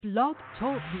Blog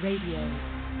Talk Radio.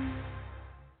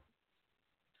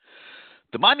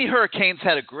 The Miami Hurricanes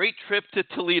had a great trip to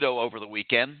Toledo over the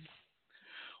weekend.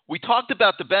 We talked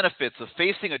about the benefits of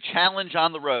facing a challenge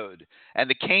on the road, and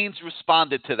the Canes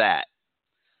responded to that.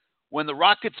 When the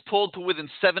Rockets pulled to within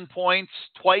 7 points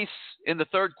twice in the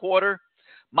third quarter,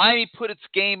 Miami put its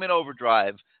game in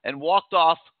overdrive and walked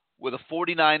off with a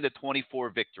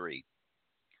 49-24 victory.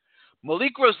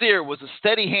 Malik Rozier was a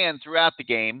steady hand throughout the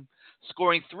game,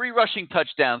 scoring 3 rushing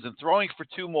touchdowns and throwing for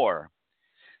 2 more.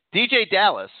 DJ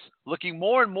Dallas, looking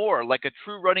more and more like a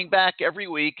true running back every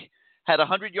week, had a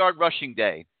 100-yard rushing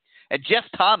day. And Jeff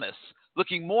Thomas,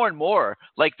 looking more and more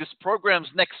like this program's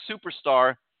next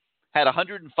superstar, had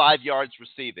 105 yards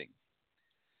receiving.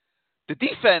 The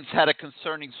defense had a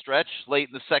concerning stretch late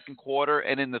in the second quarter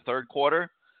and in the third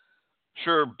quarter.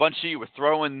 Sure, a bunch of you were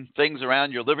throwing things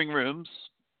around your living rooms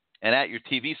and at your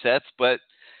TV sets, but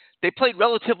they played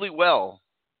relatively well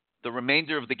the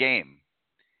remainder of the game.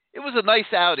 It was a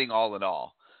nice outing all in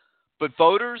all, but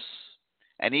voters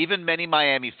and even many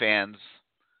Miami fans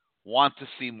want to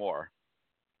see more.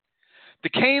 The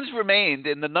Canes remained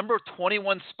in the number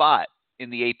 21 spot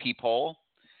in the AP poll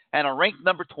and are ranked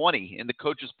number 20 in the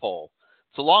coaches poll.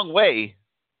 It's a long way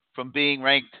from being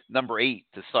ranked number 8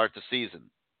 to start the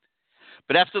season.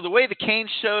 But after the way the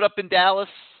Canes showed up in Dallas,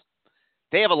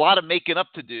 they have a lot of making up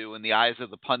to do in the eyes of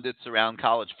the pundits around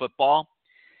college football,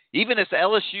 even as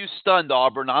LSU stunned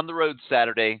Auburn on the road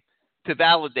Saturday to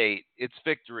validate its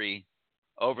victory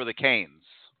over the Canes.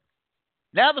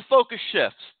 Now the focus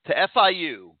shifts to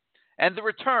FIU and the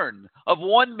return of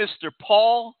one Mr.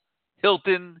 Paul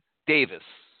Hilton Davis.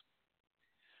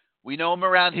 We know him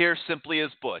around here simply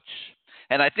as Butch,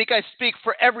 and I think I speak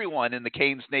for everyone in the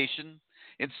Canes Nation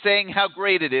in saying how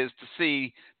great it is to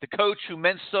see the coach who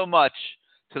meant so much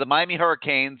to the Miami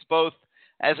Hurricanes, both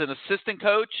as an assistant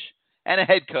coach and a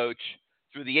head coach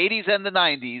through the 80s and the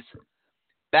 90s,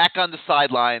 back on the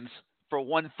sidelines for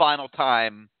one final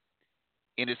time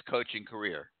in his coaching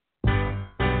career.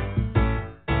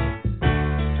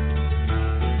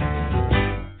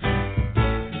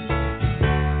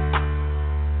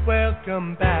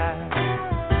 Welcome back.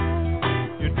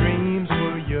 Your dreams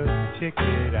were your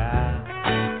ticket out.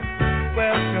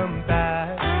 Welcome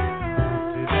back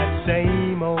to that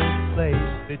same old place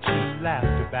that you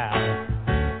laughed about.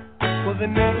 Well, the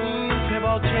names have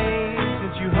all changed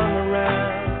since you hung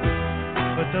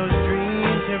around, but those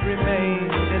dreams have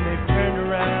remained and they've turned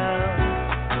around.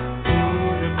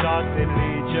 Who'd have thought they'd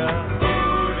lead ya?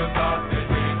 Who'd have thought they'd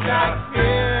lead ya? Back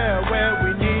here where we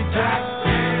need ya. Back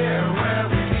here where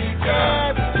we need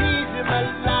ya. Yeah, tease him a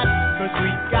lot, 'cause we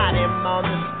got him on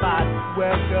the spot.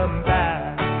 Welcome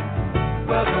back.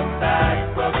 Welcome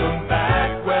back. Welcome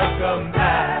back. Welcome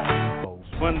back.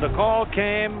 When the call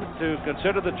came to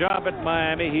consider the job at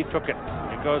Miami, he took it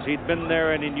because he'd been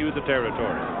there and he knew the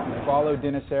territory. Follow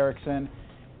Dennis Erickson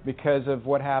because of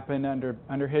what happened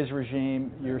under his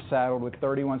regime. You're saddled with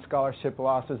 31 scholarship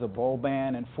losses, a bowl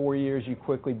ban. In 4 years, you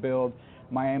quickly build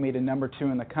Miami to number 2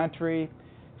 in the country.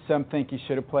 Some think you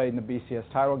should have played in the BCS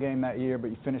title game that year, but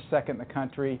you finished second in the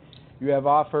country. You have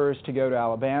offers to go to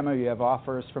Alabama. You have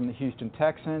offers from the Houston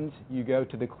Texans. You go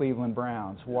to the Cleveland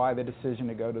Browns. Why the decision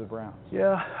to go to the Browns?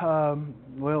 Yeah,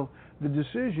 well, the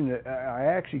decision, I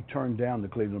actually turned down the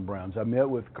Cleveland Browns. I met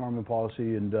with Carmen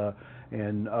Policy and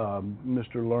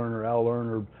Mr. Lerner, Al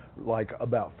Lerner, like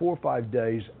about 4 or 5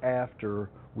 days after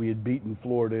we had beaten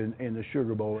Florida in the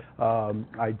Sugar Bowl.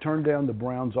 I turned down the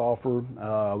Browns offer.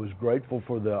 I was grateful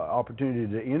for the opportunity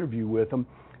to interview with them.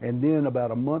 And then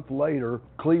about a month later,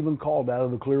 Cleveland called out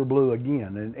of the clear blue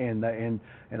again. And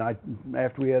I,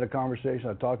 after we had a conversation,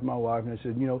 I talked to my wife and I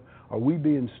said, are we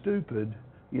being stupid,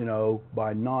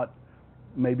 by not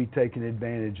maybe taking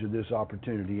advantage of this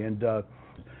opportunity? And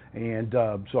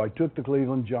so I took the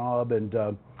Cleveland job,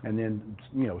 and then,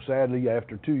 sadly,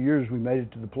 after 2 years, we made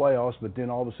it to the playoffs. But then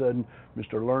all of a sudden,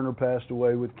 Mr. Lerner passed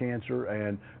away with cancer,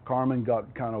 and Carmen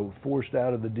got kind of forced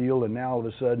out of the deal. And now all of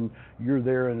a sudden, you're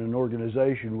there in an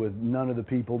organization with none of the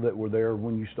people that were there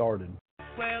when you started.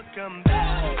 Welcome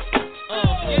back.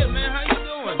 Yeah, man, how you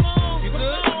doing? You good?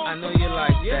 I know you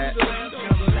like that.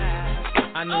 Welcome back.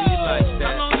 I know you like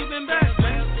that. How long you been back,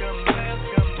 man? Welcome.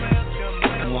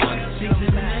 One. See,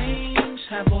 the names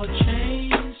have all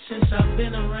changed since I've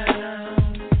been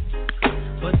around,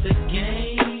 but the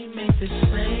game ain't the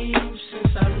same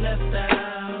since I left out.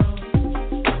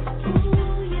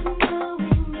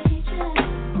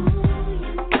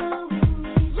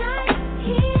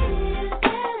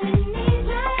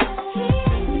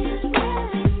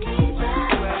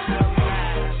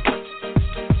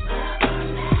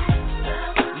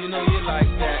 You know you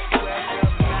like that.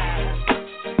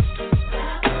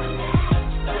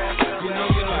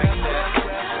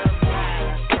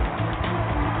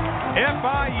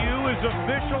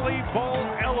 Bowl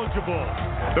eligible.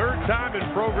 Third time in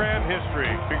program history.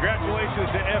 Congratulations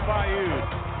to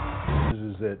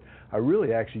FIU. Is that I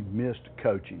really actually missed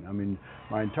coaching. I mean,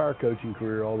 my entire coaching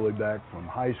career, all the way back from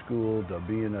high school to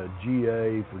being a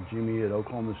GA for Jimmy at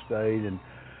Oklahoma State and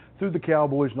through the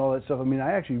Cowboys and all that stuff. I mean,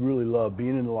 I actually really love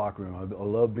being in the locker room. I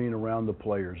love being around the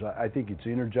players. I think it's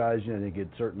energizing. I think it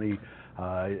certainly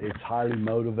it's highly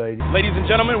motivating. Ladies and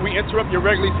gentlemen, we interrupt your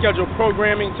regularly scheduled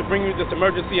programming to bring you this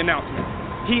emergency announcement.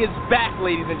 He is back,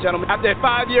 ladies and gentlemen. After a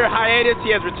 5-year hiatus, he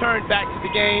has returned back to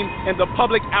the game, and the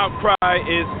public outcry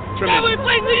is tremendous. I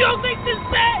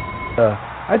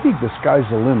think the sky's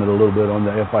the limit a little bit on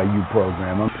the FIU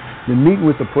program. Been meeting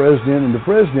with the president, and the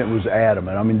president was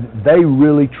adamant. I mean, they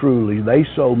really, truly, they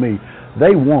sold me.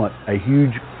 They want a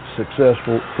huge,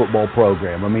 successful football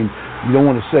program. I mean, you don't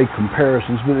want to say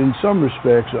comparisons, but in some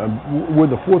respects, we're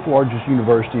the 4th largest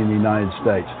university in the United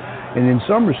States. And in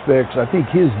some respects, I think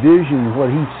his vision and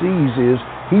what he sees is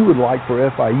he would like for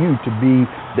FIU to be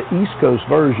the East Coast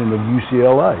version of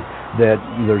UCLA. That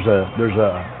there's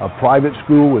a private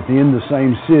school within the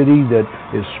same city that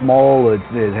is small. It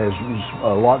has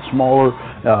a lot smaller,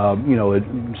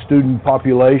 student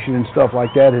population and stuff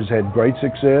like that. Has had great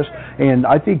success, and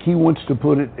I think he wants to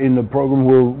put it in the program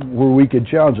where we could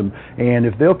challenge them. And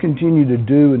if they'll continue to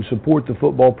do and support the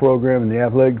football program and the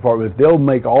athletic department, if they'll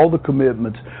make all the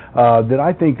commitments, then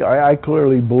I think I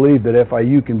clearly believe that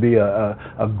FIU can be a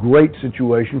great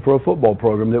situation for a football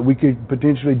program. That we could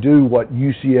potentially do what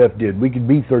UCF did. We could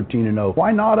be 13-0.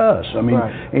 Why not us? I mean,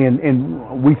 right.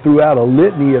 and we threw out a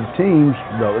litany of teams,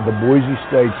 the Boise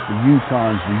States, the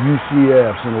UConns, the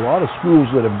UCFs, and a lot of schools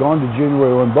that have gone to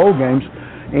January 1 bowl games.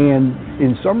 And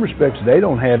in some respects, they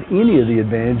don't have any of the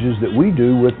advantages that we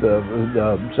do with the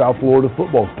South Florida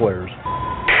football players.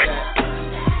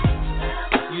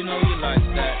 You know you like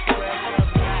that.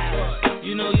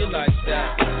 You know you like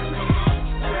that.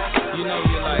 You know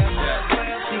you like that.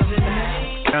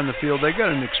 Down the field, they got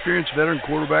an experienced veteran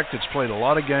quarterback that's played a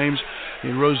lot of games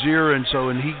in Rozier, and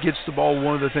he gets the ball.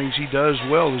 One of the things he does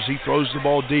well is he throws the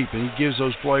ball deep, and he gives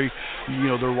those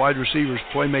their wide receivers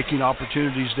playmaking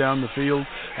opportunities down the field.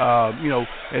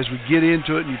 As we get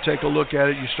into it and you take a look at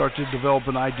it, you start to develop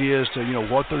an idea as to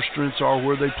what their strengths are,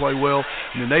 where they play well.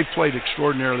 I mean, they've played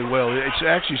extraordinarily well. It's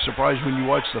actually surprising when you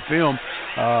watch the film.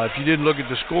 If you didn't look at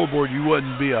the scoreboard, you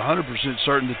wouldn't be 100%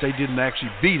 certain that they didn't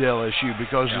actually beat LSU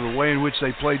because of the way in which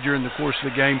they played during the course of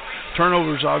the game.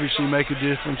 Turnovers obviously make a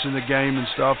difference in the game and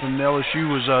stuff, and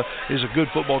LSU is a good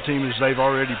football team, as they've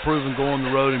already proven, go on the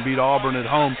road and beat Auburn at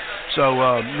home.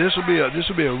 So this will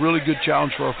be a really good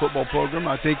challenge for our football program.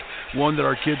 I think one that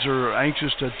our kids are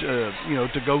anxious to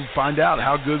go find out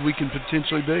how good we can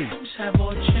potentially be. Have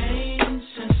all changed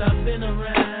since I've been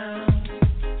around,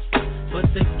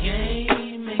 but the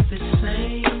game ain't the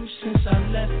same since I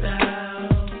left out.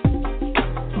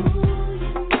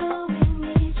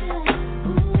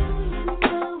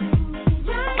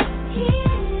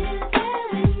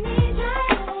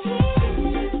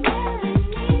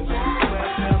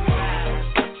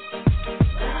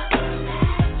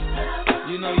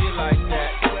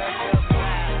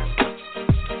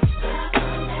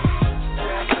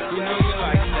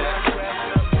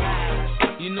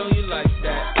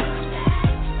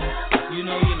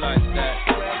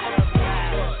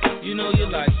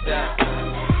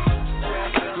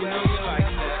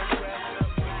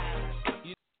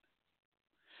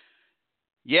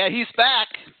 Yeah, he's back.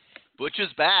 Butch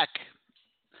is back.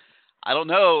 I don't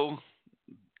know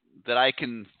that I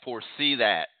can foresee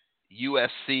that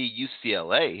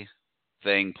USC-UCLA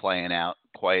thing playing out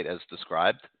quite as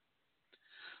described.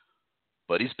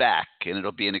 But he's back, and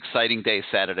it'll be an exciting day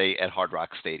Saturday at Hard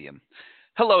Rock Stadium.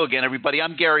 Hello again, everybody.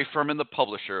 I'm Gary Ferman, the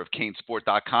publisher of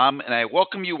CaneSport.com, and I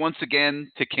welcome you once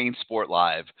again to CaneSport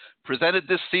Live, presented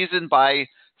this season by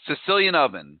Sicilian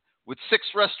Oven, with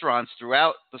 6 restaurants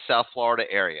throughout the South Florida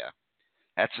area.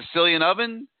 At Sicilian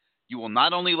Oven, you will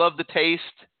not only love the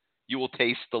taste, you will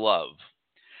taste the love.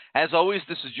 As always,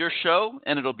 this is your show,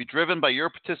 and it'll be driven by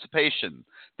your participation.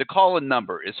 The call-in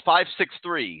number is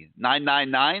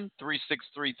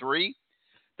 563-999-3633.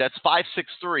 That's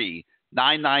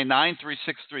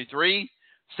 563-999-3633.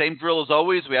 Same drill as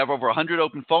always. We have over 100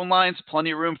 open phone lines, plenty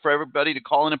of room for everybody to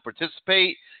call in and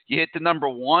participate. You hit the number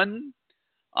 1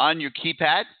 on your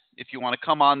keypad. If you want to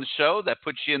come on the show, that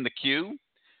puts you in the queue.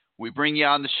 We bring you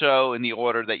on the show in the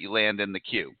order that you land in the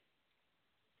queue.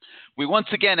 We once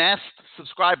again asked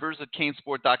subscribers at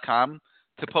CaneSport.com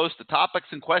to post the topics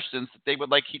and questions that they would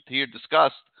like to hear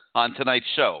discussed on tonight's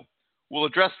show. We'll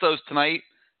address those tonight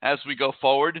as we go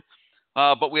forward,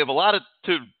 but we have a lot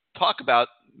to talk about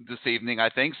this evening, I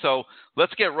think. So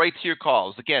let's get right to your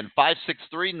calls. Again,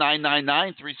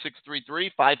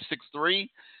 563-999-3633,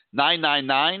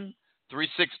 563-999-3633.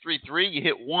 You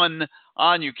hit 1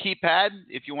 on your keypad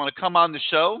if you want to come on the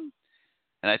show.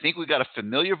 And I think we got a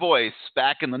familiar voice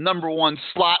back in the number 1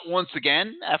 slot once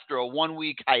again after a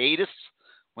 1-week hiatus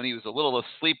when he was a little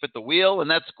asleep at the wheel, and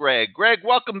that's Greg. Greg,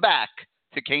 welcome back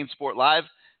to CaneSport Live.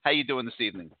 How you doing this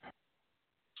evening?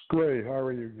 Great. How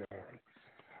are you guys?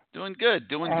 Doing good.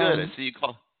 I see you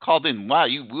called in. Wow,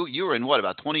 you were in what,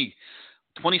 about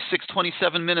 26,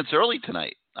 27 minutes early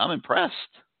tonight. I'm impressed.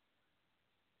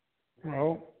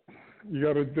 Well, you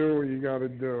got to do what you got to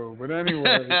do. But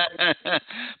anyway.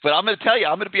 But I'm going to tell you,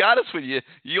 I'm going to be honest with you.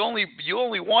 You only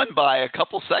won by a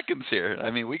couple seconds here. I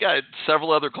mean, we got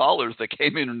several other callers that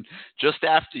came in just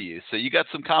after you. So you got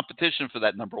some competition for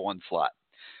that number 1 slot.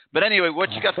 But anyway,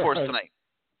 what you got for us tonight?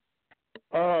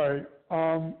 All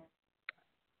right.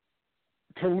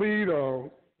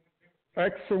 Toledo,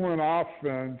 excellent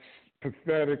offense,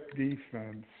 pathetic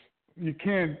defense.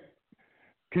 Can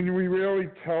we really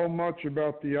tell much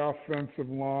about the offensive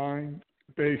line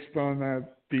based on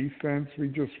that defense we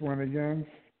just went against?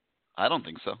 I don't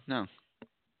think so, no.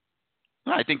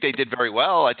 I think they did very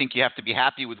well. I think you have to be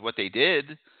happy with what they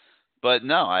did. But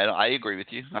no, I agree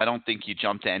with you. I don't think you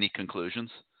jump to any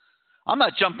conclusions. I'm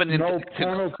not jumping into no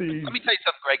penalties. Let me tell you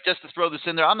something, Greg, just to throw this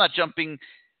in there. I'm not jumping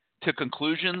to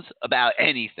conclusions about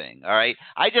anything, all right?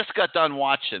 I just got done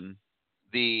watching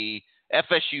the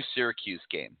FSU-Syracuse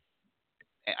game,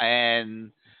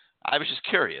 and I was just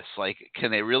curious, like, can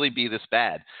they really be this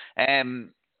bad? And,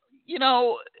 you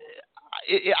know,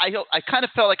 I kind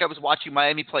of felt like I was watching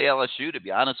Miami play LSU, to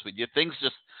be honest with you. Things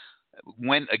just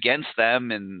went against them,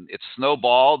 and it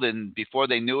snowballed, and before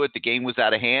they knew it, the game was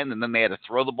out of hand, and then they had to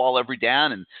throw the ball every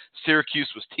down, and Syracuse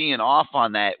was teeing off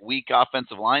on that weak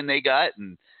offensive line they got,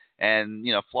 and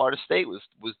you know, Florida State was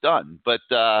done. But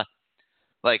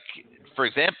like, for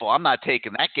example, I'm not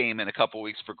taking that game in a couple of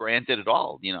weeks for granted at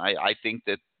all. You know, I think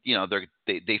that, you know,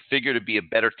 they figure to be a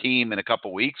better team in a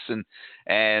couple of weeks, and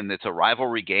it's a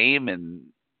rivalry game, and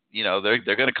you know, they're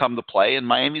going to come to play, and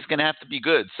Miami's going to have to be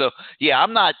good. So yeah,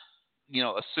 I'm not, you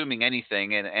know, assuming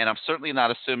anything, and I'm certainly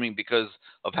not assuming because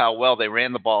of how well they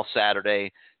ran the ball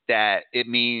Saturday that it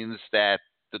means that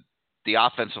the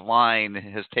offensive line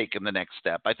has taken the next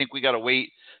step. I think we got to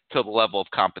wait till the level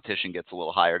of competition gets a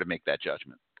little higher to make that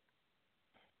judgment.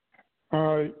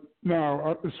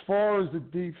 Now, as far as the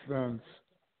defense,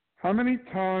 how many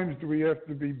times do we have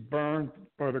to be burnt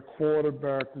by the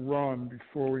quarterback run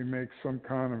before we make some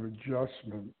kind of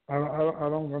adjustment? I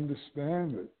don't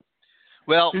understand it.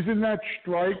 Well, isn't that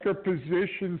striker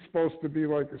position supposed to be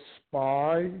like a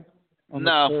spy on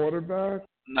the quarterback?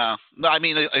 No. I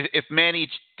mean, if Manny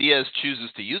Diaz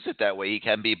chooses to use it that way, he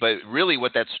can be. But really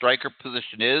what that striker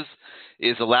position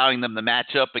is allowing them to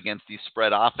match up against these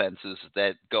spread offenses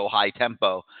that go high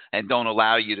tempo and don't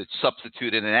allow you to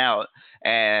substitute in and out.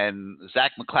 And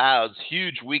Zach McLeod's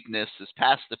huge weakness is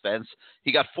pass defense.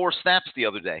 He got 4 snaps the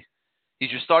other day.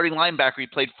 He's your starting linebacker. He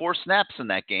played 4 snaps in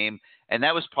that game, and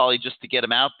that was probably just to get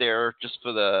him out there just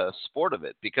for the sport of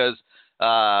it because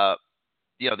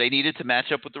you know, they needed to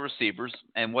match up with the receivers,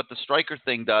 and what the striker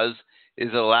thing does is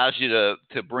it allows you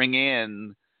to bring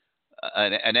in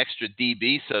an extra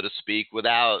DB, so to speak,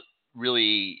 without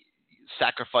really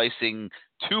sacrificing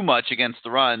too much against the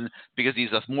run because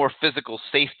he's a more physical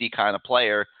safety kind of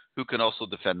player who can also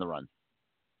defend the run.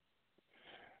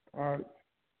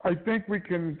 I think we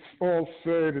can all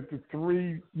say that the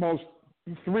three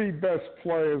best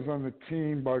players on the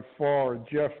team by far are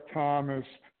Jeff Thomas,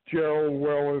 Gerald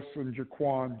Willis, and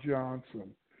Jaquan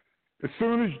Johnson. As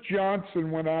soon as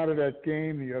Johnson went out of that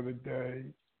game the other day,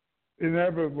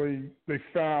 inevitably they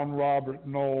found Robert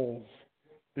Knowles.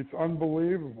 It's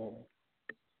unbelievable.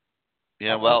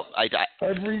 Yeah, well, I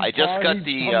just got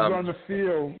the on the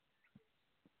field.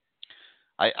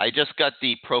 I just got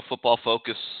the Pro Football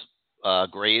Focus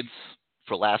grades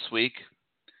for last week,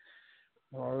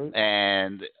 right.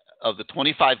 And of the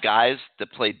 25 guys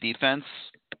that played defense,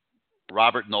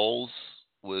 Robert Knowles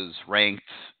was ranked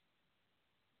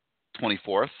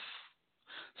 24th.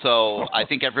 So I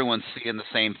think everyone's seeing the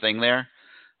same thing there.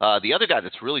 The other guy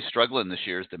that's really struggling this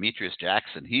year is Demetrius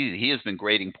Jackson. He has been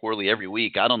grading poorly every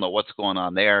week. I don't know what's going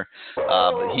on there,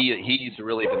 but he's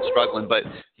really been struggling. But,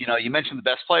 you know, you mentioned the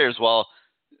best players. Well,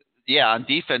 yeah, on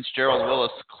defense, Gerald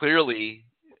Willis clearly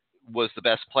was the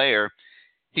best player.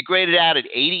 He graded out at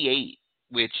 88,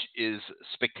 which is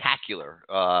spectacular.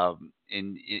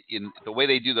 In the way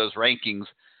they do those rankings,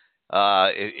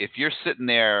 if you're sitting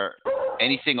there,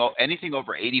 anything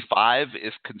over 85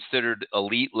 is considered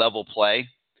elite level play.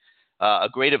 A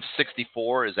grade of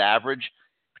 64 is average.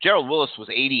 Gerald Willis was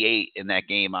 88 in that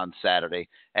game on Saturday.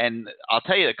 And I'll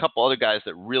tell you a couple other guys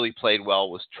that really played well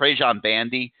was Trajan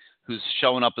Bandy, who's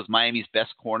showing up as Miami's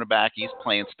best cornerback. He's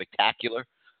playing spectacular,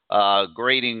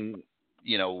 grading,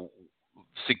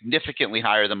 significantly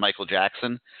higher than Michael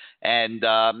Jackson. And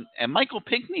Michael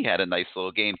Pinckney had a nice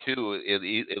little game too,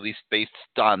 at least based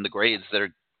on the grades that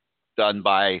are done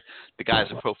by the guys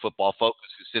at Pro Football Focus,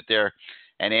 who sit there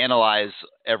and analyze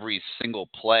every single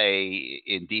play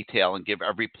in detail and give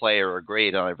every player a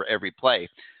grade on every play.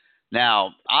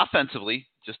 Now, offensively,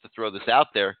 just to throw this out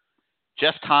there,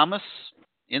 Jeff Thomas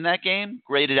in that game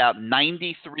graded out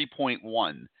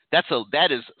 93.1.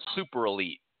 That is super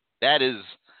elite. That is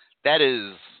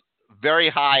very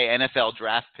high NFL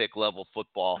draft pick level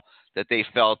football that they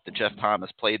felt that Jeff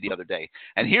Thomas played the other day.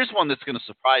 And here's one that's going to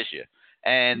surprise you.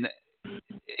 And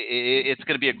it's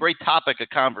going to be a great topic of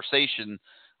conversation,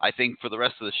 I think, for the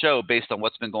rest of the show based on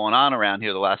what's been going on around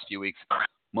here the last few weeks.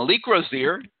 Malik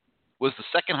Rozier was the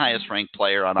second highest ranked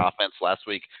player on offense last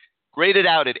week, graded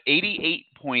out at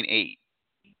 88.8.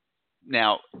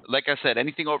 Now, like I said,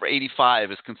 anything over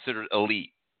 85 is considered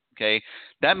elite. Okay,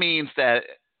 that means that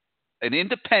an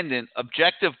independent,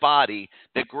 objective body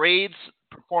that grades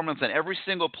performance on every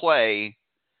single play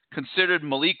considered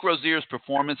Malik Rozier's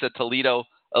performance at Toledo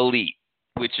elite.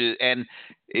 And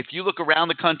if you look around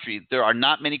the country, there are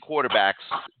not many quarterbacks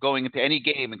going into any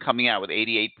game and coming out with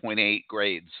 88.8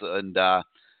 grades. And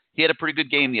he had a pretty good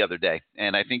game the other day,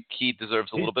 and I think he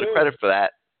deserves a little bit of credit for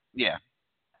that. Yeah.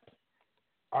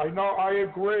 I know. I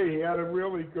agree. He had a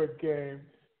really good game.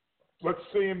 Let's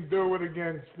see him do it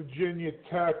against Virginia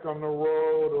Tech on the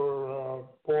road or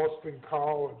Boston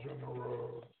College on the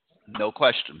road. No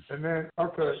question. And then,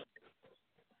 okay,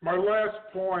 my last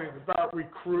point about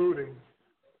recruiting.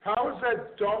 How is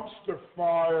that dumpster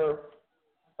fire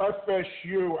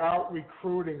FSU out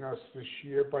recruiting us this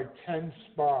year by 10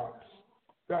 spots?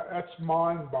 That's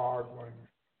mind-boggling.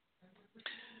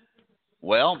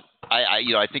 Well,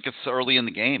 I think it's early in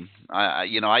the game.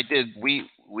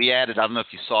 We added, I don't know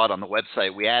if you saw it on the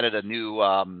website, we added a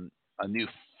new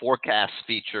forecast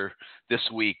feature this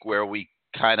week where we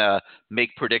kind of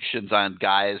make predictions on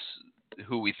guys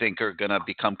who we think are going to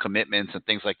become commitments and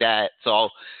things like that. So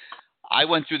I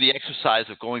went through the exercise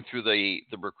of going through the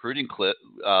recruiting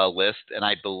list, and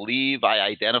I believe I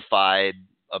identified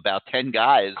about 10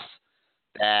 guys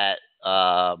that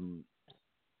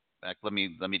let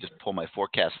me just pull my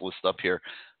forecast list up here.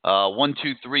 1,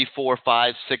 2, 3, 4,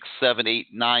 5, 6, 7, 8,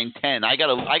 9, 10. I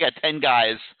got 10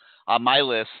 guys on my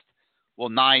list. Well,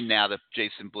 9 now that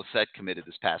Jason Blissett committed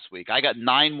this past week. I got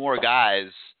 9 more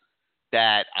guys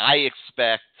that I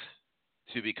expect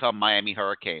to become Miami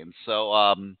Hurricanes. So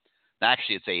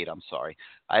actually it's 8. I'm sorry.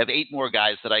 I have 8 more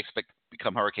guys that I expect to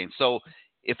become Hurricanes. So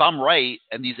if I'm right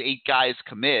and these 8 guys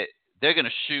commit, they're going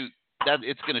to shoot.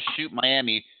 It's going to shoot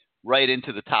Miami right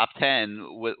into the top 10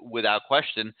 without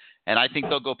question, and I think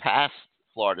they'll go past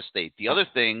Florida State. The other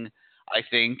thing I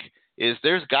think is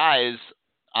there's guys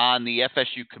on the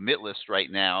FSU commit list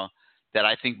right now that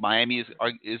I think Miami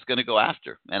is going to go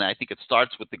after, and I think it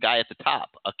starts with the guy at the top,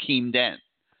 Akeem Dent,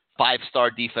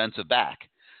 5-star defensive back.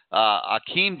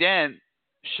 Akeem Dent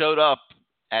showed up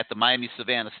at the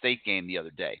Miami-Savannah State game the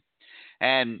other day,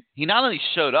 and he not only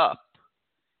showed up,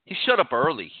 he showed up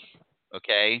early,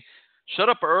 okay? Showed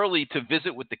up early to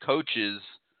visit with the coaches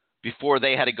before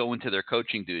they had to go into their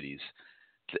coaching duties.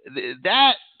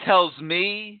 That tells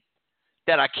me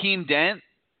that Akeem Dent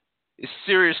is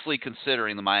seriously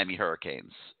considering the Miami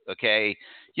Hurricanes, okay?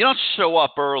 You don't show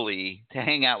up early to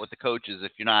hang out with the coaches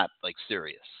if you're not,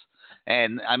 serious.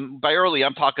 And by early,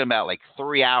 I'm talking about,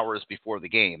 3 hours before the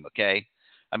game, okay?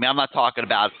 I mean, I'm not talking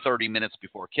about 30 minutes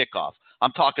before kickoff.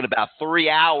 I'm talking about 3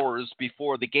 hours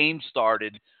before the game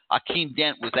started. Akeem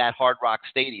Dent was at Hard Rock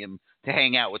Stadium to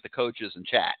hang out with the coaches and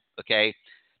chat, okay?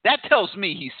 That tells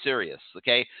me he's serious,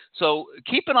 okay? So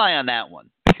keep an eye on that one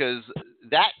because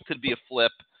that could be a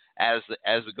flip as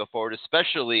we go forward,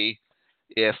 especially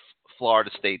if Florida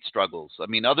State struggles. I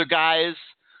mean, other guys,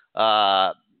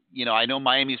 I know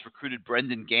Miami's recruited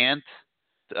Brendan Gant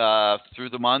through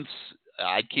the months.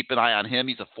 I'd keep an eye on him.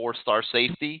 He's a 4-star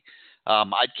safety.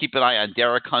 I'd keep an eye on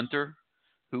Derek Hunter,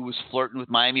 who was flirting with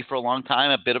Miami for a long time,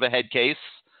 a bit of a head case,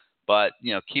 but,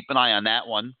 keep an eye on that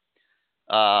one.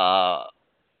 I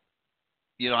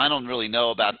don't really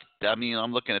know about,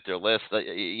 I'm looking at their list.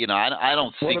 I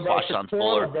don't see Quashon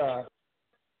Fuller.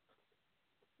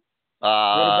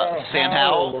 Sam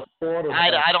Howell.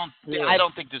 I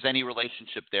don't think there's any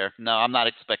relationship there. No, I'm not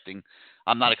expecting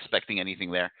I'm not expecting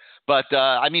anything there. But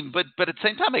I mean, but at the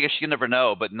same time, I guess you never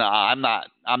know. But no, I'm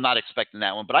not expecting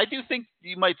that one. But I do think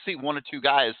you might see one or two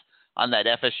guys on that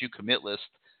FSU commit list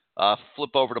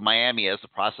flip over to Miami as the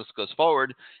process goes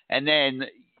forward. And then,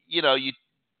 you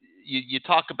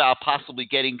talk about possibly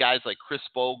getting guys like Chris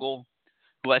Bogle,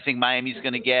 who I think Miami's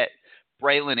going to get,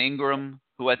 Braylon Ingram,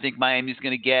 who I think Miami's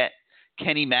going to get,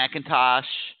 Kenny McIntosh,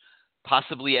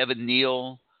 possibly Evan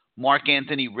Neal, Mark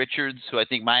Anthony Richards, who I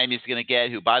think Miami's going to get,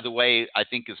 who, by the way, I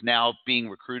think is now being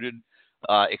recruited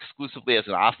exclusively as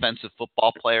an offensive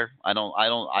football player. I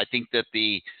think that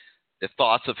the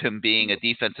thoughts of him being a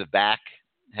defensive back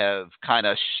have kind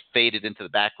of faded into the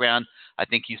background. I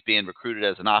think he's being recruited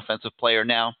as an offensive player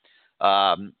now.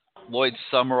 Lloyd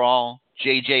Summerall,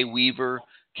 J.J. Weaver,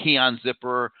 Keon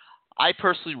Zipper. I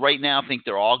personally right now think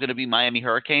they're all going to be Miami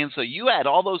Hurricanes. So you add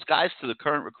all those guys to the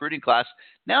current recruiting class,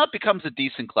 now it becomes a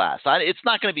decent class. It's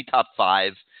not going to be top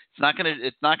 5. It's not going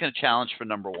to challenge for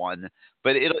number 1,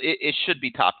 but it should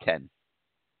be top 10.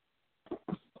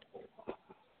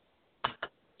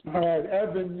 All right,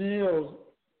 Evan Neal's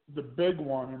the big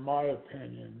one in my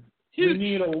opinion. Huge. We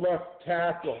need a left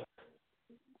tackle.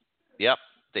 Yep,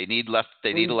 they need a left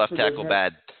tackle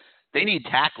bad. They need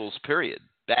tackles, period.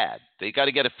 Bad. They got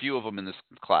to get a few of them in this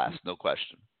class, no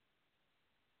question.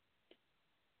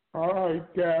 All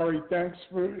right, Gary. Thanks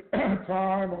for your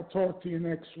time. I'll talk to you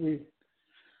next week.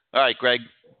 All right, Greg.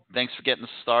 Thanks for getting us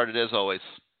started as always.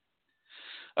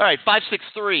 All right,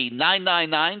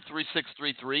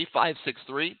 563-999-3633.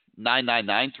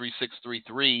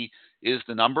 563-999-3633 is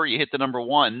the number. You hit the number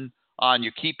 1 on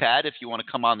your keypad if you want to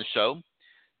come on the show.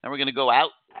 And we're going to go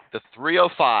out to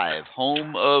 305,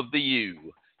 home of the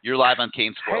U. You're live on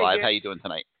CaneSport Live. How you doing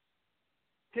tonight?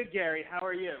 Good, Gary. How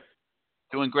are you?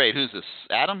 Doing great. Who's this?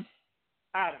 Adam?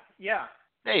 Adam, yeah.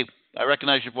 Hey, I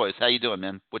recognize your voice. How you doing,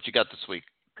 man? What you got this week?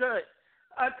 Good.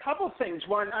 A couple things.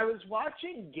 One, I was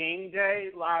watching Game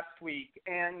Day last week,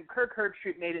 and Kirk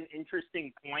Herbstreit made an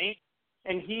interesting point,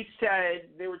 and he said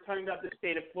they were talking about the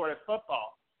state of Florida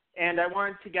football, and I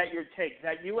wanted to get your take,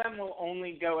 that UM will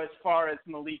only go as far as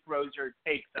Malik Rozier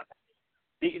takes them.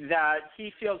 That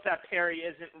he feels that Perry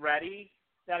isn't ready,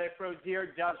 that if Rozier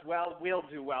does well, we'll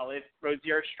do well. If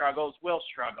Rozier struggles, we'll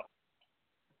struggle.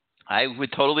 I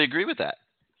would totally agree with that.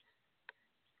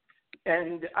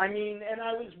 And, I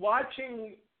was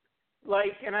watching,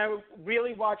 and I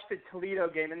really watched the Toledo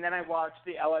game, and then I watched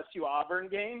the LSU-Auburn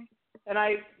game. And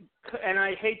I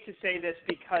hate to say this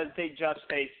because they just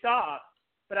faced off,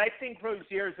 but I think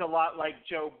Rozier's a lot like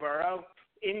Joe Burrow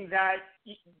in that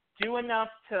do enough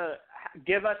to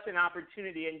give us an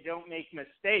opportunity and don't make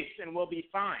mistakes, and we'll be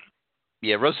fine.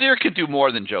 Yeah, Rozier can do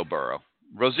more than Joe Burrow.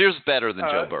 Rozier's better than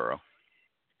Joe Burrow.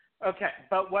 Okay,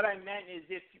 but what I meant is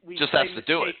if we just play has to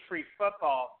do it. Mistake-free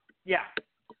football, yeah.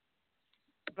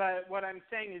 But what I'm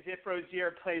saying is if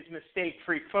Rozier plays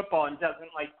mistake-free football and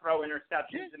doesn't throw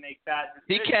interceptions and make bad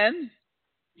decisions. He can.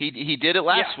 He did it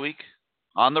last week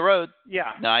on the road.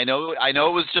 Yeah. Now I know it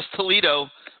was just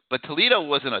Toledo, but Toledo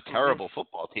wasn't a terrible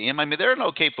football team. I mean, they're an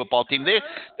okay football team. They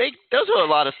had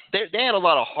a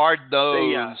lot of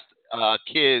hard-nosed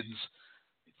kids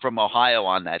from Ohio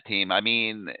on that team. I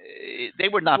mean, they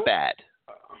were not bad.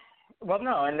 Well,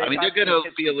 no, and they're going to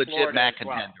be a legit MAC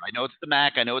contender. Well. I know it's the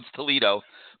MAC. I know it's Toledo,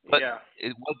 but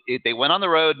they went on the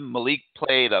road. Malik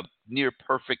played a near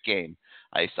perfect game.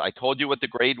 I told you what the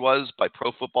grade was by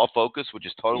Pro Football Focus, which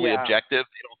is totally objective.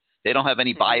 They don't have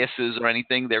any biases or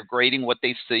anything. They're grading what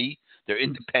they see. They're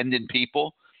independent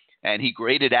people, and he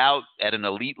graded out at an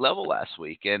elite level last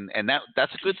week, and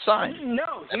that's a good sign.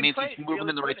 No, that means he's moving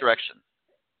in the right direction.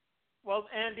 Well,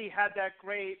 Andy had that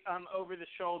great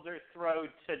over-the-shoulder throw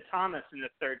to Thomas in the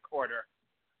third quarter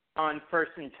on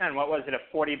 1st and 10. What was it, a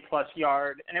 40-plus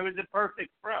yard? And it was a perfect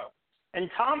throw. And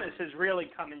Thomas has really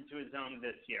come into his own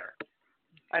this year.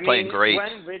 Playing great.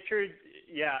 When Richards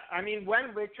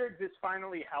is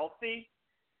finally healthy,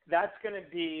 that's going to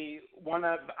be one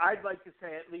of, I'd like to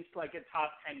say, at least a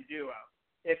top 10 duo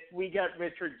if we get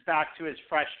Richards back to his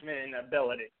freshman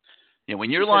ability. Yeah,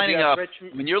 when you're lining up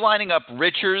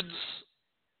Richards,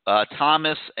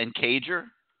 Thomas, and Cager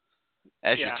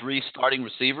as your 3 starting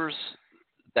receivers,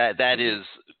 that is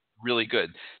really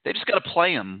good. They just got to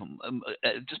play them,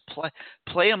 just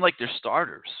play them like they're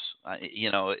starters.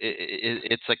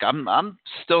 It's like I'm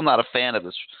still not a fan of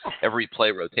this every play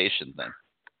rotation thing.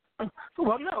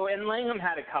 Well, no, and Langham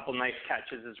had a couple nice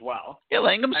catches as well. Yeah,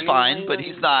 Langham's fine, but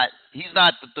he's not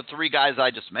the 3 guys I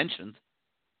just mentioned.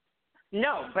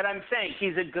 No, but I'm saying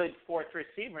he's a good 4th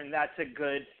receiver, and that's a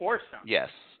good foursome. Yes,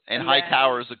 and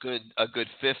Hightower's a good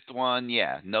 5th one.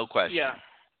 Yeah, no question. Yeah.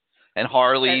 And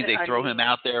Harley, And- they I throw mean- him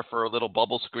out there for a little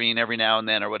bubble screen every now and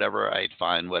then or whatever. I'd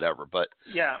find whatever, but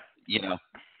Yeah. you know,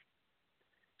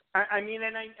 I mean,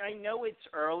 and I know it's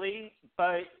early,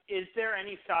 but is there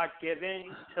any thought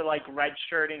given to like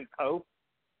redshirting Pope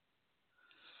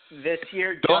this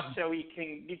year, just so he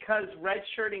can, because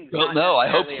redshirting's not no, I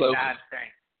hope necessarily so. a bad thing.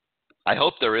 I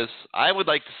hope there is. I would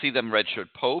like to see them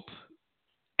redshirt Pope,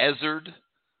 Ezzard,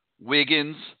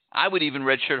 Wiggins. I would even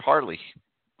redshirt Harley.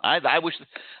 I wish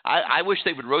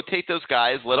they would rotate those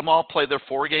guys, let them all play their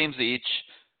 4 games each,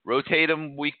 rotate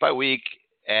them week by week,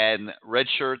 and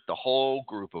redshirt the whole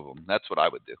group of them. That's what I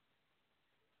would do.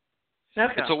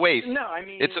 Okay. It's a waste. No, I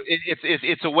mean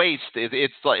it's a waste.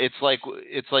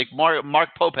 It's like Mark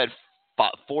Pope had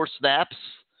 4 snaps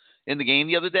in the game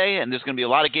the other day, and there's going to be a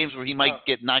lot of games where he might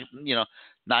get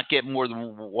not get more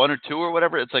than 1 or 2 or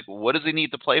whatever. It's like, what does he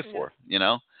need to play for? You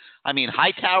know, I mean,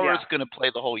 Hightower is going to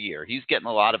play the whole year. He's getting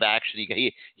a lot of action.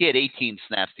 He had 18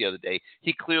 snaps the other day.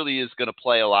 He clearly is going to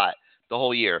play a lot the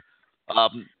whole year.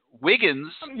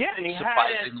 Wiggins, and he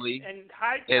surprisingly, and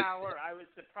Hightower, I was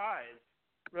surprised.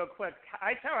 Real quick,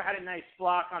 Hightower had a nice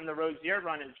block on the Rozier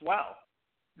run as well.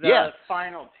 The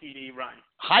final TD run.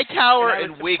 Hightower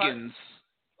and Wiggins,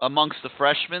 amongst the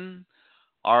freshmen,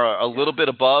 are a little bit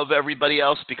above everybody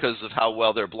else because of how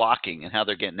well they're blocking and how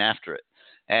they're getting after it.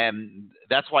 And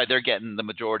that's why they're getting the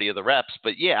majority of the reps.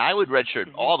 But, yeah, I would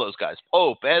redshirt all those guys.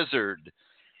 Pope, Ezzard.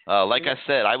 Like I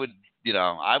said, I would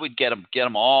get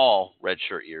them all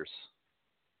redshirt years.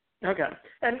 Okay.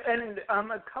 And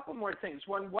a couple more things.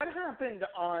 One, what happened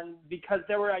because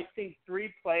there were, I think,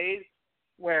 3 plays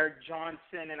where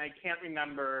Johnson, and I can't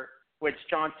remember which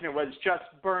Johnson it was, just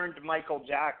burned Michael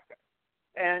Jackson.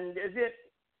 And is it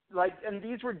and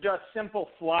these were just simple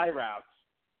fly routes,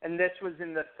 and this was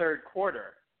in the third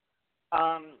quarter.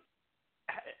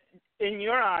 In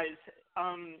your eyes,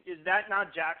 is that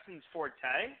not Jackson's forte?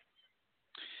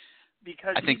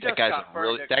 Because I think that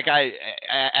guy,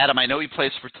 Adam, I know he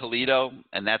plays for Toledo,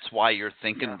 and that's why you're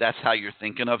thinking, that's how you're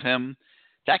thinking of him.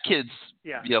 That kid's,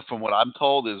 from what I'm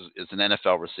told, is an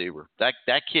NFL receiver.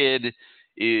 That kid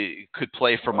could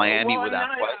play for Miami without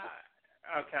question.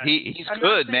 Okay. He's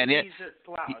good, man. He's a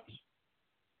slouch.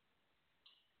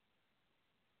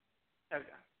 Okay.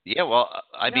 Yeah, well,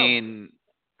 I mean,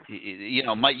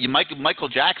 Michael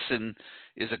Jackson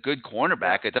is a good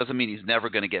cornerback. It doesn't mean he's never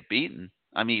going to get beaten.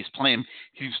 I mean,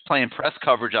 he's playing press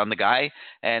coverage on the guy,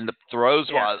 and the throws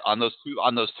on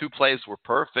those two plays were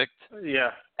perfect.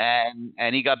 Yeah.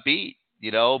 And he got beat,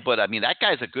 But I mean, that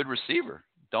guy's a good receiver.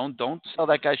 Don't sell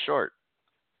that guy short.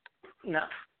 No.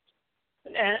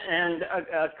 And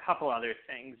a couple other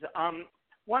things.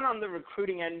 One on the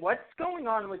recruiting end, what's going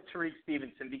on with Tariq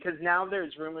Stevenson? Because now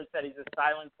there's rumors that he's a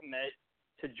silent commit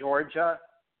to Georgia.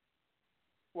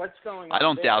 What's going on? I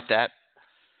don't there? doubt that.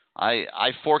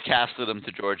 I forecasted him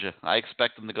to Georgia. I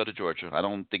expect him to go to Georgia. I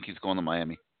don't think he's going to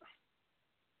Miami.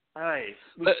 Right.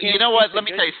 You know what? Let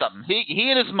me tell you something. He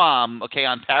and his mom,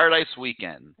 on Paradise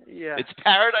Weekend. Yeah. It's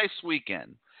Paradise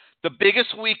Weekend, the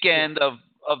biggest weekend of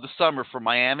the summer for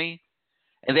Miami,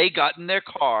 and they got in their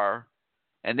car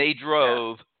and they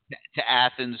drove to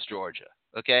Athens, Georgia.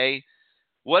 Okay?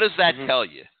 What does that tell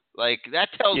you? That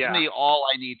tells me all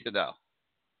I need to know.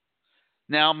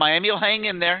 Now, Miami will hang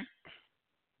in there.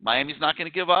 Miami's not going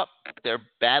to give up. They're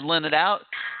battling it out.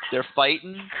 They're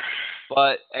fighting.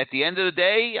 But at the end of the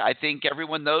day, I think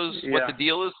everyone knows what the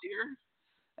deal is here.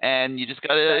 And you just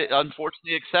got to,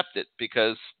 unfortunately, accept it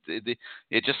because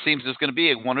it just seems there's going to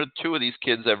be 1 or 2 of these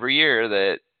kids every year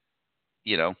that,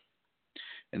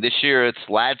 and this year it's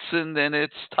Ladson and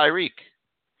it's Tyreek.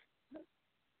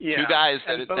 Yeah. 2 guys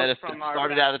that have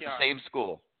started out at the backyard. same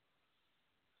school.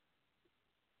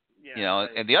 Yeah,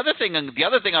 And the other thing I'm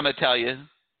going to tell you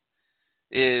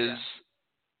is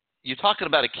you're talking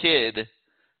about a kid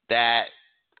that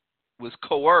was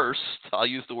coerced, I'll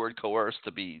use the word coerced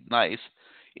to be nice,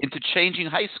 into changing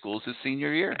high schools his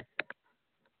senior year.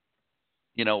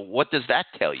 What does that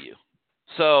tell you?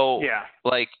 So,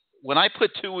 when I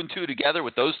put 2 and 2 together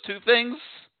with those 2 things,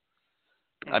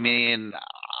 I mean,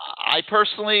 I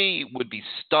personally would be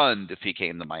stunned if he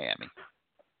came to Miami.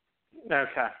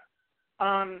 Okay.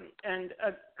 And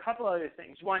a couple other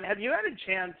things. One, have you had a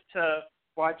chance to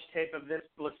watch tape of this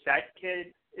Blissett kid?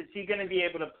 Is he going to be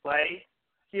able to play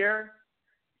here?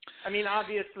 I mean,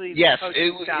 obviously, yes, the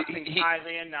coaching staff thinks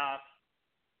highly enough.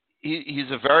 He's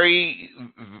a very,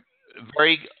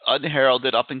 very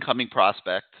unheralded, up-and-coming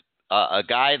prospect. A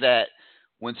guy that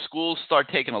when schools start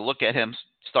taking a look at him,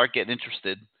 start getting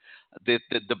interested. The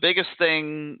biggest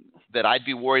thing that I'd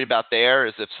be worried about there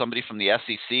is if somebody from the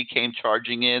SEC came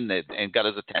charging in and got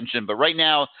his attention. But right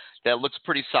now, that looks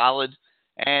pretty solid.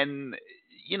 And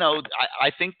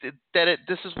I think that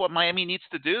this is what Miami needs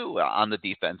to do on the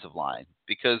defensive line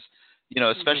because,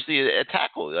 especially at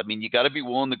tackle. I mean, you got to be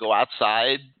willing to go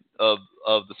outside of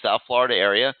the South Florida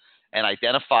area and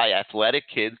identify athletic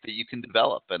kids that you can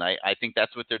develop. And I think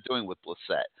that's what they're doing with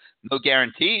Blissett. No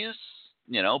guarantees,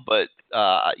 but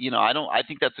I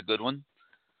think that's a good one.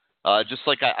 Just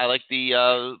like I like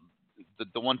the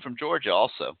one from Georgia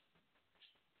also.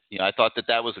 I thought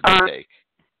that was a good take.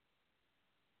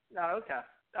 Oh, okay.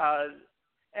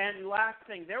 And last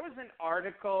thing, there was an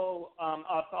article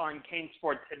up on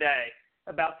CaneSport today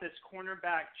about this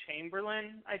cornerback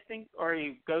Chamberlain, I think, or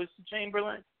he goes to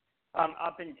Chamberlain,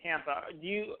 up in Tampa.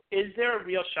 Is there a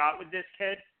real shot with this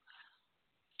kid?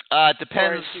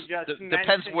 Depends.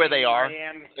 Depends where they are.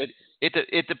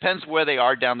 It depends where they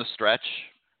are down the stretch.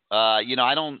 I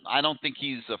don't think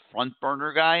he's a front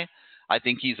burner guy. I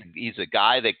think he's a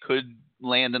guy that could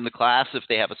land in the class if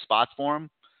they have a spot for him.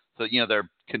 So they're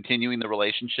continuing the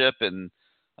relationship, and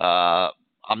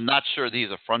I'm not sure that he's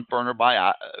a front burner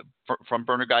guy.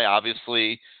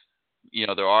 Obviously,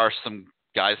 there are some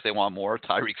guys they want more.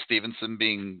 Tyreek Stevenson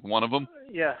being one of them.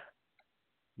 Yeah.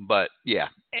 But yeah,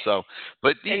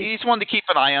 he's one to keep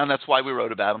an eye on. That's why we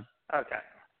wrote about him. Okay.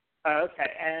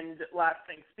 Okay. And last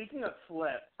thing, speaking of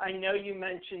flip, I know you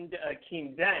mentioned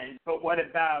Akeem Dent, but what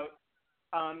about?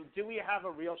 Do we have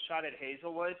a real shot at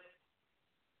Hazelwood?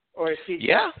 Or is he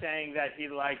just saying that he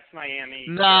likes Miami?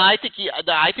 No, I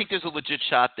think there's a legit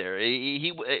shot there.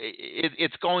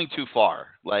 It's going too far.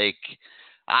 Like,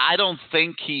 I don't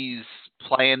think he's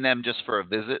playing them just for a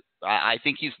visit. I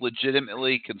think he's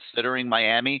legitimately considering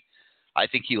Miami. I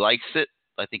think he likes it.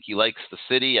 I think he likes the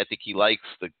city. I think he likes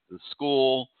the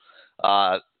school.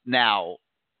 Now,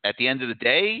 at the end of the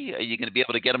day, are you going to be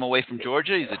able to get him away from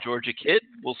Georgia? He's a Georgia kid.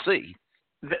 We'll see.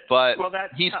 But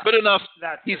he's good enough.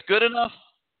 He's good enough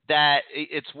that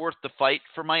it's worth the fight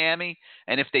for Miami.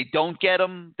 And if they don't get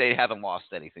him, they haven't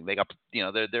lost anything. They got,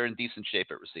 they're in decent shape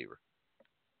at receiver.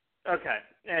 Okay,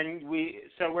 and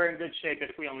we're in good shape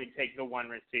if we only take the one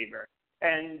receiver.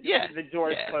 And the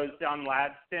door's closed on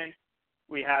Ladson.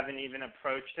 We haven't even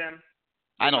approached him.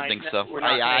 I don't think so.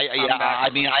 I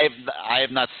mean, I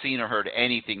have not seen or heard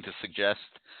anything to suggest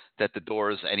that the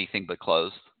door is anything but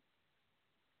closed.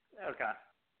 Okay.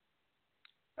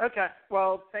 Okay.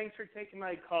 Well, thanks for taking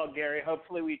my call, Gary.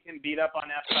 Hopefully we can beat up on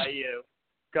FIU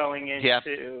going into. Yeah.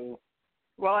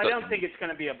 Well, I don't think it's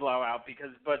going to be a blowout because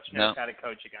Butch knows how to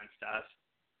coach against us.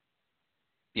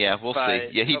 Yeah, we'll see.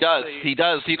 Yeah, he does. He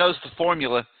knows the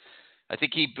formula. I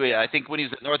think when he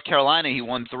was at North Carolina, he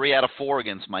won 3 out of 4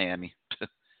 against Miami.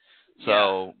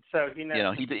 So he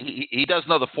knows. He does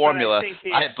know the formula.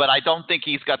 But I don't think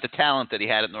he's got the talent that he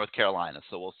had at North Carolina.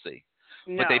 So we'll see.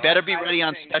 But they better be ready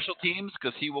on special teams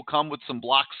because he will come with some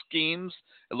block schemes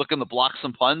and looking to block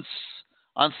some punts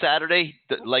on Saturday,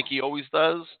 like he always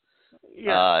does.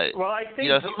 Yeah. Well, I think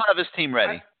he'll have his team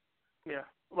ready.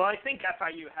 Well, I think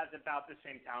FIU has about the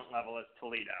same talent level as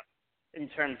Toledo in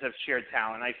terms of sheer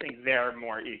talent. I think they're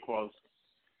more equals.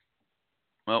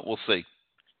 Well, we'll see.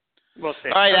 We'll see.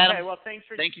 All right, Adam. Okay, well, thank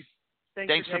you.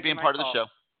 Thanks for being part of the show.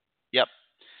 Yep.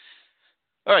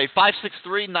 All right,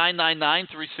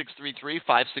 563-999-3633,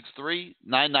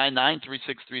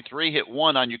 563-999-3633. Hit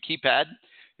 1 on your keypad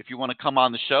if you want to come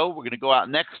on the show. We're going to go out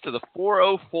next to the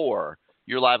 404.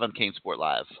 You're live on CaneSport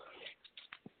Live.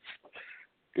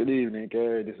 Good evening,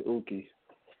 Gary. This is Uki.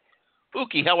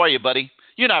 Uki, how are you, buddy?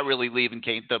 You're not really leaving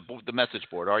the message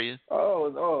board, are you?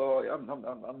 Oh, I'm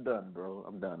done, bro.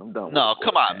 I'm done. No,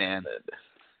 come on, man.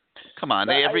 Come on,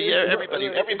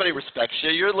 everybody respects you.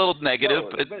 You're a little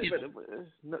negative, but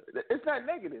it's not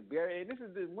negative, Gary. And this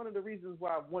is one of the reasons why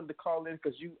I wanted to call in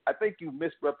because I think you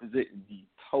misrepresented me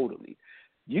totally.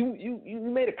 You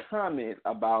made a comment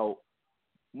about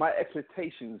my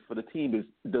expectations for the team is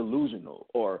delusional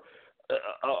or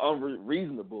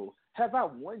unreasonable. Have I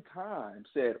one time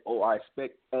said, I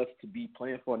expect us to be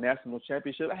playing for a national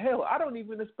championship? Hell, I don't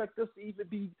even expect us to even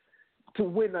be to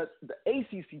win the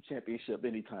ACC championship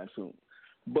anytime soon.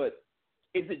 But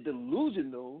is it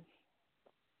delusional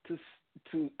to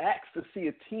ask to see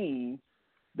a team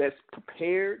that's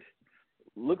prepared,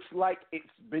 looks like it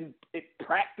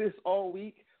practiced all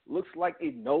week, looks like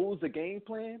it knows the game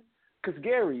plan? Because,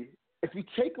 Gary, if you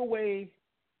take away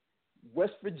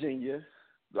West Virginia,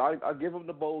 I'll give them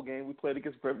the bowl game. We played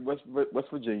against West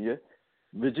Virginia,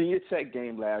 Virginia Tech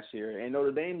game last year, and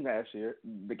Notre Dame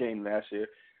the game last year.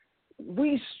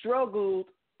 We struggled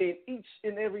in each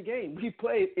and every game. We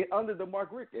played under the Mark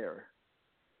Richt era.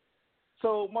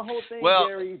 So my whole thing,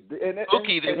 Gary,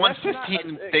 they won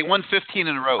 15. They won 15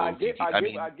 in a row. I get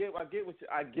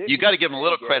you got to give them a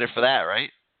little credit for that,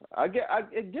 right? I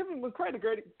give him credit,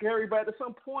 Gary, but at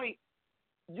some point,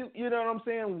 you know what I'm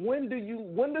saying? When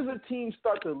does a team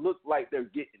start to look like they're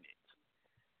getting it?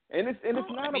 And it's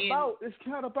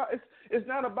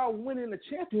not about winning the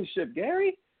championship,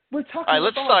 Gary. We're talking all right,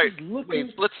 let's about start. looking.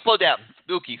 Wait, let's slow down.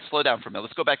 Mookie, slow down for a minute.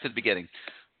 Let's go back to the beginning.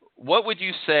 What would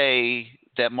you say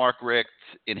that Mark Richt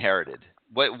inherited?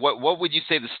 What would you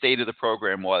say the state of the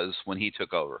program was when he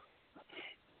took over?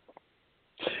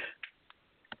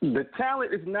 The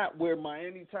talent is not where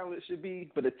Miami talent should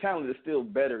be, but the talent is still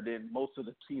better than most of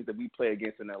the teams that we play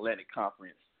against in the Atlantic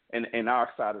Conference and our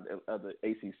side of the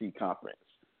ACC conference.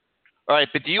 All right,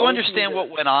 but do you understand what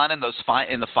went on in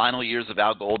in the final years of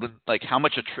Al Golden? Like how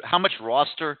much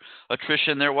roster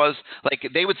attrition there was? Like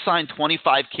they would sign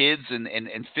 25 kids and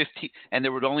 15, and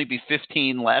there would only be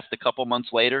 15 left a couple months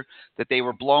later. That they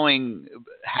were blowing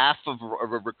half of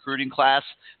a recruiting class,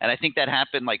 and I think that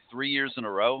happened like 3 years in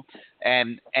a row.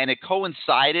 And it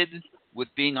coincided with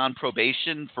being on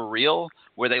probation for real,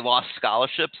 where they lost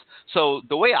scholarships. So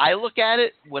the way I look at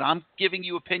it when I'm giving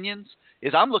you opinions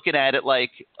is I'm looking at it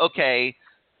like, okay,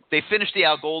 they finished the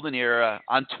Al Golden era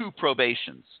on 2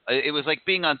 probations. It was like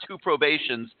being on 2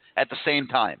 probations at the same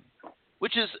time,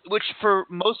 which for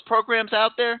most programs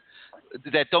out there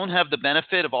that don't have the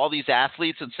benefit of all these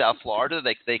athletes in South Florida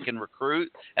that they can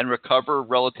recruit and recover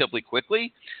relatively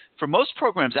quickly. For most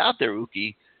programs out there,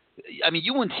 Uki, I mean,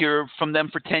 you wouldn't hear from them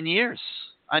for 10 years.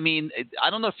 I mean, I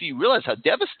don't know if you realize how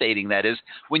devastating that is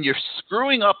when you're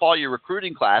screwing up all your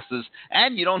recruiting classes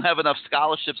and you don't have enough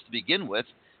scholarships to begin with.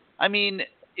 I mean,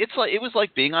 it was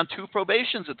like being on 2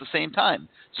 probations at the same time.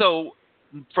 So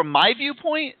from my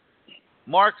viewpoint,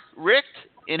 Mark Richt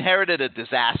inherited a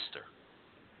disaster.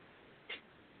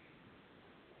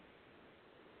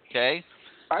 Okay?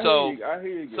 I hear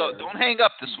you, so don't hang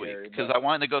up this week because I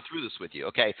wanted to go through this with you.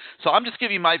 Okay, so I'm just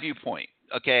giving you my viewpoint.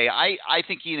 Okay, I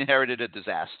think he inherited a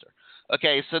disaster.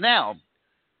 Okay, so now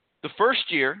the first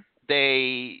year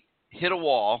they hit a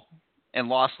wall and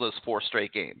lost those 4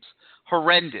 straight games.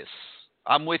 Horrendous.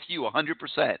 I'm with you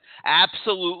 100%.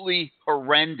 Absolutely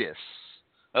horrendous.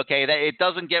 Okay, it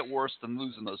doesn't get worse than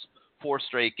losing those 4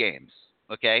 straight games.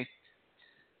 Okay,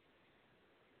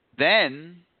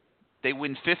 then they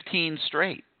win 15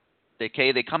 straight.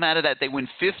 Okay, they come out of that, they win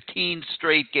 15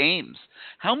 straight games.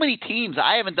 How many teams?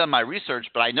 I haven't done my research,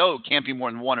 but I know it can't be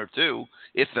more than 1 or 2,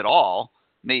 if at all.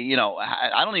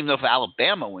 I don't even know if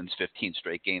Alabama wins 15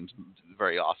 straight games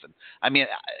very often. I mean,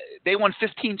 they won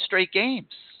 15 straight games.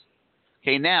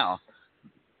 Okay, now,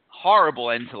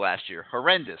 horrible end to last year,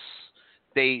 horrendous.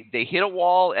 They hit a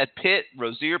wall at Pitt.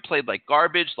 Rozier played like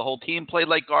garbage. The whole team played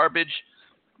like garbage.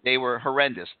 They were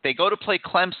horrendous. They go to play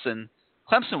Clemson.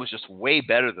 Clemson was just way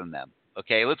better than them.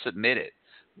 Okay, let's admit it.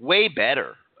 Way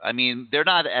better. I mean, they're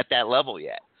not at that level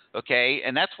yet. Okay,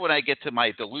 and that's when I get to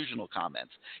my delusional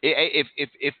comments.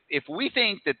 If we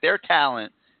think that their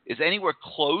talent is anywhere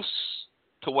close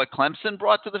to what Clemson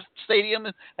brought to the stadium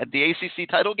at the ACC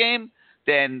title game,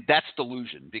 then that's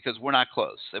delusion because we're not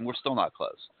close, and we're still not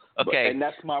close. Okay, and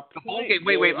that's my point. Okay,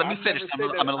 wait. Let me finish. I'm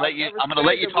going to let you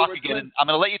talk again. I'm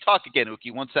going to let you talk again,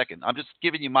 Uki. 1 second. I'm just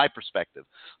giving you my perspective.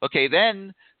 Okay,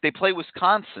 then they play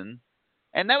Wisconsin,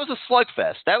 and that was a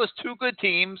slugfest. That was 2 good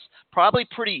teams, probably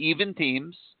pretty even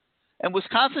teams, and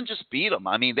Wisconsin just beat them.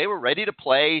 I mean, they were ready to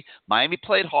play. Miami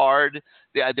played hard.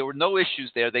 There were no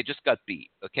issues there. They just got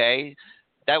beat. Okay,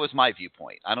 that was my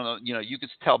viewpoint. I don't know. You could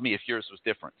tell me if yours was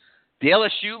different. The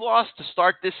LSU loss to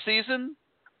start this season.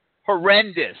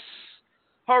 Horrendous.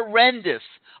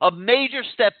 A major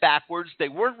step backwards. They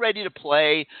weren't ready to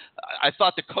play. I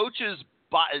thought the coaches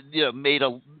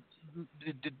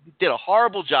did a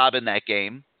horrible job in that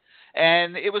game,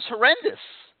 and it was horrendous.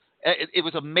 It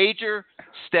was a major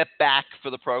step back for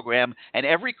the program, and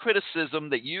every criticism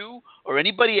that you or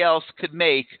anybody else could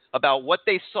make about what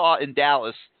they saw in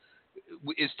Dallas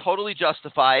is totally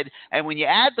justified. And when you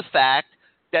add the fact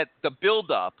that the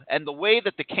buildup and the way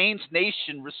that the Canes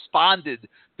Nation responded,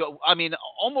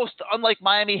 almost unlike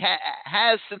Miami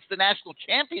has since the national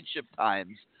championship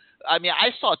times. I mean,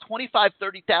 I saw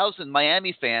 30,000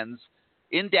 Miami fans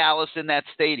in Dallas in that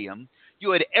stadium.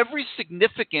 You had every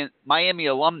significant Miami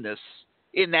alumnus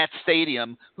in that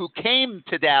stadium who came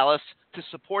to Dallas to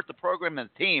support the program and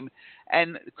the team,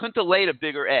 and couldn't have laid a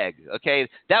bigger egg. Okay,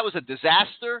 that was a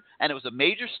disaster, and it was a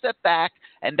major step back,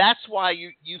 and that's why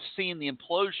you've seen the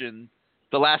implosion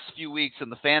the last few weeks in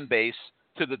the fan base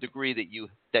to the degree that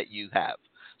you have.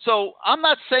 So I'm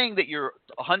not saying that you're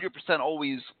 100%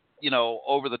 always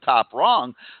over the top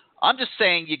wrong. I'm just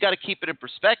saying you got to keep it in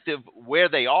perspective where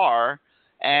they are,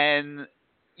 and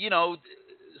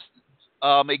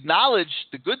acknowledge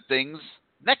the good things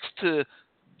next to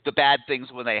the bad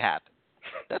things when they happen.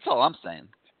 That's all I'm saying.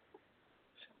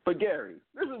 But Gary,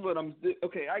 this is what I'm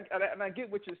okay. I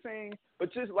get what you're saying,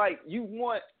 but just like you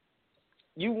want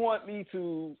me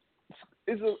to.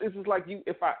 It's just like you.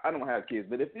 If I don't have kids,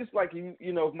 but if it's like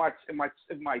you know, if my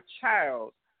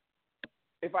child,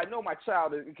 if I know my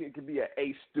child could be an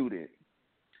A student,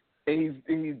 and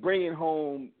he's bringing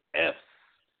home F's,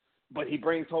 but he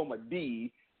brings home a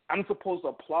D, I'm supposed to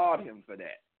applaud him for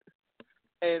that.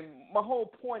 And my whole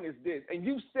point is this, and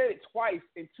you said it twice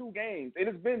in 2 games, and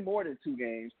it's been more than 2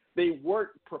 games. They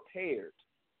weren't prepared.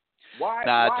 Why?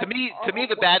 To me,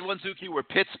 the bad ones, Zuki, were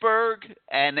Pittsburgh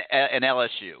and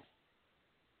LSU.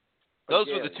 Those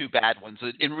were the 2 bad ones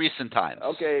in recent times.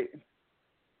 Okay,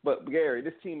 but Gary,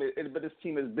 this team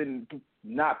has been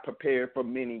not prepared for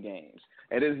many games,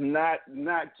 and it's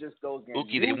not just those games.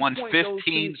 Zuki, they won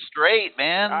 15 straight,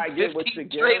 man. I get 15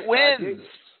 straight wins.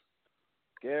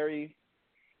 Gary.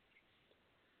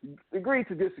 Agree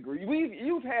to disagree.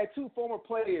 You've had 2 former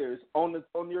players on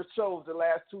your shows the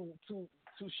last two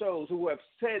shows who have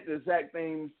said the exact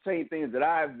same things that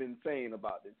I've been saying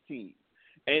about this team,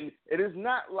 and it is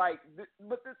not like.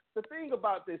 But the thing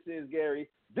about this is, Gary,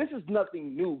 this is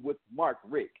nothing new with Mark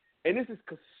Richt, and this is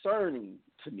concerning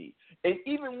to me. And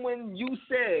even when you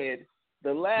said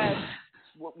the last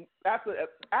after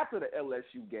the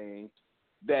LSU game,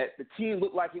 that the team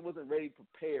looked like it wasn't ready,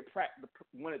 prepared,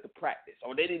 wanted to practice,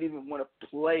 or they didn't even want to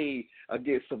play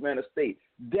against Savannah State.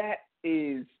 That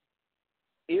is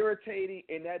irritating,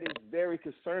 and that is very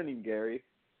concerning, Gary,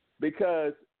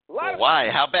 because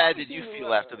why? How bad did you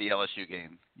feel after the LSU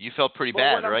game? You felt pretty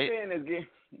bad, right?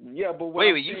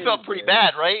 Wait, you felt pretty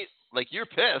bad, right? Like, you're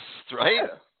pissed, right?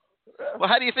 Yeah. Well,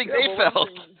 how do you think they felt?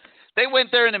 They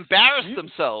went there and embarrassed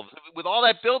themselves. With all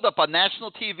that buildup on national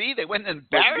TV, they went and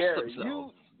embarrassed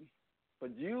themselves.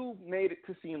 But you made it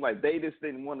to seem like they just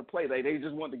didn't want to play. They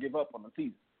just wanted to give up on the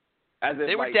season.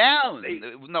 They were down.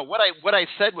 No, what I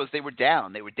said was they were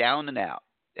down. They were down and out,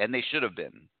 and they should have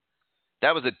been.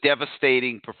 That was a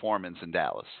devastating performance in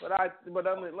Dallas. Let me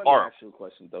ask you a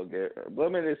question, though, Gary.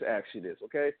 Let me just ask you this,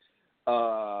 okay?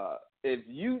 If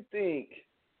you think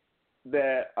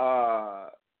that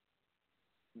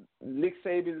Nick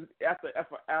Saban,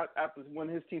 after when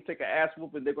his team take an ass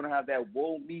whooping, they're going to have that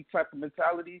woe me type of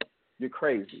mentality, you're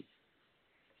crazy.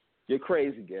 You're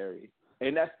crazy, Gary.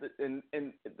 And that's the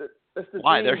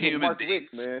why thing they're with human Mark beings,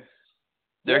 Richt, man.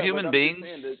 They're human beings.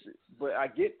 But I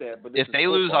get that. But if they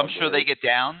lose, I'm sure they get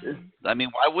down. I mean,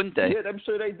 why wouldn't they? Yeah, I'm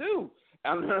sure they do.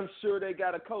 I'm sure they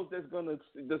got a coach that's gonna.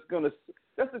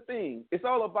 That's the thing. It's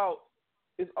all about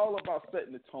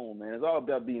setting the tone, man. It's all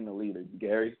about being a leader,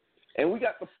 Gary. And we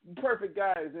got the perfect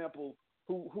guy example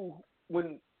who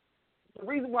when the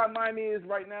reason why Miami is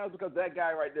right now is because that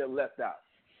guy right there left out.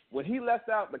 When he left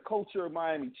out, the culture of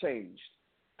Miami changed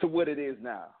to what it is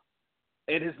now.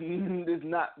 It's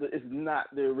not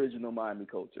the original Miami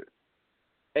culture.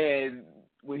 And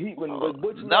when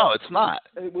Butch left, it's not.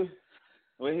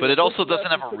 But it also doesn't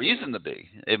have a reason to be.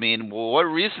 I mean, what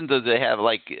reason do they have?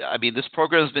 This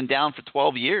program's been down for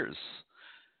 12 years.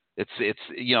 It's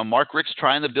Mark Richt's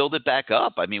trying to build it back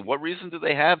up. I mean, what reason do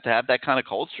they have to have that kind of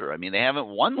culture? I mean, they haven't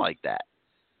won like that.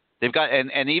 They've got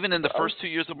and even in the first 2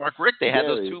 years of Mark Richt, they had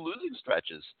those 2 losing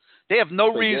stretches. They have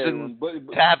no reason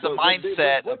to have the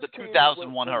mindset of the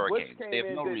 2001 Hurricanes. They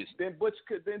have no reason. Did Butch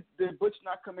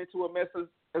not come into a mess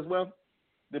as well?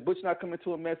 Did Butch not come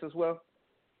into a mess as well?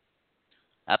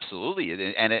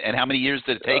 Absolutely. And how many years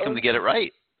did it take him to get it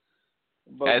right?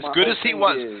 As good as he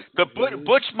was,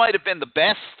 Butch might have been the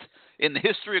best in the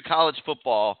history of college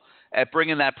football at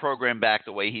bringing that program back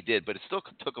the way he did, but it still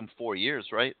took him 4 years,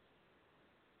 right?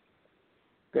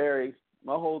 Barry,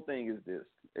 my whole thing is this.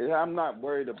 I'm not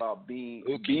worried about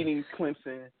beating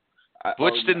Clemson.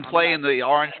 Butch didn't play in the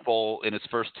Orange Bowl in his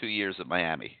first 2 years at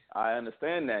Miami. I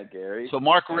understand that, Gary. So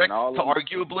Mark Richt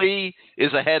arguably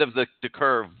is ahead of the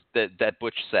curve that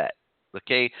Butch set.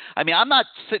 Okay, I mean, I'm not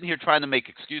sitting here trying to make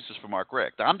excuses for Mark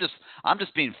Richt. I'm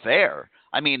just being fair.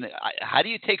 I mean, how do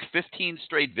you take 15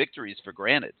 straight victories for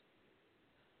granted?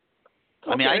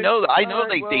 I mean, I know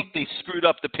they screwed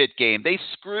up the Pitt game. They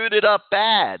screwed it up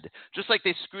bad, just like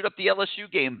they screwed up the LSU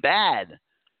game bad.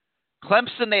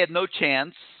 Clemson, they had no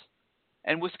chance,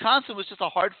 and Wisconsin was just a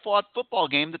hard-fought football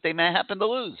game that they may happen to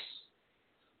lose.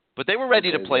 But they were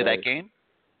ready to play that game.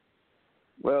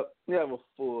 Well, we have a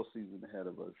full season ahead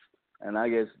of us, and I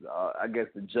guess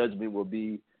the judgment will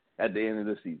be at the end of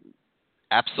the season.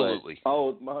 Absolutely.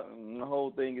 But, my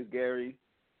whole thing is, Gary,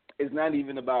 it's not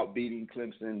even about beating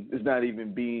Clemson. It's not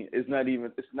even being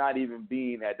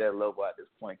at that level at this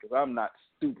point. Because I'm not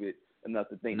stupid enough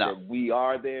to think that we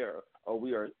are there or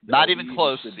we are not even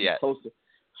close yet.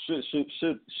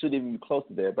 should even be close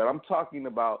to there. But I'm talking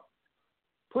about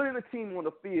putting a team on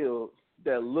the field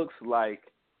that looks like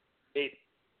it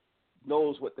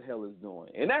knows what the hell it's doing,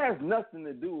 and that has nothing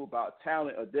to do about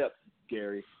talent or depth,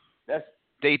 Gary.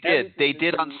 They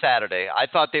did on Saturday. I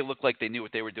thought they looked like they knew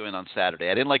what they were doing on Saturday.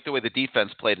 I didn't like the way the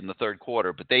defense played in the third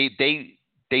quarter, but they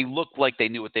looked like they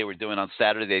knew what they were doing on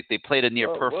Saturday. They played a near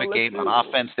perfect game on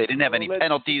offense. They didn't have any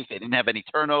penalties. They didn't have any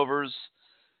turnovers.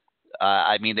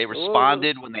 I mean, they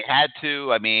responded when they had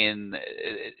to. I mean,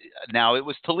 now it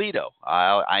was Toledo.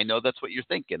 I know that's what you're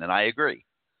thinking, and I agree.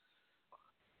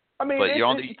 I mean,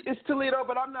 it's Toledo,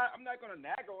 but I'm not going to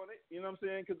nag on it. You know what I'm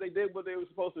saying? Because they did what they were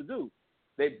supposed to do.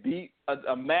 They beat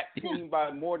a MAC team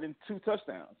by more than 2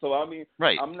 touchdowns. So I mean,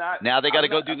 right. I'm not. Now they got to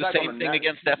go do the same thing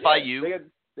against FIU.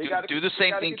 They do the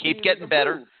same thing. Keep getting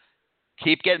better.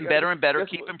 Keep getting better and better.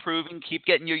 Keep improving. Keep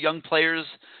getting your young players,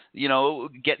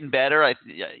 getting better. I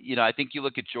think you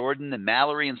look at Jordan and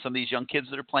Mallory and some of these young kids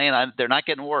that are playing. They're not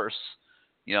getting worse.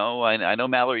 I know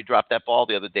Mallory dropped that ball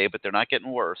the other day, but they're not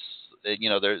getting worse.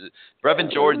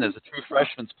 Brevin Jordan as a true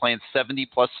freshman is playing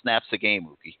 70-plus snaps a game,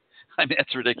 Mookie. I mean,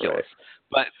 that's ridiculous.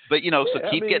 Right. But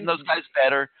keep getting those guys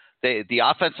better. The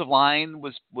offensive line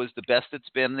was the best it's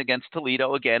been against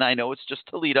Toledo. Again, I know it's just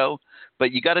Toledo,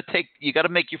 but you got to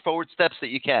make your forward steps that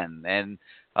you can. And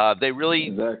they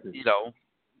really,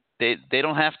 they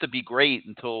don't have to be great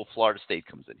until Florida State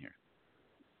comes in here.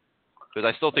 Because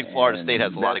I still think Florida State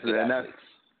has a lot of good athletes.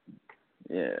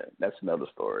 Yeah, that's another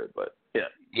story. But yeah.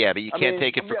 Yeah, but you can't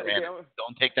take it for granted.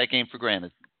 Don't take that game for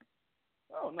granted.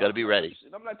 Oh, no, got to be ready.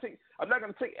 I'm not going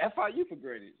to take FIU for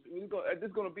granted.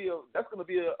 That's going to be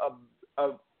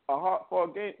a hard far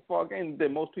game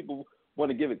that most people want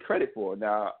to give it credit for.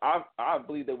 Now, I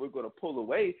believe that we're going to pull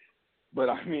away, but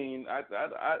I mean,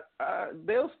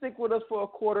 they'll stick with us for a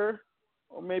quarter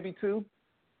or maybe 2.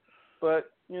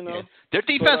 But their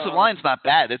defensive line's not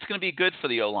bad. It's going to be good for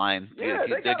the O-line. Yeah,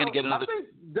 they're going to get another.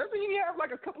 Doesn't he have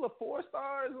like a couple of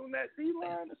 4-stars on that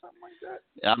D-line or something like that?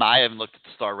 I haven't looked at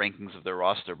the star rankings of their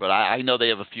roster, but I know they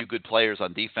have a few good players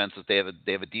on defense. They have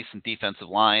a decent defensive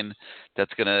line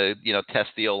that's going to test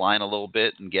the O-line a little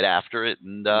bit and get after it,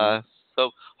 and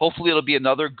so hopefully it'll be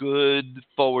another good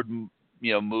forward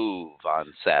move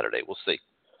on Saturday. We'll see.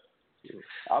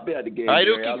 I'll be at the game. All right,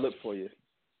 Gary. I'll look for you.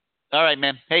 All right,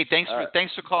 man. Hey, thanks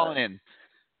for calling in.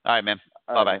 All right, man.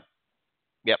 Bye-bye. Right.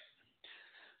 Yep.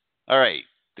 All right,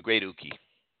 the great Uki.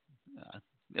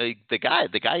 The guy,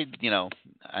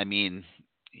 I mean,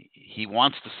 he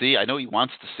wants to see. I know he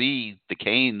wants to see the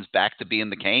Canes back to being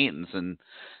the Canes, and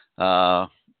the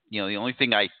only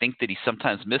thing I think that he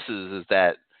sometimes misses is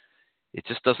that it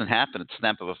just doesn't happen at the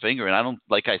snap of a finger. And I don't,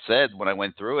 like I said when I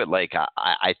went through it, like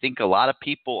I think a lot of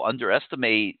people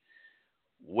underestimate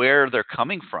where they're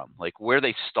coming from, like where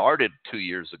they started 2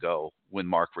 years ago when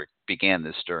Mark Richt began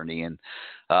this journey. And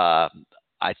I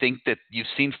think that you've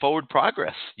seen forward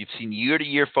progress. You've seen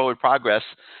year-to-year forward progress.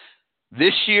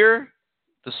 This year,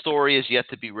 the story is yet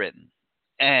to be written.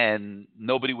 And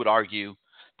nobody would argue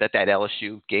that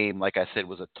LSU game, like I said,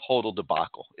 was a total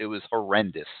debacle. It was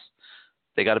horrendous.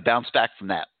 They got to bounce back from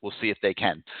that. We'll see if they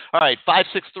can. All right,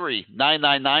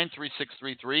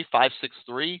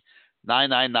 563-999-3633,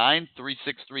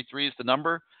 563-999-3633 is the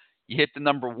number. You hit the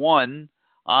number 1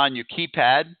 on your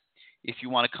keypad if you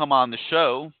want to come on the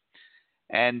show.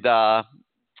 And guys,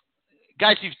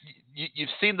 you've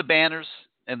seen the banners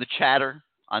and the chatter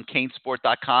on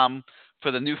CaneSport.com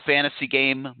for the new fantasy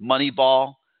game,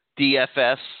 Moneyball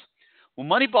DFS. Well,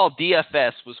 Moneyball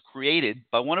DFS was created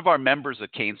by one of our members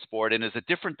at CaneSport and is a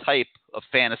different type of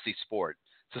fantasy sport.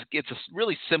 It's a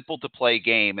really simple to play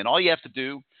game, and all you have to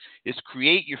do is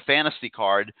create your fantasy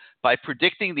card by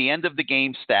predicting the end of the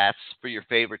game stats for your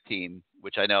favorite team,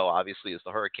 which I know obviously is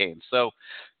the Hurricanes. So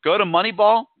go to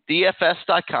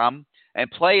MoneyballDFS.com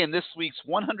and play in this week's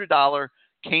 $100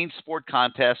 CaneSport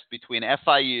contest between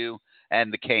FIU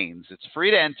and the Canes. It's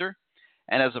free to enter,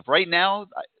 and as of right now,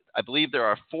 I believe there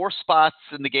are 4 spots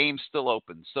in the game still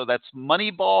open. So that's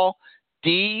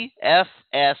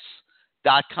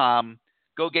MoneyballDFS.com.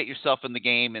 Go get yourself in the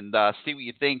game and see what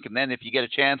you think. And then if you get a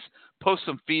chance, post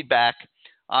some feedback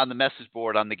on the message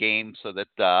board on the game so that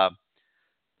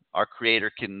our creator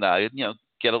can,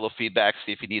 get a little feedback,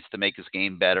 see if he needs to make his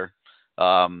game better.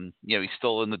 He's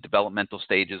still in the developmental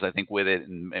stages, I think, with it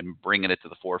and bringing it to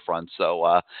the forefront.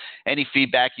 So any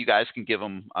feedback you guys can give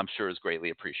him, I'm sure is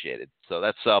greatly appreciated. So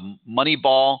that's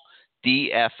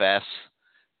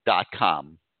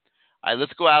MoneyballDFS.com. All right,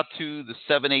 let's go out to the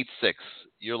 786.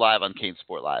 You're live on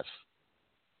CaneSport Live.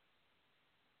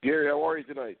 Gary, how are you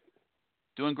tonight?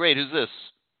 Doing great. Who's this?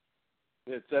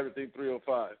 It's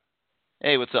 17305.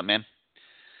 Hey, what's up, man?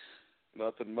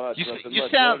 Nothing much. You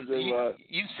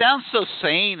sound so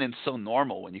sane and so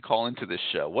normal when you call into this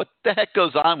show. What the heck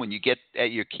goes on when you get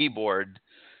at your keyboard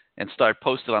and start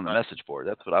posting on the message board?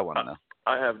 That's what I want to know.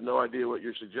 I have no idea what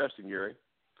you're suggesting, Gary.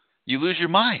 You lose your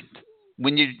mind.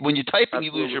 When you type and Absolutely.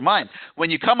 you lose your mind. When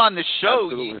you come on this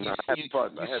show, you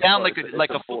sound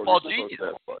like a football genius.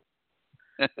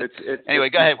 Anyway,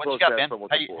 go ahead. What you got, man?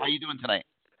 How you doing tonight?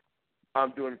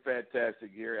 I'm doing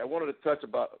fantastic, Gary. I wanted to touch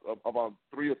about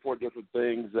 3 or 4 different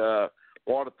things.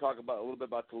 Wanted to talk about a little bit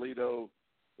about Toledo.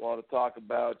 Wanted to talk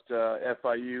about FIU,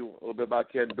 a little bit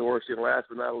about Ken Dorsey, and last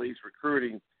but not least,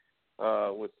 recruiting.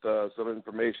 With some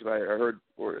information I heard,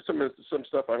 or some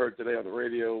stuff I heard today on the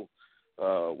radio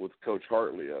with Coach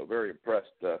Hartley. Very impressed.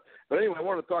 But anyway, I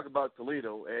wanted to talk about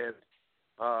Toledo, and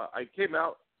I came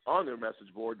out on their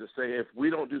message board to say if we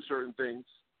don't do certain things,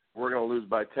 we're going to lose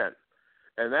by 10.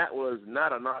 And that was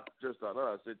not a knock just on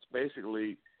us. It's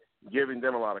basically giving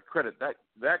them a lot of credit. That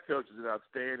coach is an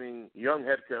outstanding young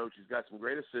head coach. He's got some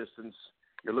great assistants.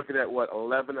 You're looking at,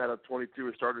 11 out of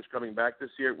 22 starters coming back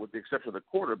this year, with the exception of the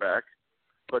quarterback.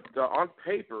 But on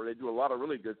paper, they do a lot of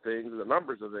really good things. The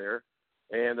numbers are there.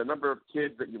 And the number of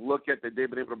kids that you look at that they've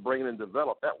been able to bring in and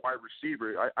develop, that wide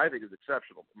receiver, I think is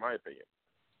exceptional, in my opinion.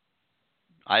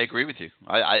 I agree with you.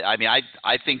 I mean,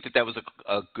 I think that was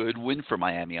a good win for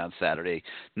Miami on Saturday.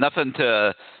 Nothing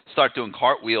to start doing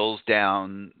cartwheels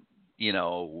down,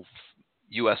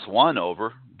 US 1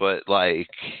 over, but it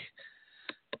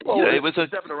was a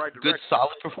good,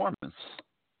 solid performance.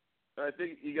 I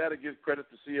think you got to give credit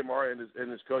to CMR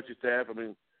and his coaching staff. I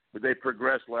mean, they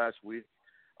progressed last week.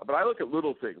 But I look at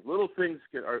little things. Little things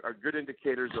are good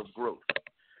indicators of growth.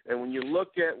 And when you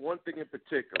look at one thing in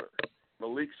particular,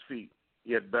 Malik's feet,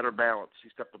 he had better balance. He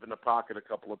stepped up in the pocket a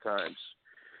couple of times.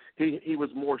 He was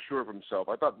more sure of himself.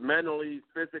 I thought mentally,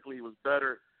 physically, he was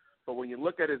better. But when you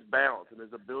look at his balance and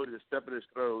his ability to step in his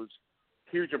throws,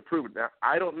 huge improvement. Now,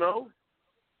 I don't know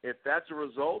if that's a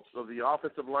result of the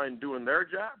offensive line doing their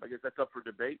job. I guess that's up for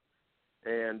debate.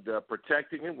 And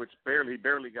protecting him, which he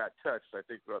barely got touched, I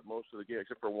think, throughout most of the game,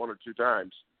 except for 1 or 2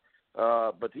 times.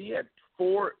 But he had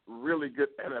 4 really good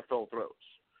NFL throws.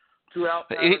 2 out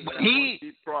and 1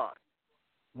 deep cross.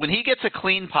 When he gets a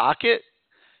clean pocket,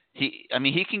 he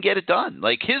can get it done.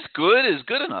 His good is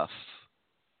good enough.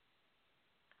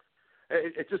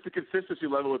 It's just the consistency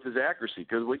level with his accuracy,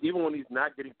 because even when he's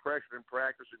not getting pressure in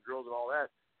practice and drills and all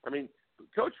that,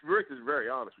 Coach Rick is very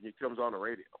honest when he comes on the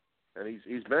radio. And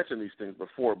he's mentioned these things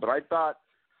before, but I thought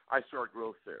I saw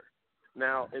growth there.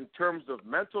 Now, in terms of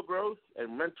mental growth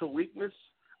and mental weakness,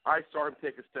 I saw him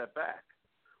take a step back.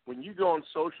 When you go on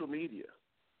social media,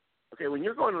 when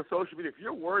you're going on social media, if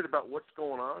you're worried about what's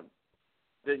going on,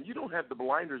 then you don't have the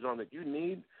blinders on that you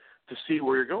need to see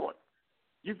where you're going.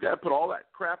 You've got to put all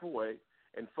that crap away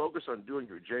and focus on doing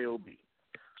your job.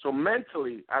 So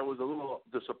mentally, I was a little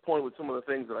disappointed with some of the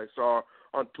things that I saw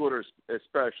on Twitter,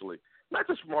 especially. Not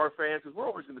just from our fans, because we're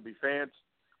always going to be fans,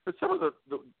 but some of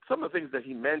the things that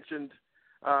he mentioned,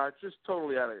 just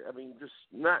totally out of. Just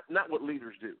not what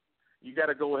leaders do. You got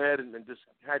to go ahead and just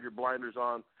have your blinders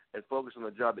on and focus on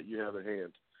the job that you have at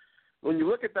hand. When you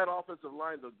look at that offensive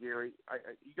line, though, Gary,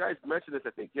 you guys mentioned this,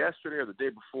 I think, yesterday or the day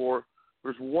before.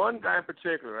 There's one guy in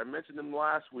particular. I mentioned him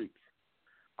last week.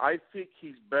 I think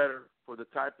he's better for the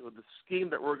type of the scheme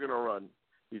that we're going to run.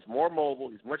 He's more mobile.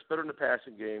 He's much better in the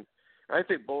passing game. I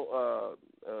think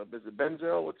is it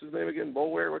Benzel? What's his name again?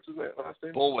 Bolware? What's his last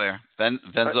name? Bolware.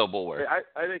 Venzel Bolware.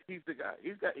 I think he's the guy.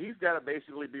 He's got to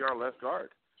basically be our left guard.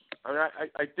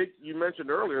 I think you mentioned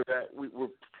earlier that we're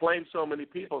playing so many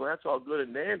people, and that's all good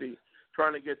and dandy,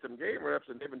 trying to get some game reps,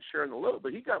 and they've been sharing a little.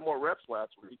 But he got more reps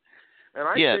last week. And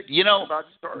I think he's about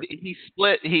to start. He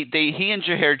split. He and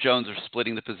Jahair Jones are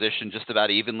splitting the position just about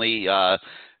evenly.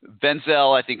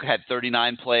 Venzel, I think, had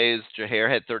 39 plays. Jahair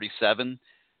had 37.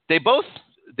 They both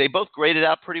graded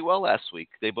out pretty well last week.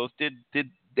 They both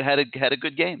had a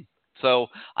good game. So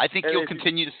I think you'll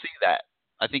continue to see that.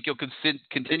 I think you'll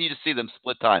continue to see them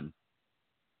split time.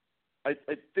 I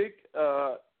think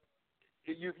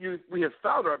we have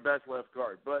found our best left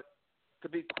guard, but to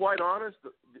be quite honest,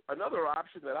 another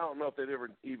option that I don't know if they've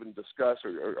ever even discussed,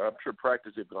 or I'm sure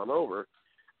practice they've gone over.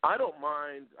 I don't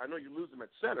mind. I know you lose them at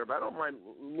center, but I don't mind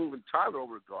moving Tyler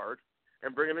over to guard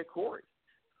and bringing in Corey.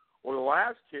 Well, the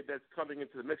last kid that's coming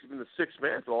into the mix, in the 6th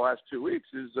man for the last 2 weeks,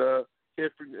 is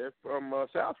kid from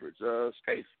Southridge,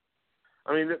 Scaife.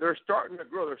 They're starting to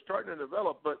grow. They're starting to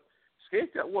develop. But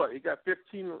Scaife got what? He got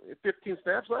 15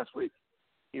 snaps last week.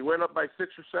 He went up by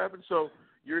 6 or 7. So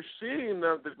you're seeing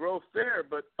the growth there.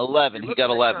 But 11. He got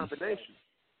 11.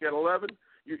 He got 11.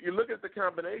 You look at the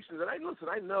combinations, and I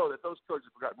know that those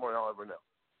coaches have got more than I'll ever know.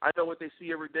 I know what they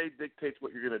see every day dictates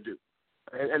what you're going to do.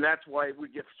 And that's why we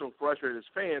get so frustrated as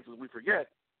fans, as we forget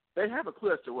they have a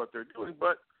clue as to what they're doing.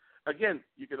 But, again,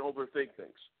 you can overthink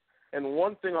things. And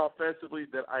one thing offensively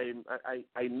that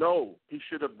I know he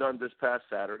should have done this past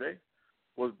Saturday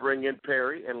was bring in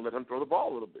Perry and let him throw the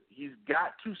ball a little bit. He's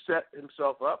got to set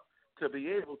himself up to be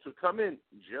able to come in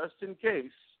just in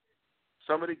case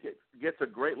somebody gets a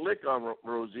great lick on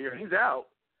Rozier and he's out.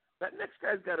 That next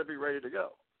guy's got to be ready to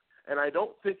go. And I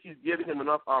don't think he's giving him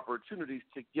enough opportunities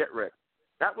to get ready.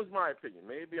 That was my opinion.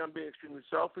 Maybe I'm being extremely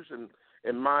selfish, and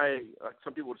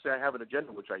some people would say I have an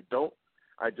agenda, which I don't.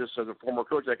 I just, as a former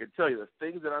coach, I can tell you the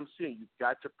things that I'm seeing, you've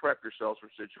got to prep yourselves for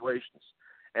situations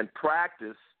and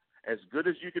practice as good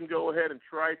as you can. Go ahead and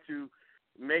try to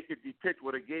make it depict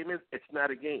what a game is. It's not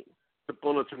a game. The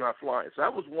bullets are not flying. So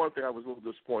that was one thing I was a little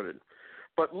disappointed in.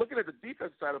 But looking at the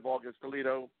defensive side of the ball against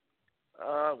Toledo,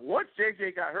 once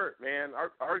JJ got hurt, man,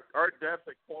 our depth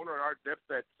at corner and our depth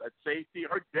at safety,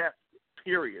 our depth,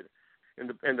 period,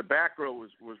 in the back row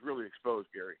was really exposed,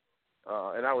 Gary.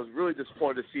 And I was really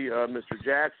disappointed to see Mr.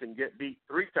 Jackson get beat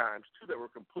 3 times, 2 that were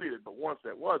completed, but once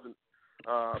that wasn't.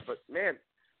 But, man,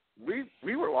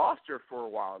 we were lost here for a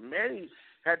while. Manny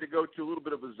had to go to a little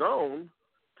bit of a zone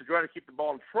to try to keep the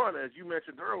ball in front. As you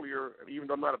mentioned earlier, even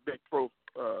though I'm not a big pro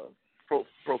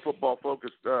football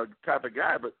focused type of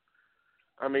guy, but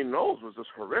I mean, Knowles was just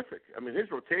horrific. I mean, his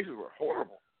rotations were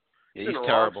horrible. Yeah, he's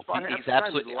terrible. He's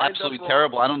absolutely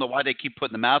terrible. I don't know why they keep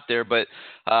putting him out there, but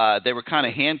they were kind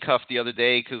of handcuffed the other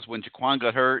day because when Jaquan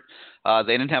got hurt,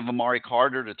 they didn't have Amari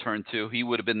Carter to turn to. He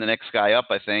would have been the next guy up,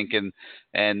 I think, and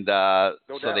no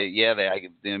so doubt. I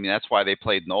mean, that's why they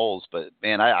played Knowles. But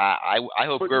man, I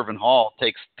hope Gervin Hall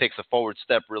takes a forward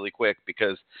step really quick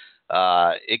because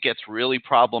it gets really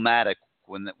problematic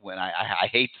when I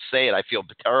hate to say it. I feel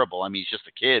terrible. I mean, he's just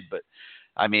a kid, but.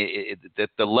 I mean,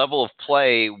 the level of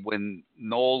play when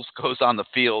Knowles goes on the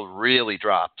field really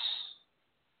drops.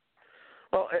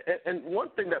 Well, and one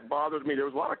thing that bothered me, there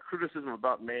was a lot of criticism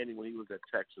about Manny when he was at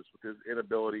Texas with his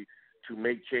inability to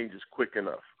make changes quick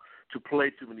enough, to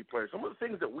play too many players. Some of the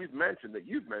things that we've mentioned, that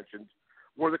you've mentioned,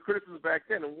 were the criticisms back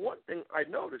then. And one thing I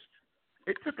noticed,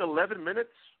 it took 11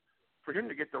 minutes for him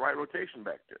to get the right rotation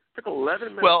back there. It took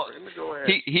 11 minutes for him to go ahead.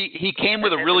 He came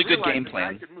with a really good game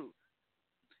plan.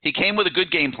 He came with a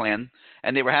good game plan,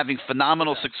 and they were having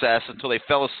phenomenal success until they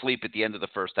fell asleep at the end of the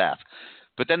first half.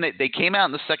 But then they came out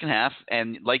in the second half,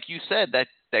 and like you said,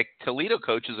 that Toledo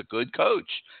coach is a good coach,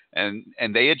 and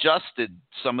they adjusted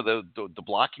some of the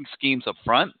blocking schemes up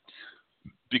front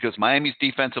because Miami's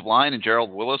defensive line and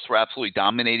Gerald Willis were absolutely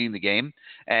dominating the game,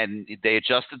 and they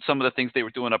adjusted some of the things they were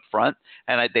doing up front,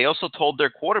 and they also told their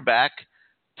quarterback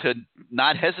to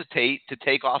not hesitate to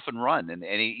take off and run, and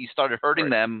he started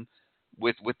hurting them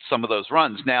with some of those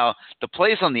runs. Now, the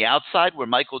plays on the outside where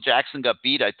Michael Jackson got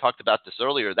beat, I talked about this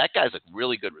earlier, that guy's a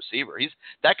really good receiver.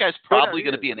 That guy's probably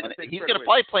going to be he's going to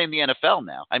probably play in the NFL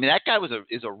now. I mean, that guy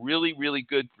is a really, really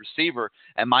good receiver,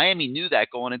 and Miami knew that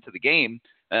going into the game.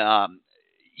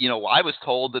 You know, I was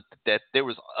told that there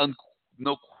was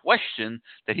no question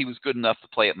that he was good enough to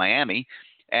play at Miami,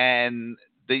 and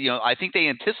I think they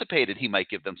anticipated he might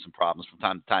give them some problems from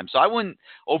time to time. So I wouldn't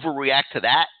overreact to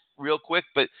that real quick,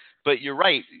 but you're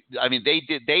right. I mean,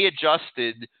 they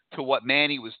adjusted to what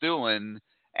Manny was doing,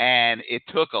 and it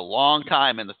took a long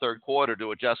time in the third quarter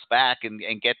to adjust back and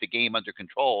get the game under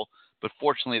control. But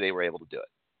fortunately, they were able to do it.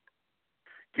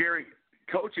 Gary,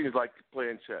 coaching is like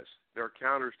playing chess. There are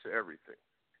counters to everything.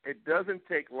 It doesn't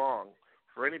take long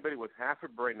for anybody with half a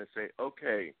brain to say,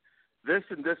 okay, this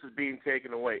and this is being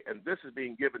taken away, and this is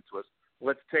being given to us.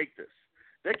 Let's take this.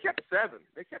 They kept 7.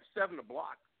 They kept 7 to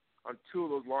block on 2 of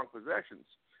those long possessions.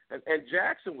 And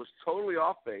Jackson was totally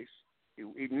off base.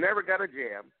 He never got a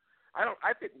jam.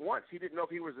 I think once he didn't know if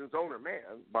he was in zone or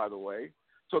man, by the way.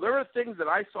 So there are things that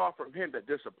I saw from him that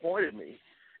disappointed me.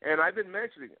 And I've been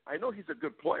mentioning, I know he's a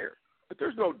good player, but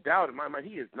there's no doubt in my mind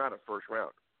he is not a first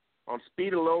rounder. On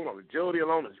speed alone, on agility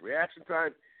alone, his reaction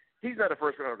time, he's not a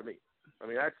first rounder to me. I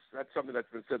mean, that's something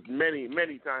that's been said many,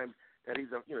 many times, that he's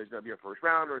going to be a first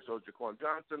rounder. So is Jaquan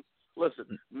Johnson.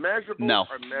 Listen, measurables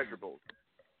are measurables.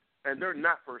 And they're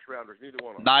not first rounders, neither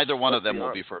one of them. Neither one of them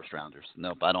will be first rounders.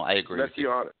 Nope, I don't. I agree with you.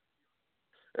 Let's be honest.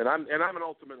 And I'm an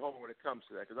ultimate homer when it comes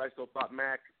to that, because I still thought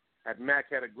Mac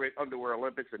had a great underwear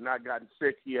Olympics and not gotten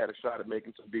sick, he had a shot at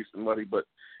making some decent money. But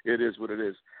it is what it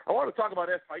is. I want to talk about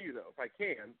FIU though, if I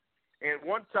can. And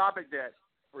one topic that,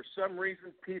 for some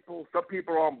reason, some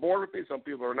people are on board with me, some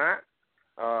people are not.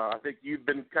 I think you've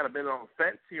been on the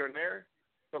fence here and there.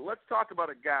 But let's talk about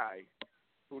a guy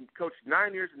who coached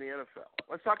 9 years in the NFL.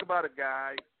 Let's talk about a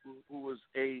guy who was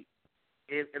I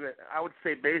would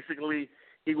say basically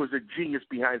he was a genius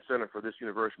behind center for this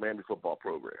University of Miami football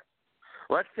program.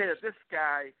 Let's say that this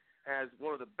guy has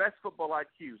one of the best football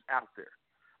IQs out there.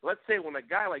 Let's say when a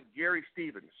guy like Gary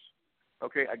Stevens,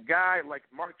 okay, a guy like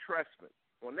Mark Trestman,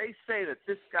 when they say that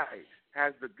this guy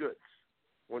has the goods,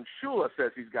 when Shula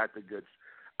says he's got the goods,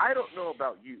 I don't know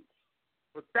about you,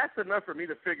 but that's enough for me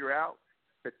to figure out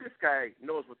that this guy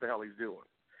knows what the hell he's doing.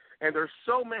 And there's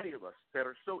so many of us that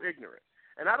are so ignorant.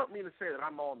 And I don't mean to say that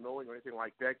I'm all-knowing or anything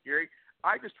like that, Gary.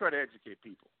 I just try to educate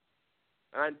people.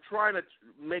 And I'm trying to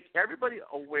make everybody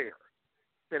aware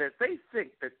that if they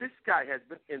think that this guy has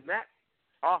been in that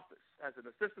office as an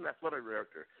assistant athletic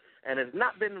director and has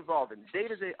not been involved in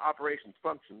day-to-day operations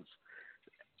functions,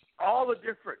 all the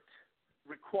different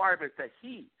requirements that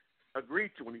he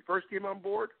agreed to when he first came on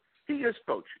board, he is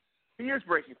coaching. He is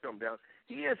breaking film down.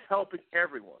 He is helping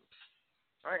everyone.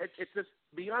 All right? It's just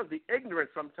beyond the ignorance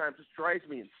sometimes just drives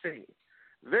me insane.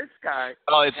 This guy.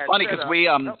 Oh, it's funny because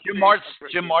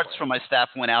Jim Martz from my staff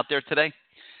went out there today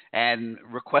and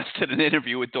requested an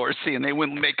interview with Dorsey, and they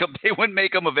wouldn't make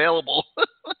him available.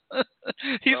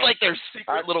 He's like their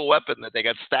secret little weapon that they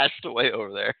got stashed away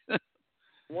over there.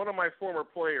 One of my former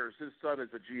players, his son is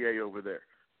a GA over there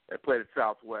that played at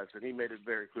Southwest, and he made it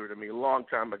very clear to me a long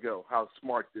time ago how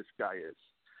smart this guy is.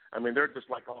 I mean, they're just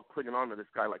like all clinging on to this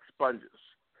guy like sponges.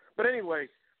 But anyway,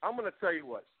 I'm going to tell you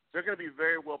what. They're going to be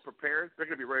very well prepared. They're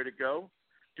going to be ready to go.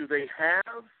 Do they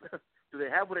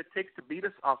have what it takes to beat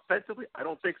us offensively? I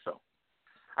don't think so.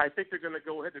 I think they're going to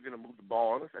go ahead. They're going to move the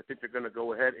ball on us. I think they're going to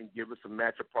go ahead and give us some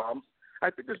matchup problems.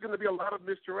 I think there's going to be a lot of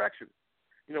misdirection.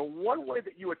 You know, one way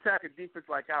that you attack a defense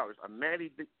like ours, a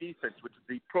Manny defense, which is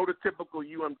the prototypical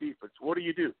defense, what do?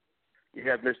 You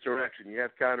have misdirection. You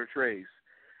have counter trays.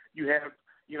 You have,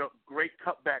 great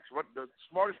cutbacks. The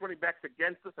smartest running backs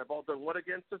against us have all done what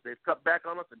against us? They've cut back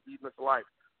on us and beaten us alive.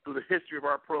 Through the history of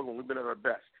our program, we've been at our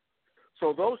best.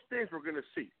 So those things we're going to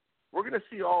see. We're going to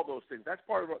see all those things. That's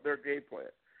part of their game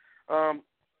plan.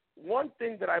 One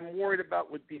thing that I'm worried about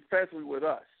with defensively with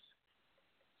us,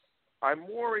 I'm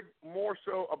worried more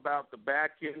so about the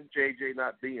back end, JJ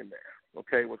not being there.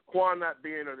 Okay, with Quan not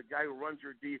being there, the guy who runs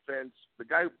your defense, the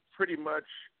guy who pretty much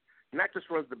not just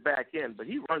runs the back end, but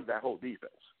he runs that whole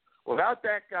defense. Without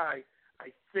that guy, I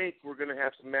think we're going to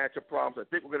have some matchup problems. I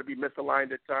think we're going to be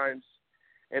misaligned at times.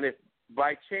 And if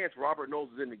by chance Robert Knowles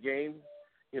is in the game,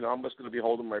 I'm just going to be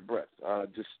holding my breath. I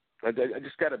just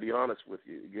got to be honest with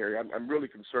you, Gary. I'm really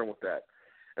concerned with that.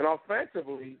 And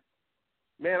offensively,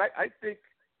 man, I think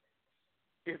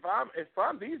if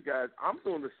I'm these guys, I'm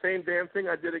doing the same damn thing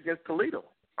I did against Toledo.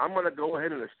 I'm going to go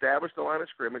ahead and establish the line of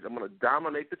scrimmage. I'm going to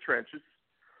dominate the trenches.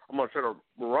 I'm going to try to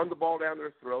run the ball down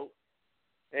their throat.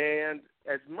 And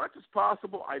as much as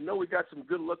possible, I know we got some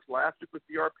good looks last week with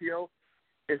the RPO.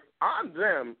 If I'm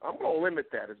them, I'm going to limit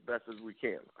that as best as we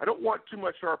can. I don't want too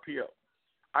much RPO.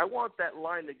 I want that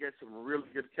line to get some really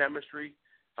good chemistry,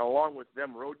 along with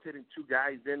them rotating two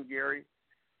guys in, Gary,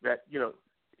 that,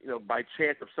 by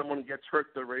chance if someone gets hurt,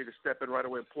 they're ready to step in right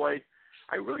away and play.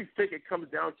 I really think it comes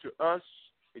down to us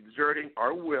exerting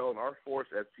our will and our force,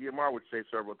 as CMR would say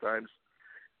several times,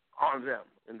 on them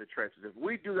in the trenches. If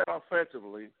we do that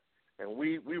offensively and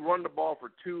we run the ball for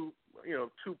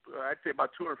I'd say about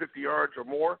 250 yards or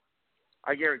more,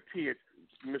 I guarantee it,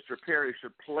 Mr. Perry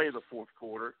should play the fourth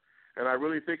quarter, and I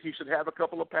really think he should have a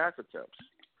couple of pass attempts.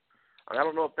 I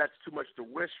don't know if that's too much to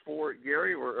wish for,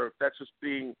 Gary, or if that's just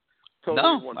being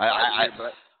totally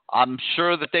one-sided. I'm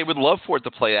sure that they would love for it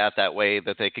to play out that way,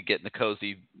 that they could get in the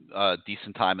cozy,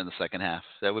 decent time in the second half.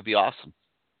 That would be awesome.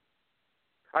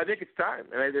 I think it's time,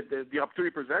 and the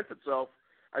opportunity presents itself.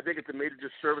 I think it's a major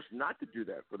disservice not to do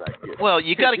that for that kid. Well,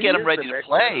 you got to get him ready to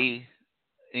play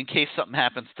in case something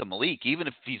happens to Malik, even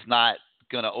if he's not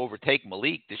going to overtake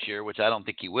Malik this year, which I don't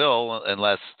think he will,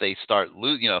 unless they start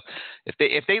losing.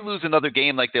 If they lose another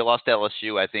game like they lost to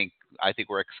LSU, I think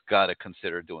we're got to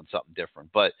consider doing something different.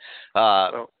 But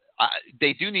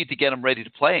they do need to get him ready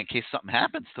to play in case something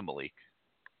happens to Malik.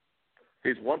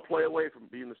 He's one play away from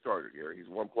being the starter, Gary. He's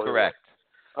one play away. Correct.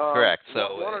 Correct.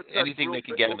 So anything they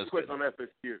can get him is quick good. on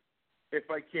FSU, if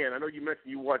I can. I know you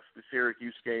mentioned you watched the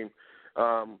Syracuse game.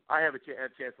 I haven't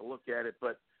had a chance to look at it,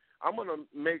 but I'm going to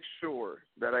make sure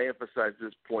that I emphasize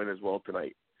this point as well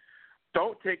tonight.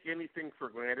 Don't take anything for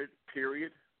granted,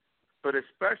 period, but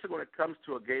especially when it comes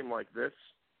to a game like this,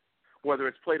 whether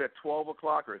it's played at 12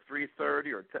 o'clock or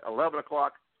 3:30 or 11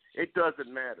 o'clock, it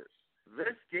doesn't matter.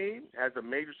 This game has a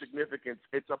major significance.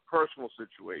 It's a personal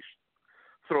situation.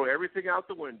 Throw everything out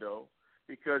the window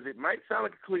because it might sound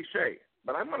like a cliche,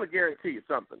 but I'm going to guarantee you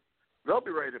something. They'll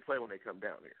be ready to play when they come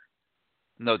down here.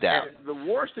 No doubt. And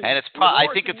the worst thing, and it's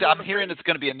I'm hearing it's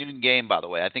going to be a noon game, by the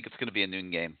way. I think it's going to be a noon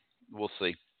game. we'll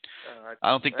see.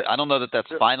 I don't know that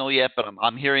that's final yet, but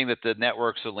I'm hearing that the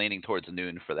networks are leaning towards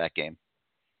noon for that game.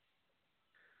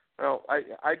 Well,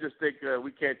 I just think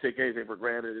we can't take anything for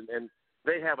granted, and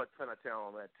they have a ton of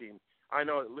talent on that team. I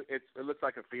know it looks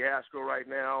like a fiasco right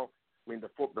now. I mean,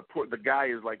 the guy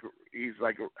is he's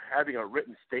having a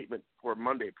written statement for a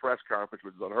Monday press conference,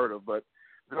 which is unheard of, but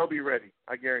they'll be ready.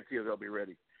 I guarantee you they'll be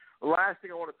ready. The last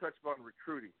thing I want to touch upon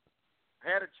recruiting.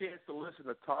 I had a chance to listen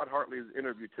to Todd Hartley's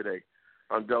interview today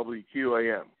on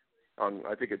WQAM.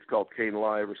 I think it's called Kane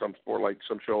Live or some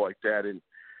show like that. And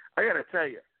I got to tell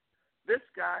you, this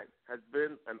guy has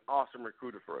been an awesome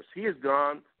recruiter for us. He has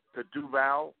gone to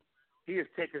Duval. He has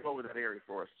taken over that area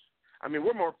for us. I mean,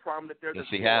 we're more prominent there than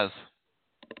he has.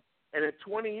 And in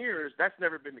 20 years, that's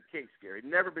never been the case, Gary.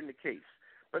 Never been the case.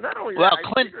 But not only well,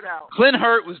 that, Clint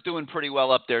Hurt was doing pretty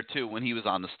well up there too when he was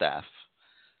on the staff.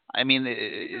 I mean,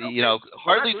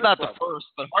 Hartley's not the first,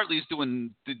 but Hartley's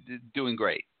doing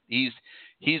great. He's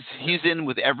in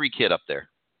with every kid up there.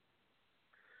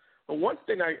 Well, one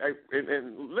thing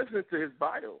and listening to his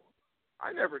bio,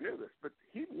 I never knew this, but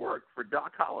he worked for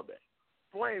Doc Holliday.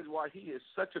 Explains why he is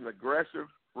such an aggressive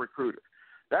recruiter.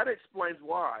 That explains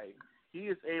why he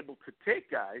is able to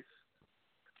take guys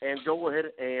and go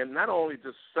ahead and not only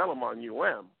just sell them on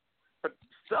UM, but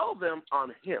sell them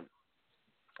on him.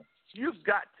 You've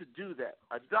got to do that.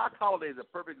 Doc Holliday is a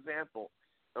perfect example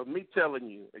of me telling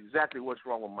you exactly what's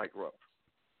wrong with Mike Ruff.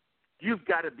 You've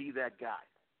got to be that guy.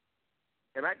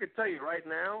 And I can tell you right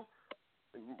now,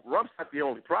 Ruff's not the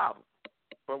only problem.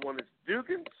 But when it's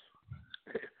Dugans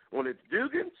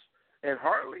and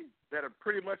Hartley that are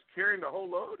pretty much carrying the whole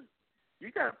load,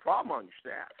 you got a problem on your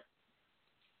staff.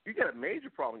 You got a major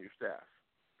problem on your staff.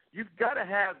 You've got to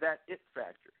have that it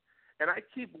factor. And I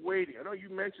keep waiting. I know you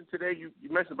mentioned today, you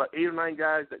mentioned about 8 or 9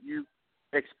 guys that you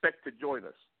expect to join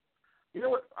us. You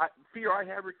know what fear I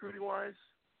have recruiting-wise?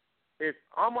 If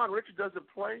Ahmad Richard doesn't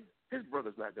play, his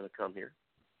brother's not going to come here.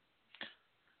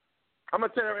 I'm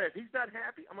going to tell you right now, if he's not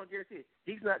happy, I'm going to guarantee you,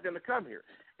 he's not going to come here.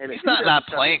 And he's not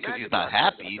playing because he's not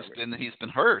happy. He's been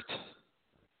hurt.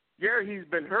 Yeah, he's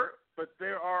been hurt, but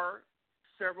there are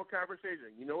several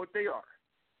conversations. You know what they are,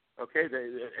 okay?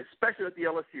 Especially at the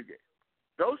LSU game.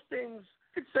 Those things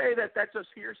could say that that's just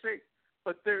hearsay,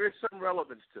 but there is some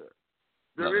relevance to it.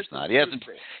 No, it's not.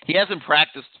 He hasn't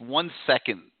practiced 1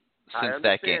 second since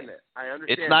that game. I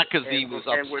understand. It's not because he was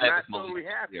upset. And we're not totally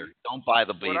happy. Don't buy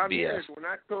the BS. We're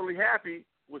not totally happy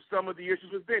with some of the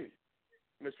issues with Benny,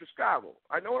 Mr. Scavo.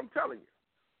 I know what I'm telling you.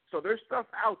 So there's stuff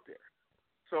out there.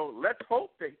 So let's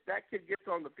hope that kid gets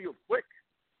on the field quick,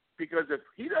 because if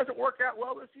he doesn't work out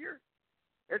well this year,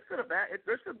 there's going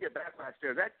to be a backlash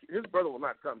there. His brother will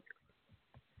not come here.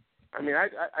 I mean,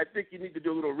 I think you need to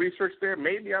do a little research there.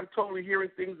 Maybe I'm totally hearing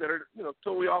things that are,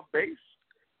 totally off base.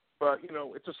 But,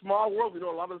 it's a small world. We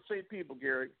know a lot of the same people,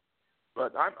 Gary.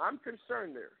 But I'm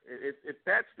concerned there. If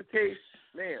that's the case,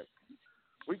 man,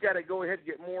 we got to go ahead and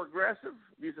get more aggressive.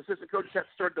 These assistant coaches have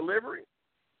to start delivering,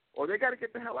 or they got to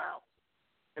get the hell out.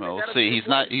 Well, we'll see. He's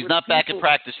not back in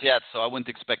practice yet, so I wouldn't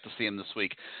expect to see him this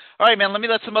week. All right, man. Let me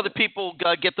let some other people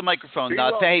get the microphone.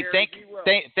 Thank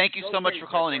you so much for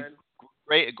calling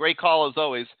in. Great call as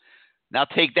always. Now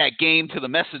take that game to the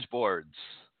message boards,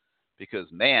 because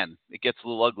man, it gets a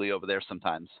little ugly over there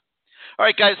sometimes. All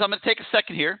right, guys. I'm going to take a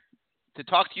second here to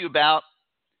talk to you about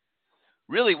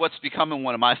really what's becoming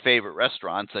one of my favorite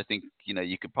restaurants. I think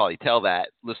you could probably tell that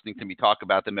listening to me talk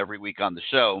about them every week on the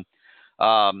show.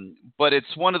 But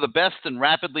it's one of the best and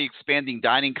rapidly expanding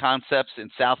dining concepts in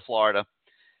South Florida,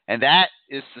 and that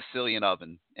is Sicilian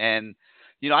Oven. And,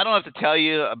 I don't have to tell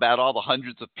you about all the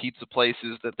hundreds of pizza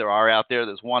places that there are out there.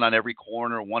 There's one on every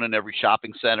corner, one in every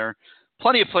shopping center,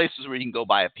 plenty of places where you can go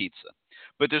buy a pizza.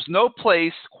 But there's no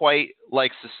place quite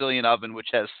like Sicilian Oven, which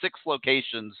has 6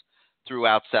 locations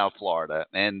throughout South Florida.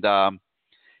 And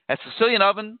at Sicilian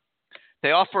Oven,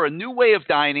 they offer a new way of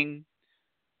dining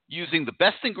using the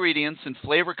best ingredients and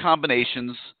flavor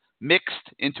combinations mixed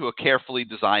into a carefully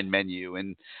designed menu.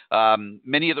 And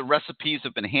many of the recipes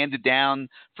have been handed down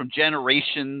from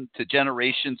generation to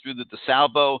generation through the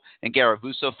DeSalvo and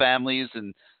Garavuso families.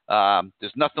 And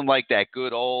there's nothing like that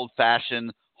good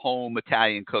old-fashioned home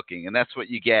Italian cooking. And that's what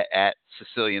you get at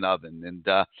Sicilian Oven.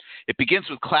 And it begins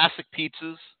with classic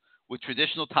pizzas with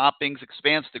traditional toppings,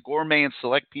 expands to gourmet and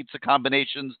select pizza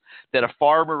combinations that are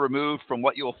far more removed from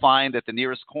what you'll find at the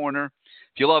nearest corner.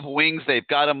 If you love wings, they've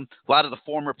got them. A lot of the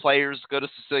former players go to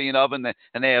Sicilian Oven,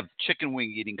 and they have chicken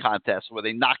wing eating contests where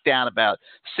they knock down about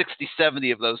 60, 70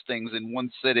 of those things in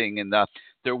one sitting. And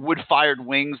they're wood-fired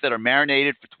wings that are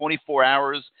marinated for 24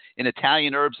 hours in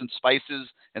Italian herbs and spices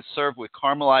and served with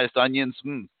caramelized onions.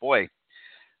 Boy.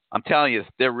 I'm telling you,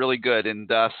 they're really good.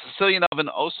 And Sicilian Oven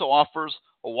also offers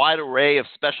a wide array of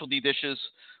specialty dishes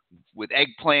with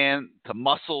eggplant to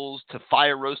mussels to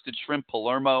fire-roasted shrimp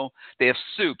Palermo. They have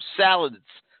soups, salads,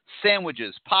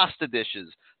 sandwiches, pasta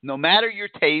dishes. No matter your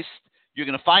taste, you're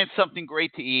going to find something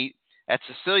great to eat at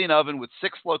Sicilian Oven with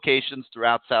 6 locations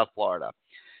throughout South Florida.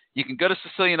 You can go to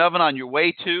Sicilian Oven on your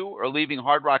way to or leaving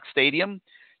Hard Rock Stadium.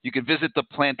 You can visit the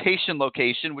Plantation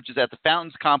location, which is at the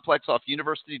Fountains Complex off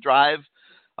University Drive.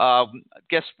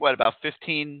 Guess what, about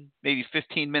 15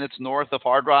 minutes north of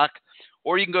Hard Rock.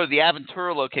 Or you can go to the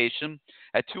Aventura location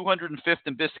at 205th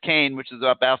and Biscayne, which is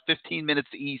about 15 minutes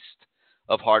east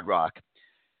of Hard Rock.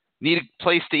 Need a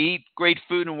place to eat great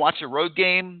food and watch a road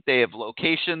game? They have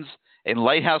locations in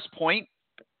Lighthouse Point.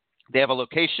 They have a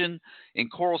location in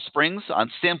Coral Springs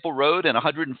on Sample Road and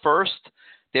 101st.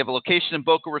 They have a location in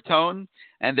Boca Raton.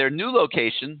 And their new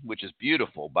location, which is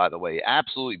beautiful, by the way,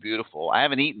 absolutely beautiful. I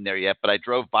haven't eaten there yet, but I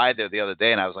drove by there the other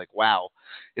day, and I was like, wow.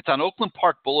 It's on Oakland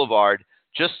Park Boulevard,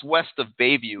 just west of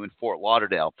Bayview in Fort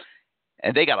Lauderdale.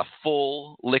 And they got a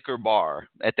full liquor bar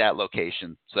at that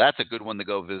location. So that's a good one to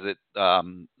go visit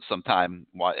sometime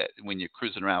when you're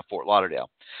cruising around Fort Lauderdale.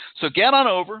 So get on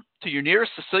over to your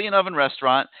nearest Sicilian Oven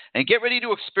restaurant and get ready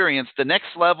to experience the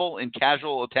next level in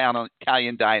casual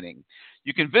Italian dining.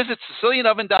 You can visit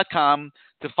SicilianOven.com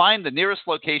to find the nearest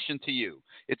location to you.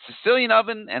 It's Sicilian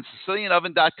Oven and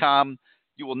SicilianOven.com.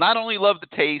 You will not only love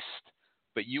the taste,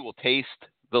 but you will taste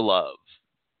the love.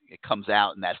 It comes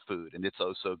out in that food, and it's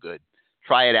oh so good.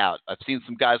 Try it out. I've seen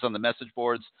some guys on the message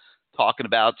boards talking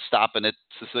about stopping at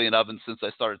Sicilian Oven since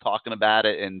I started talking about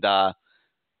it, and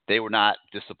they were not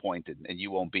disappointed, and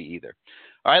you won't be either.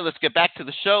 All right, let's get back to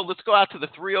the show. Let's go out to the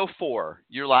 304.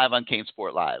 You're live on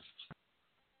CaneSport Live.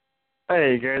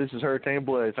 Hey, Gary, this is Hurricane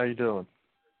Blaze. How you doing?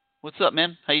 What's up,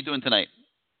 man? How you doing tonight?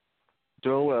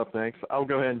 Doing well, thanks. I'll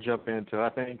go ahead and jump into it.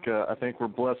 I think we're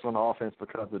blessed on offense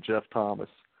because of Jeff Thomas.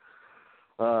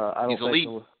 I don't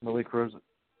think Malik Rose.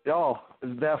 Oh,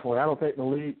 definitely. I don't think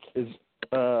Malik is.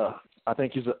 I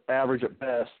think he's average at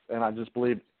best, and I just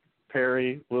believe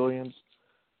Perry Williams,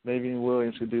 maybe even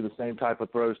Williams, could do the same type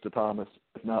of throws to Thomas,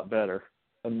 if not better,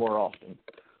 and more often.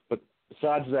 But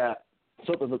besides that,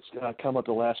 something that's come up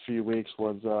the last few weeks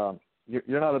was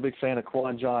you're not a big fan of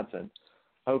Quan Johnson.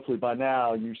 Hopefully by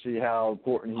now you see how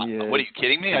important he is. What, are you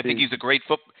kidding me? I think he's a great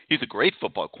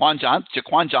football.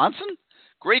 Jaquan Johnson,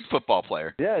 great football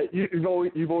player. Yeah, you've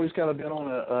always kind of been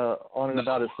on and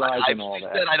about his size and all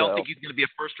that. I don't think he's going to be a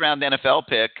first-round NFL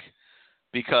pick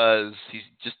because he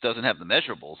just doesn't have the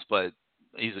measurables, but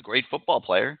he's a great football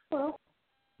player. Well,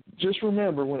 just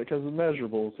remember, when it comes to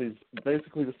measurables, he's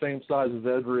basically the same size as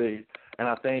Ed Reed, and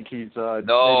I think he's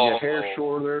maybe a hair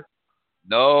shorter.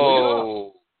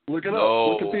 No. Look it up.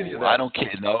 Wikipedia that. I don't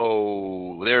care.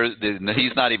 No.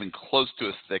 He's not even close to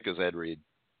as thick as Ed Reed.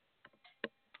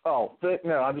 Oh, thick?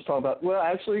 No, I'm just talking about – well,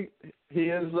 actually, he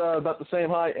is about the same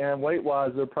height, and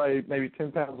weight-wise, they're probably maybe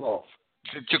 10 pounds off.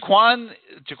 Jaquan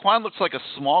looks like a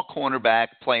small cornerback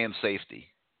playing safety,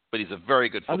 but he's a very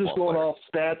good football player. I'm just going off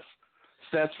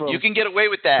stats from – You can get away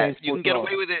with that. You can get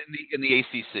away with it in the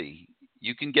ACC.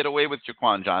 You can get away with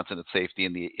Jaquan Johnson at safety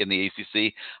in the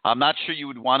ACC. I'm not sure you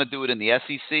would want to do it in the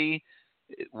SEC.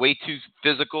 Way too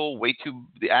physical.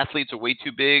 The athletes are way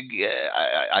too big.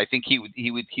 I think he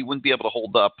wouldn't be able to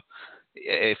hold up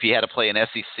if he had to play an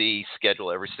SEC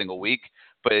schedule every single week.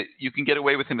 But you can get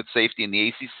away with him at safety in the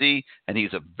ACC, and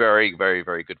he's a very, very,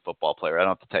 very good football player. I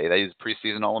don't have to tell you that. He's a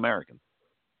preseason All-American.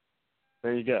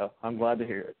 There you go. I'm glad to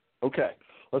hear it. Okay,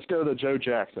 let's go to Joe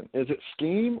Jackson. Is it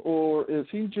scheme, or is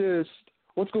he just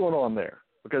 – what's going on there?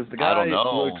 Because the guy I don't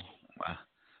know. Looks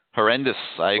horrendous.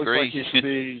 I agree. Like he should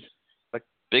be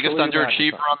biggest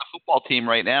underachiever on the football team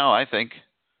right now, I think.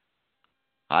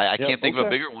 I can't think of a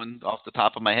bigger one off the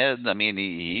top of my head. I mean,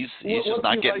 he's just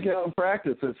not getting. Like in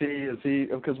practice? Is he?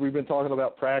 Because we've been talking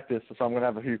about practice, so I'm going to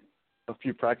have a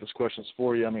few practice questions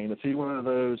for you. I mean, is he one of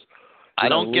those? I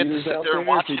don't get to sit there and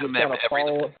watch him every.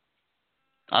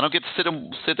 I don't get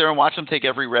to sit there and watch him take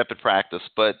every rep at practice,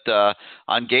 but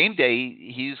on game day,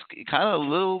 he's kind of a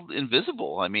little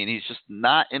invisible. I mean, he's just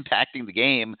not impacting the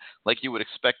game like you would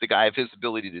expect a guy of his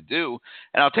ability to do.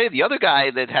 And I'll tell you, the other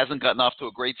guy that hasn't gotten off to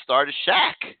a great start is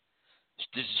Shaq.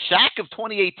 The Shaq of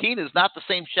 2018 is not the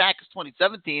same Shaq as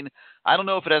 2017. I don't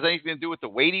know if it has anything to do with the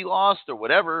weight he lost or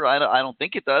whatever. I don't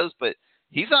think it does, but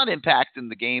he's not impacting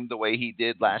the game the way he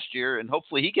did last year, and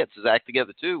hopefully he gets his act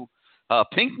together too.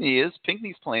 Pinckney's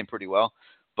playing pretty well,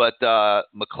 but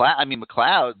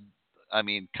McLeod,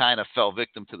 kind of fell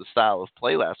victim to the style of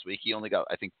play last week. He only got,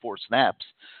 I think, 4 snaps,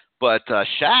 but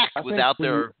Shaq was out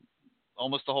there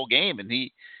almost the whole game, and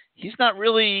he's not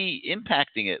really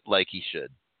impacting it like he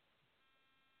should.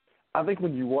 I think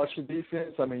when you watch the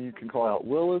defense, I mean, you can call out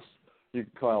Willis, you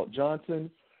can call out Johnson,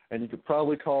 and you could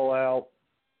probably call out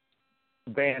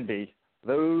Bandy.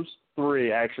 Those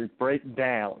three actually break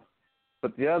down.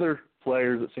 But the other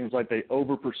players, it seems like they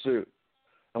over-pursue.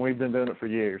 And we've been doing it for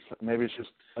years. Maybe it's just,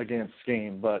 again,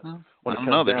 scheme. But when I don't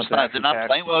know. They're not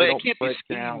playing well. It can't be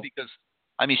scheme because,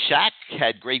 I mean, Shaq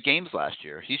had great games last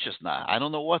year. He's just not. I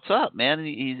don't know what's up, man.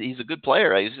 He's a good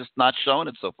player. He's just not showing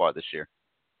it so far this year.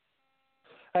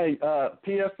 Hey,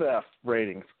 PFF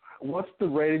ratings. What's the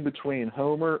rating between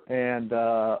Homer and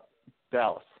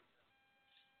Dallas?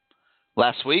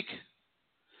 Last week?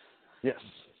 Yes.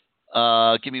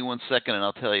 Give me 1 second and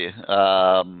I'll tell you.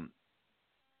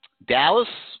 Dallas.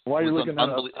 Why are you looking at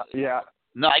yeah.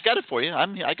 No, I got it for you.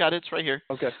 I got it. It's right here.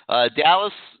 Okay.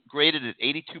 Dallas graded at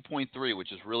 82.3,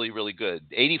 which is really, really good.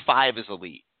 85 is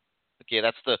elite. Okay,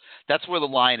 that's where the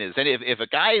line is. And if a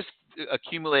guy is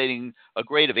accumulating a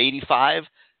grade of 85,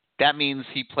 that means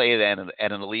he played at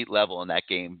an elite level in that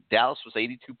game. Dallas was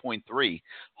 82.3.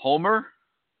 Homer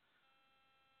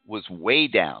was way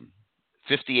down,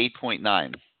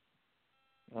 58.9.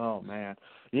 Oh man,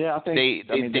 yeah, I think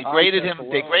they graded him.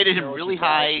 They graded him really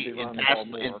high in pass.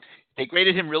 They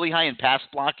graded him really high in pass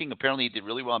blocking. Apparently, he did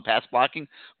really well in pass blocking.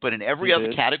 But in every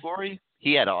other category,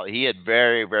 he had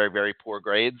very, very, very poor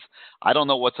grades. I don't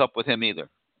know what's up with him either,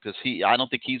 because I don't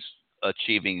think he's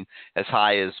achieving as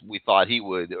high as we thought he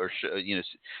would, or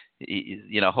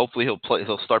hopefully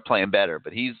he'll start playing better.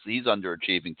 But he's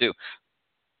underachieving too.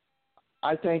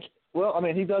 I think. Well, I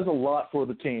mean, he does a lot for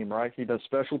the team, right? He does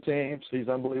special teams. He's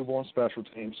unbelievable on special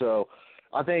teams. So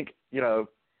I think,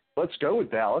 let's go with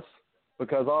Dallas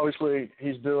because obviously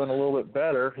he's doing a little bit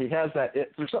better. He has that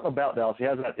it. There's something about Dallas. He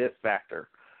has that it factor.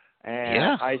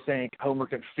 And I think Homer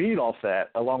can feed off that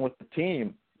along with the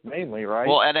team mainly, right?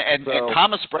 Well, and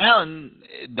Thomas Brown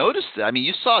noticed it. I mean,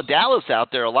 you saw Dallas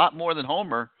out there a lot more than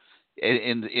Homer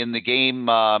in the game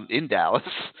in Dallas,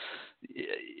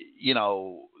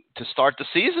 to start the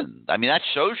season. I mean, that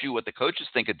shows you what the coaches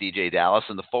think of DJ Dallas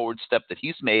and the forward step that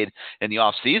he's made in the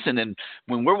offseason. And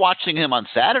when we're watching him on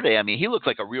Saturday, I mean, he looked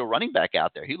like a real running back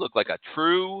out there. He looked like a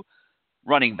true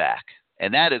running back.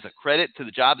 And that is a credit to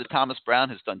the job that Thomas Brown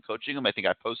has done coaching him. I think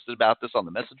I posted about this on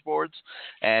the message boards.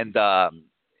 And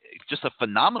just a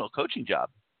phenomenal coaching job.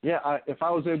 Yeah, if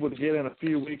I was able to get in a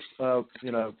few weeks,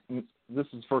 this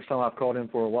is the first time I've called in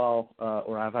for a while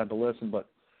or I've had to listen, but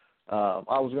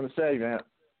I was going to say, man,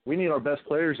 we need our best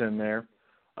players in there.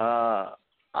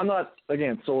 I'm not,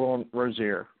 again, sold on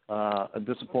Rozier.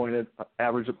 Disappointed,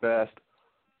 average at best.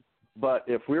 But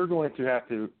if we're going to have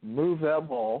to move that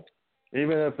ball,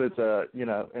 even if it's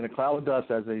in a cloud of dust,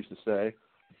 as they used to say,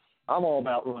 I'm all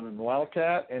about running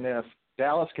Wildcat. And if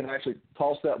Dallas can actually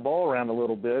toss that ball around a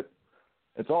little bit,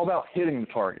 it's all about hitting the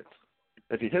targets.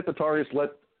 If you hit the targets, let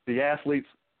the athletes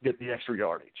get the extra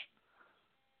yardage.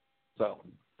 So.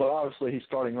 But obviously he's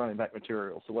starting running back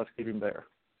material, so let's keep him there.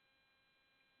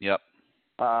 Yep.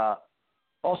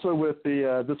 Also with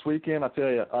the this weekend, I tell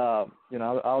you, I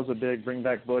was a big bring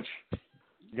back Butch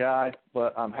guy,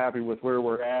 but I'm happy with where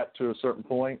we're at to a certain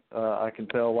point. I can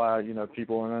tell why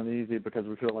people are uneasy because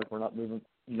we feel like we're not moving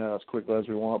as quickly as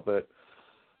we want. But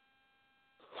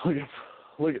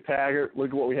look at Taggart, look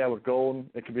at what we have with Golden.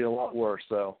 It could be a lot worse.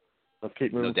 So let's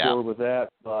keep moving forward with that.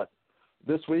 But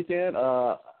this weekend.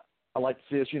 I'd like to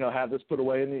see us, have this put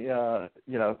away in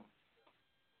the,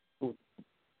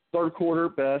 third quarter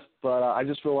best. But I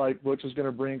just feel like Butch is going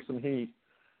to bring some heat.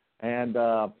 And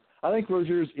I think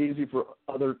Rozier is easy for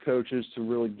other coaches to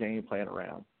really game plan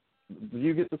around. Do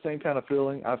you get the same kind of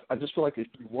feeling? I just feel like if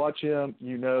you watch him,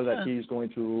 that he's going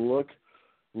to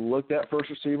look that first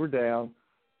receiver down.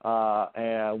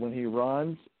 And when he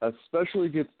runs, especially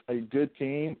against a good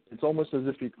team, it's almost as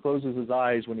if he closes his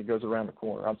eyes when he goes around the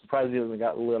corner. I'm surprised he hasn't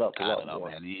got lit up a lot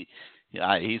more. Man.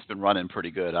 He's been running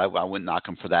pretty good. I wouldn't knock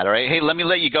him for that. All right, hey, let me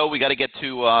let you go. We got to get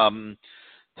to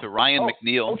Ryan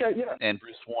McNeil and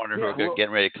Bruce Warner who are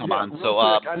getting ready to come on. So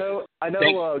I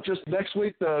know. Just next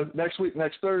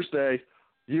Thursday,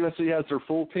 UNC has their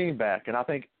full team back, and I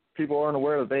think people aren't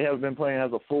aware that they haven't been playing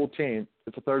as a full team.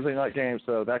 It's a Thursday night game,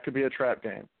 so that could be a trap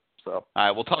game. So. All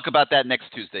right, we'll talk about that next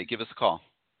Tuesday. Give us a call.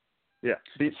 Yeah,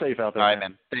 be safe out there. All right,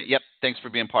 man. Yep, thanks for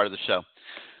being part of the show.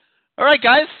 All right,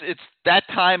 guys, it's that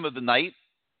time of the night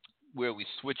where we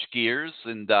switch gears,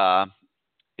 and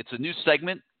it's a new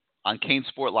segment on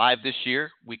CaneSport Live this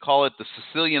year. We call it the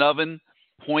Sicilian Oven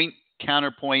Point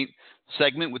Counterpoint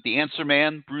segment with the answer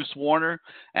man, Bruce Warner,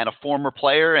 and a former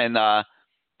player. And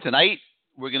tonight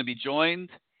we're going to be joined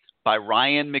by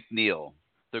Ryan McNeil,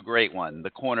 the great one, the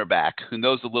cornerback, who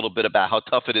knows a little bit about how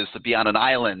tough it is to be on an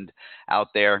island out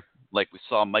there like we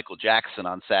saw Michael Jackson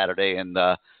on Saturday, and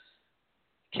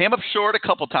came up short a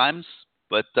couple times,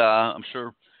 but I'm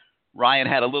sure Ryan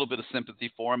had a little bit of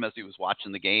sympathy for him as he was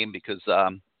watching the game because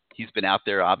he's been out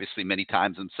there obviously many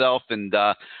times himself. And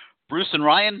Bruce and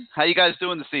Ryan, how you guys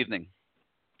doing this evening?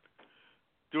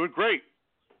 Doing great.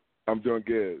 I'm doing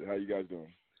good. How you guys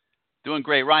doing? Doing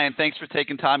great. Ryan, thanks for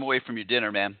taking time away from your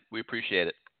dinner, man. We appreciate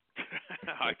it.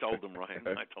 I told him, Ryan.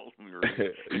 I told him we were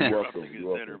You're welcome. his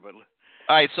You're dinner. welcome.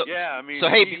 But all right, so yeah, I mean, so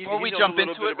hey, he before we knows jump a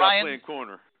little into bit it, about Ryan. playing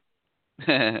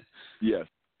corner. Yes.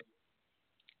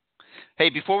 Hey,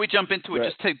 before we jump into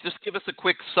it, just give us a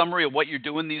quick summary of what you're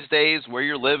doing these days, where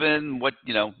you're living, what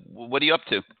are you up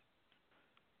to?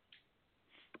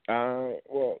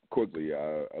 Well, quickly,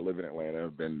 I live in Atlanta.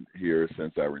 I've been here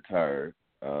since I retired.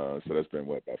 So that's been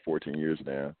about 14 years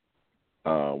now.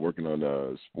 Working on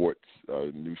a sports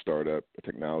new startup, a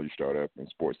technology startup in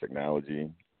sports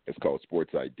technology. It's called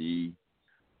Sports ID.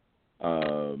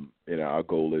 Our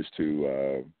goal is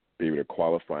to be able to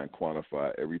qualify and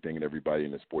quantify everything and everybody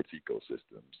in the sports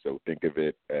ecosystem. So think of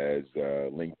it as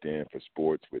LinkedIn for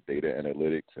sports with data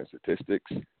analytics and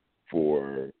statistics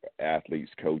for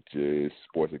athletes, coaches,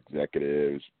 sports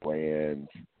executives, brands,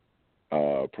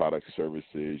 products,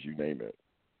 services, you name it.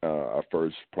 Our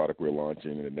first product we're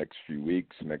launching in the next few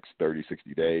weeks, next 30,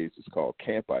 60 days, is called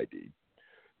Camp ID.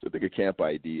 So think of Camp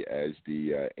ID as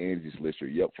the Angie's List or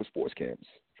Yelp for sports camps.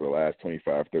 For the last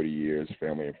 25, 30 years,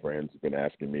 family and friends have been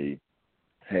asking me,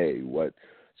 hey, what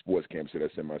sports camp should I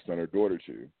send my son or daughter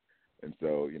to? And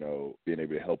so, being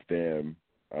able to help them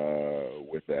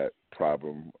with that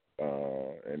problem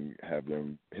and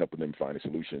helping them find the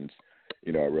solutions, I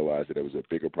realized that there was a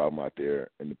bigger problem out there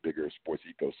in the bigger sports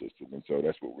ecosystem. And so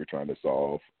that's what we're trying to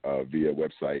solve via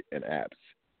website and apps.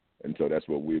 And so that's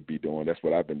what we'll be doing. That's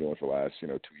what I've been doing for the last, 2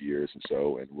 years and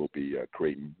so, and we'll be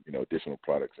creating, additional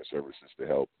products and services to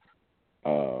help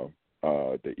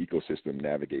the ecosystem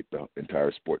navigate the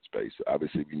entire sports space.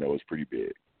 Obviously, we know it's pretty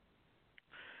big.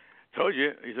 Told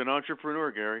you, he's an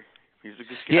entrepreneur, Gary. He's a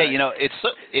good guy. Yeah,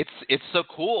 it's so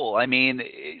cool. I mean,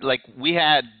 like we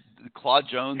had Claude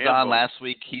Jones on last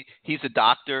week. He's a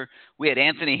doctor. We had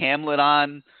Anthony Hamlet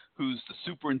on, who's the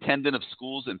superintendent of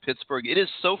schools in Pittsburgh. It is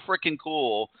so freaking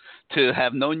cool to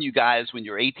have known you guys when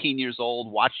you're 18 years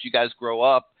old, watched you guys grow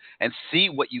up, and see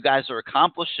what you guys are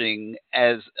accomplishing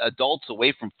as adults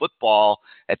away from football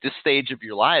at this stage of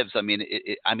your lives. I mean,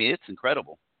 it's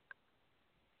incredible.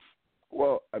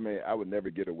 Well, I would never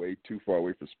get away too far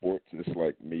away from sports. It's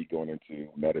like me going into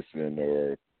medicine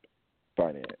or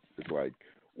finance. It's like,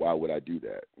 why would I do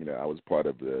that? I was part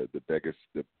of the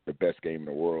best game in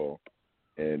the world,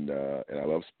 and I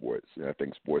love sports. And I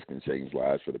think sports can change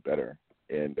lives for the better.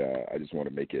 And I just want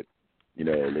to make it, a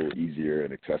little easier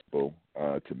and accessible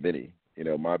to many.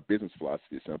 My business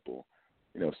philosophy is simple.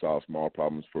 Solve small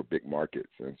problems for big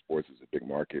markets, and sports is a big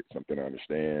market, something I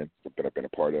understand, something I've been a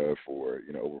part of for,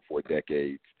 over 4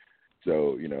 decades.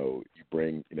 So, you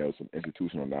bring, some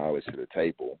institutional knowledge to the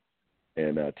table,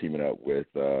 and teaming up with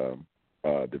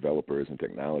developers and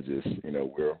technologists,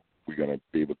 we're going to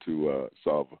be able to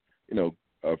solve,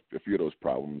 a few of those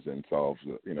problems and solve,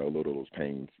 a little of those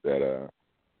pains that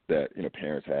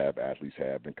parents have, athletes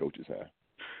have, and coaches have.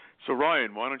 So,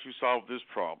 Ryan, why don't you solve this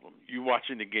problem? You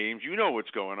watching the games, you know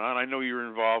what's going on. I know you're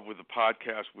involved with the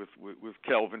podcast with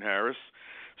Kelvin Harris.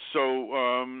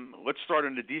 So let's start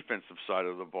on the defensive side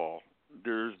of the ball.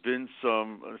 There's been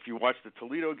some, if you watch the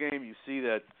Toledo game, you see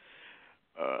that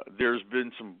there's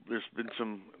been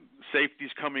some safeties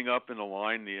coming up in the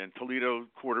line. The Toledo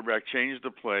quarterback changed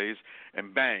the plays,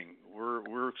 and bang,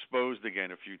 we're exposed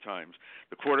again a few times.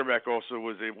 The quarterback also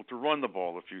was able to run the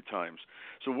ball a few times.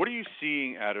 So what are you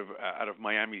seeing out of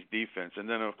Miami's defense? And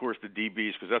then, of course, the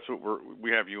DBs, because that's what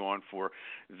we have you on for,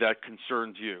 that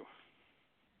concerns you.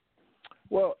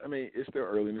 Well, it's still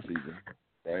early in the season,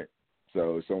 right?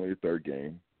 So it's only the third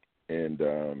game. And,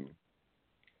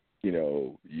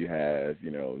 you have,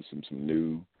 some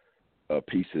new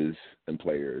pieces and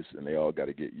players, and they all got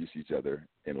to get used to each other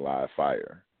in live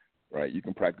fire, right? You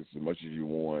can practice as much as you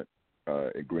want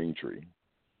at Greentree,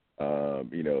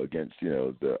 against,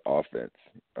 the offense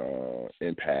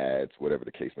in pads, whatever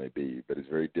the case may be. But it's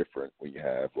very different when you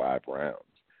have live rounds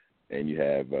and you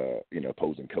have,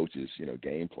 opposing coaches,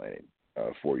 game planning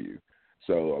for you.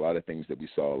 So a lot of things that we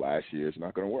saw last year is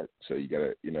not going to work. So you got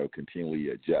to, continually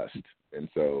adjust. And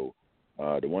so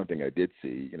the one thing I did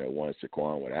see, once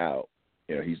Jaquan went out,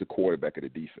 he's the quarterback of the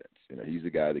defense. He's the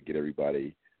guy to get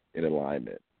everybody in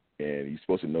alignment. And you're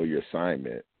supposed to know your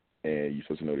assignment, and you're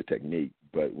supposed to know the technique.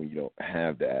 But when you don't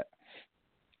have that,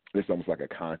 it's almost like a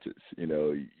conscience.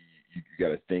 You got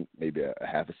to think maybe a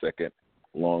half a second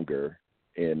longer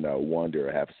and wander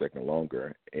a half a second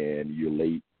longer, and you're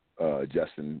late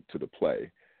adjusting to the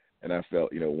play. And I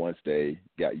felt, once they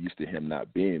got used to him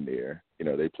not being there,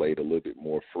 they played a little bit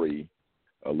more free,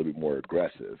 a little bit more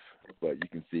aggressive. But you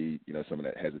can see, some of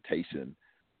that hesitation,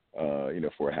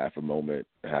 for a half a moment,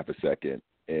 a half a second.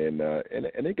 And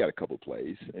they got a couple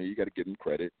plays, and you got to give them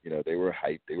credit. They were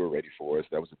hyped. They were ready for us.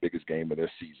 That was the biggest game of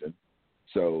their season.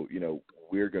 So,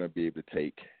 we're going to be able to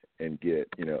take and get,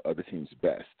 other teams'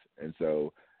 best. And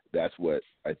so that's what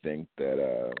I think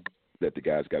that the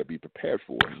guys got to be prepared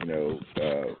for.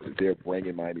 They're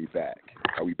bringing Miami back.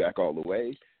 Are we back all the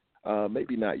way?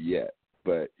 Maybe not yet,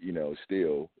 but,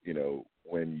 still,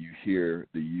 when you hear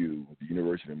the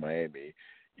University of Miami,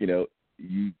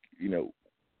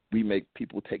 we make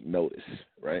people take notice,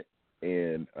 right?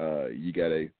 And you got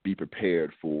to be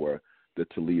prepared for the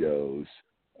Toledos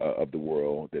of the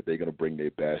world, that they're going to bring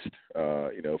their best,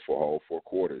 for all 4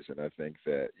 quarters. And I think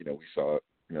that, we saw,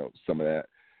 some of that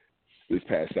this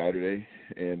past Saturday,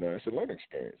 and it's a learning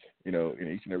experience.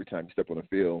 Each and every time you step on the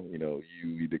field, you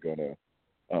either going to,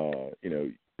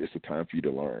 it's a time for you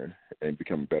to learn and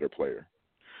become a better player.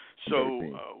 So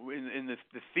in the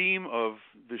theme of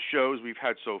the shows we've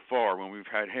had so far, when we've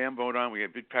had Hambone on, we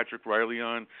had Big Patrick Riley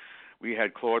on, we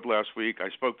had Claude last week. I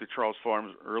spoke to Charles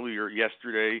Farms earlier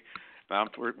yesterday.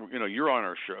 You're on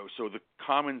our show. So the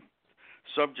common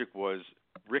subject was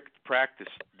Rick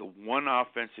practiced the 1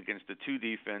 offense against the 2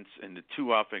 defense and the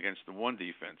 2 off against the 1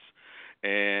 defense.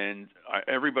 And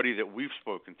everybody that we've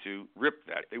spoken to ripped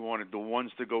that. They wanted the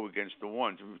ones to go against the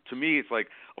ones. To me, it's like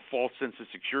a false sense of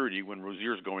security when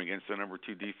Rozier's going against the number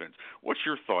 2 defense. What's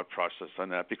your thought process on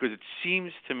that? Because it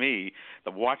seems to me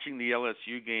that watching the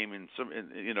LSU game and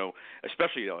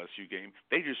especially the LSU game,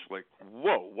 they just like,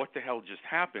 whoa, what the hell just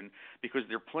happened? Because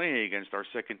they're playing against our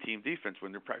second team defense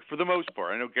when they're for the most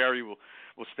part. I know Gary will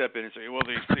step in and say, well,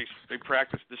 they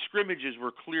practiced. The scrimmages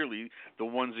were clearly the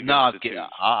ones against the 2s.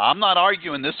 I'm not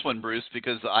arguing this one, Bruce,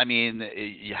 because,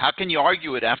 how can you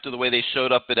argue it after the way they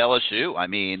showed up at LSU?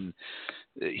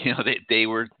 They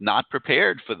were not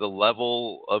prepared for the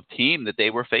level of team that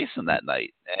they were facing that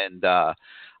night. And I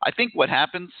think what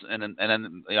happens, and then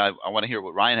I want to hear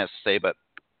what Ryan has to say, but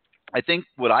I think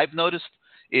what I've noticed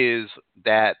is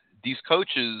that these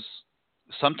coaches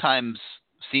sometimes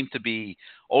seem to be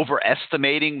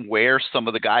overestimating where some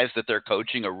of the guys that they're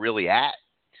coaching are really at.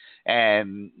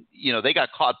 And, they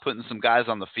got caught putting some guys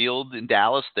on the field in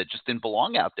Dallas that just didn't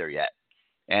belong out there yet.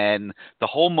 And the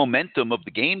whole momentum of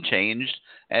the game changed,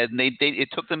 and it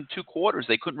took them 2 quarters.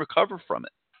 They couldn't recover from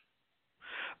it.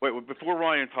 Wait, before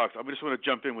Ryan talks, I just want to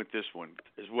jump in with this one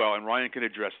as well, and Ryan can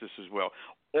address this as well.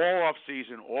 All off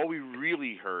season, all we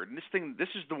really heard, and this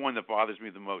is the one that bothers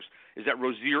me the most, is that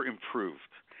Rozier improved.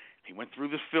 He went through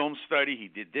the film study. He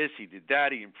did this. He did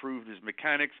that. He improved his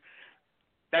mechanics.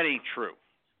 That ain't true.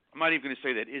 I'm not even going to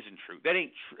say that isn't true. That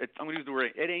ain't true. I'm going to use the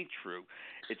word. It ain't true.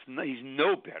 He's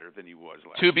no better than he was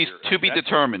last year. To be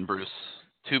determined, Bruce.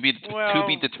 To be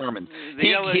determined.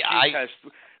 The LSU test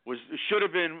should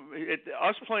have been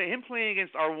him playing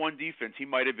against our 1 defense. He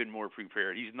might have been more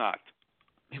prepared. He's not.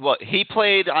 Well, he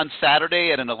played on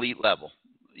Saturday at an elite level.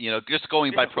 Just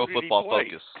going by Pro Football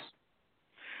Focus.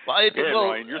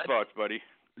 Ryan, your thoughts, buddy.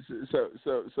 So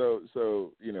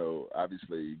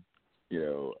obviously,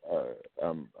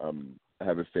 I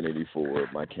have affinity for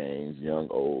my Canes, young,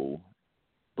 old,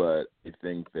 but I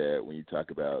think that when you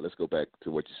talk about, let's go back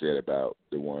to what you said about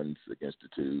the 1s against the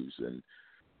 2s and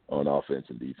on offense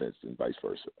and defense and vice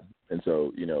versa. And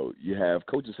so, you have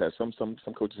coaches have some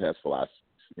coaches have philosophies.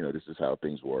 This is how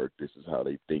things work. This is how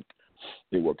they think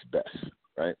it works best,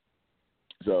 right?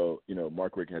 So,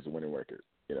 Mark Richt has a winning record.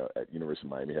 At University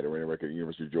of Miami, had a winning record at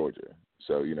University of Georgia.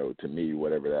 So, to me,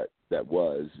 whatever that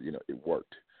was, it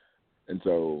worked. And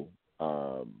so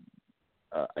I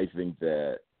think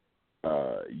that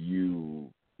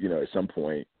at some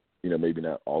point, maybe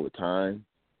not all the time,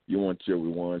 you want your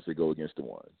ones to go against the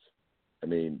ones.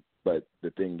 But the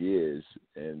thing is,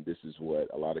 and this is what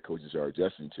a lot of coaches are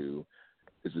adjusting to,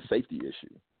 is a safety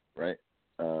issue, right?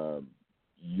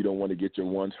 You don't want to get your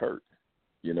ones hurt.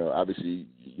 Obviously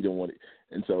you don't want it.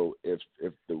 And so if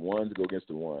the ones go against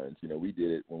the ones, we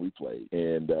did it when we played,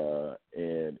 and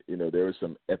there were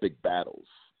some epic battles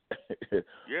on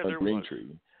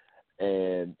Greentree,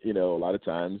 and a lot of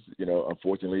times,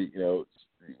 unfortunately,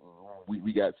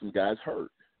 we got some guys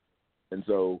hurt, and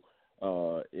so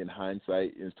in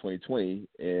hindsight, it's 2020,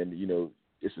 and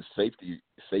it's a safety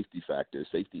factor,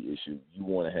 safety issue. You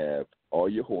want to have all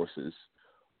your horses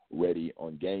ready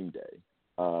on game day.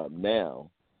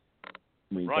 Now,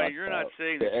 Ryan, you're not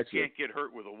saying that you can't get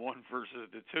hurt with a 1 versus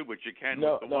the 2, but you can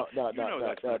with the 1.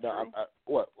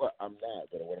 What I'm not.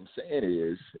 But what I'm saying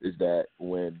is that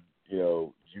when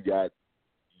you got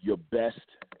your best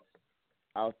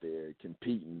out there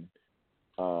competing,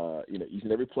 each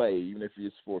and every play, even if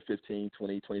it's for 15,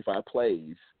 20, 25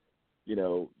 plays, you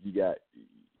got,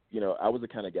 I was the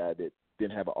kind of guy that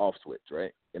didn't have an off switch,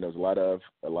 right? And there was a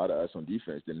lot of us on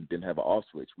defense didn't have an off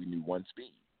switch. We knew one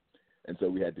speed. And so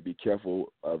we had to be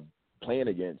careful of playing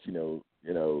against,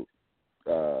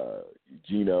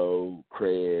 Gino,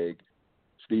 Craig,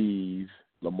 Steve,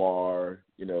 Lamar,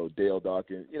 Dale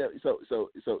Dawkins.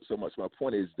 So much. My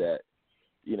point is that,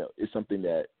 it's something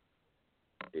that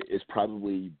is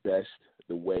probably best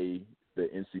the way the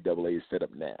NCAA is set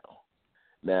up now.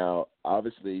 Now,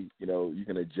 obviously, you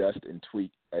can adjust and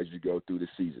tweak as you go through the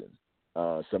season.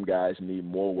 Some guys need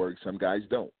more work, some guys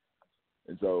don't.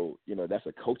 And so, that's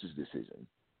a coach's decision.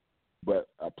 But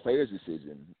a player's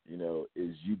decision,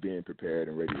 is you being prepared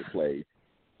and ready to play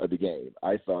the game.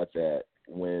 I thought that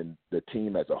when the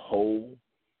team as a whole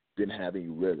didn't have any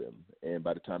rhythm, and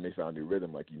by the time they found their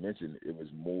rhythm, like you mentioned, it was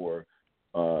more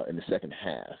in the second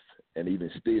half. And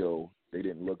even still, they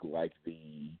didn't look like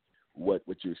what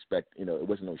you expect. It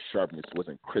wasn't no sharpness,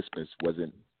 wasn't crispness,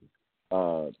 wasn't,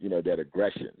 that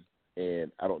aggression.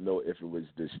 And I don't know if it was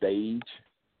the stage,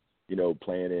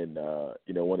 playing in,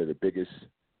 one of the biggest,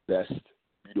 best,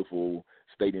 beautiful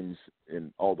stadiums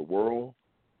in all the world,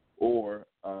 or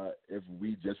if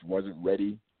we just wasn't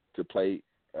ready to play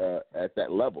at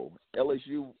that level.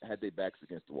 LSU had their backs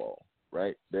against the wall,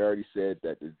 right? They already said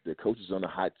that the coach is on the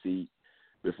hot seat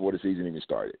before the season even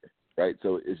started, right?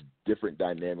 So it's different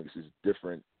dynamics, it's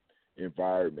different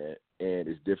environment, and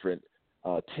it's different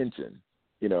tension.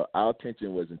 Our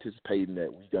tension was anticipating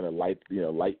that we're going to light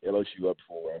LSU up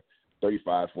for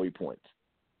 35, 40 points.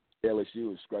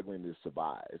 LSU is struggling to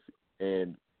survive.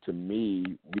 And to me,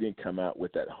 we didn't come out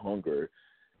with that hunger,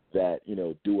 that,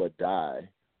 do or die,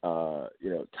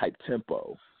 type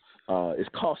tempo. It's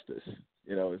cost us.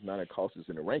 It's not a cost us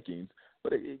in the rankings,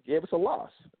 but it gave us a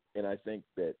loss. And I think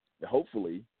that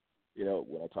hopefully,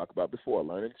 what I talked about before,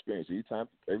 learning experience,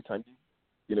 every time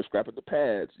you scrap at the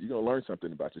pads, you're going to learn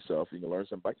something about yourself. You're going to learn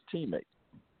something about your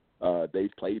teammates.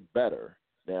 They've played better.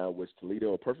 Now, was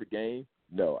Toledo a perfect game?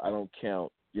 No, I don't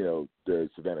count, the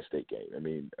Savannah State game. I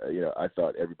mean, I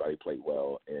thought everybody played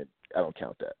well, and I don't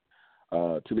count that.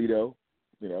 Toledo,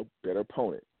 better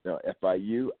opponent. Now,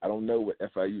 FIU, I don't know what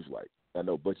FIU's like. I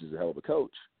know Butch is a hell of a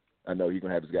coach. I know he's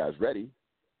going to have his guys ready.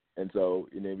 And so,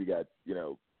 and then we got,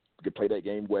 could play that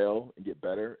game well and get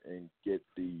better and get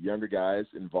the younger guys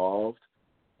involved,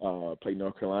 play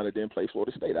North Carolina, then play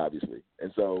Florida State, obviously.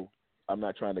 And so I'm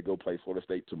not trying to go play Florida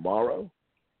State tomorrow,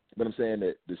 but I'm saying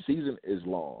that the season is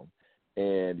long,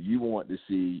 and you want to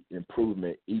see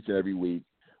improvement each and every week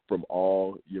from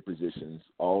all your positions,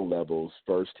 all levels,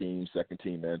 first team, second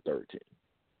team, and third team.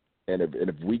 And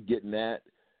if we get in that,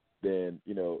 then,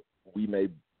 we may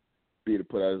be able to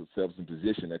put ourselves in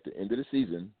position at the end of the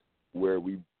season where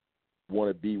we want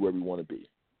to be where we want to be.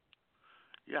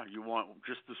 Yeah, you want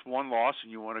just this one loss,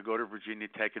 and you want to go to Virginia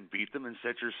Tech and beat them and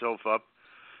set yourself up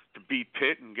to beat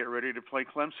Pitt and get ready to play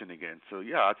Clemson again. So,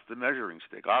 yeah, it's the measuring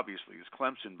stick, obviously, is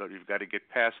Clemson, but you've got to get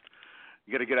past –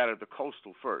 you got to get out of the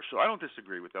Coastal first. So I don't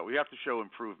disagree with that. We have to show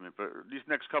improvement. But these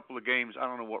next couple of games, I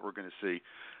don't know what we're going to see,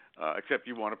 except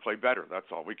you want to play better. That's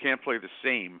all. We can't play the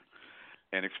same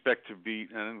and expect to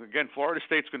beat – and, again, Florida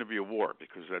State's going to be a war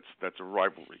because that's a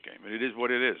rivalry game. And it is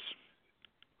what it is.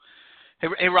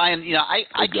 Hey Ryan,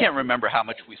 I can't remember how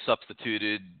much we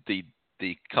substituted the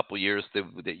couple years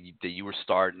that you were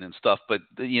starting and stuff, but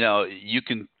you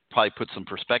can probably put some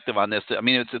perspective on this. I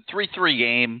mean, it's a 3-3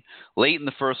 game late in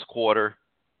the first quarter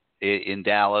in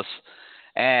Dallas,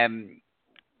 and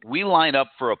we line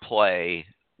up for a play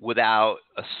without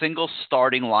a single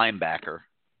starting linebacker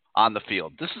on the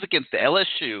field. This is against the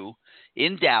LSU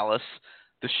in Dallas,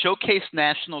 the Showcase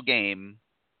National game.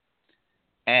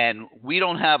 And we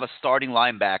don't have a starting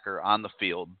linebacker on the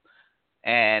field,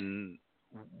 and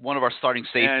one of our starting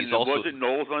safeties and also. Was it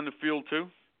Knowles on the field too?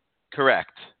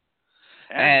 Correct.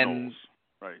 And Knowles,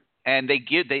 right. And they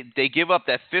give up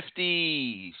that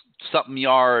 50-something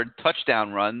yard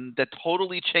touchdown run that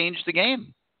totally changed the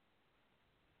game.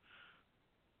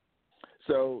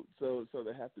 So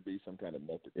there has to be some kind of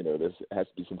method. There has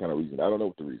to be some kind of reason. I don't know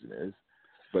what the reason is.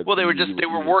 But well, they were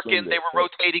working. They were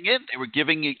rotating in. They were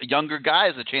giving younger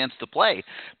guys a chance to play.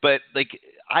 But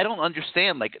I don't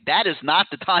understand. That is not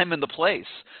the time and the place.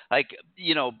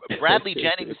 Bradley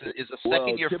Jennings is a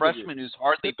second-year freshman who's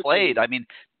hardly played. I mean,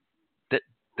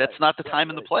 that's not the time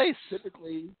and the place.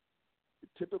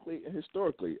 typically and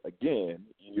historically, again,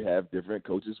 you have different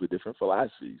coaches with different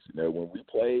philosophies. You know, when we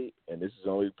played, and this is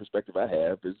the only perspective I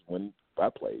have, is when I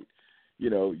played. You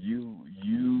know, you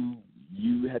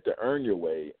had to earn your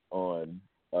way on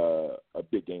a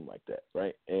big game like that,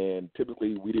 right? And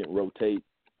typically we didn't rotate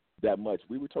that much.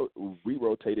 We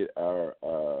rotated our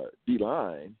D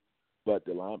line, but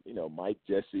the line, you know, Mike,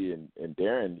 Jesse, and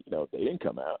Darren, you know, they didn't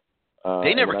come out.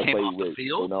 They never came off the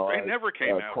field. They never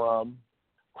came out.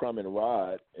 Crum and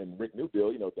Rod and Rick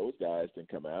Newfield, you know, those guys didn't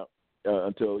come out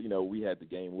until, you know, we had the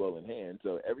game well in hand.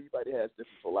 So everybody has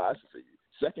different philosophy.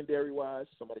 Secondary wise,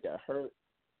 somebody got hurt,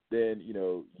 then, you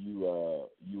know, you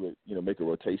would, you know, make a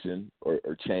rotation or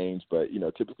change. But, you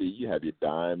know, typically you have your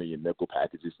dime and your nickel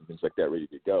packages and things like that ready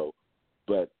to go.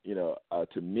 But, you know,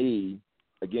 to me,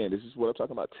 again, this is what I'm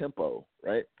talking about, tempo,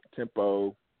 right?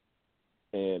 Tempo,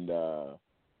 and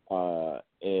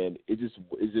it just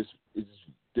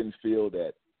didn't feel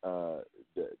that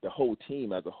the whole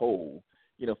team as a whole,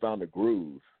 you know, found a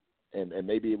groove. And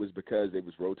maybe it was because it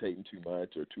was rotating too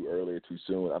much or too early or too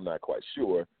soon. I'm not quite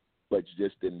sure, but you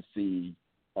just didn't see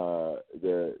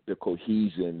the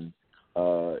cohesion.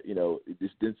 You know, it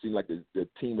just didn't seem like the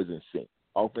team was in sync,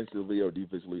 offensively or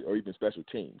defensively, or even special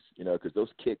teams. You know, because those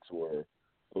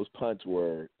punts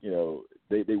were, you know,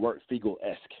 they weren't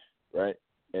Fiegel-esque, right?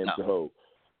 And so,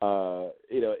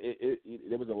 you know,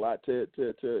 there was a lot to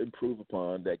improve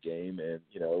upon that game, and,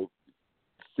 you know,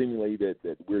 seemingly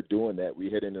that we're doing that, we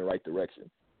head in the right direction.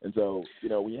 And so, you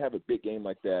know, when you have a big game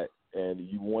like that, and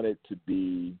you want it to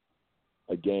be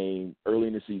a game early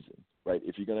in the season, right?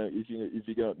 If you're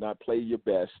gonna not play your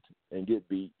best and get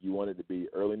beat, you want it to be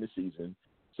early in the season,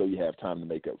 so you have time to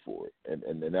make up for it.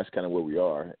 And that's kind of where we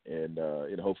are. And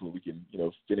you know, hopefully we can, you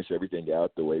know, finish everything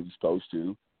out the way we're supposed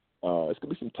to. It's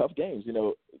gonna be some tough games. You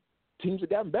know, teams have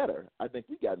gotten better. I think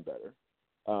we've gotten better.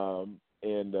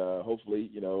 And hopefully,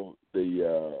 you know,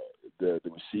 the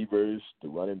receivers, the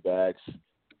running backs,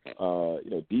 you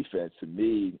know, defense to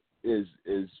me is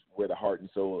where the heart and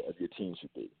soul of your team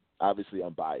should be. Obviously,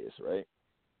 I'm biased, right?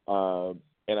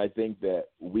 And I think that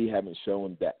we haven't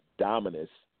shown that dominance.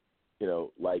 You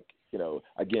know, like, you know,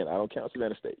 again, I don't count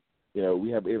Savannah State. You know, we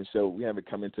haven't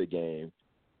come into a game,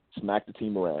 smack the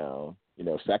team around, you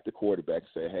know, sack the quarterback,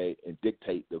 say, hey, and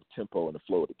dictate the tempo and the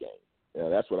flow of the game. You know,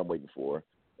 that's what I'm waiting for,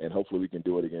 and hopefully we can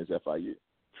do it against FIU.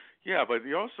 Yeah, but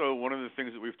also one of the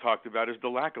things that we've talked about is the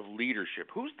lack of leadership.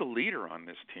 Who's the leader on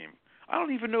this team? I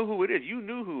don't even know who it is. You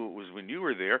knew who it was when you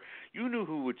were there. You knew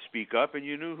who would speak up, and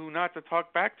you knew who not to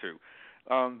talk back to.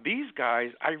 These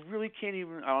guys, I really can't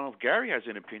even. I don't know if Gary has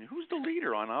an opinion. Who's the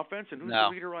leader on offense and who's the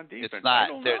leader on defense? It's not. I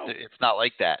don't know. It's not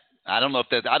like that. I don't know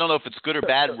if it's good or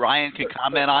bad. Ryan can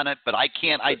comment on it, but I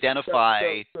can't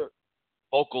identify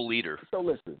vocal leader. So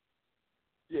listen.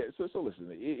 Yeah. So listen.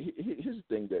 Here's the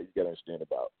thing that you got to understand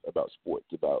about sports.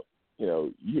 About, you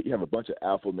know, you have a bunch of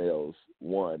alpha males,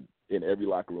 one in every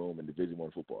locker room in Division I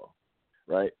football,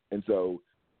 right? And so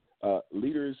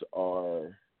leaders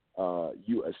are.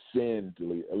 You ascend to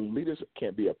lead. Leaders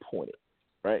can't be appointed,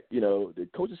 right? You know, the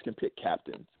coaches can pick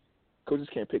captains. Coaches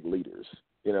can't pick leaders,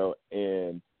 you know,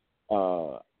 and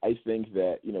I think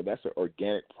that, you know, that's an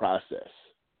organic process.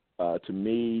 To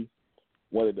me,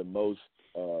 one of the most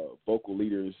vocal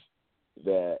leaders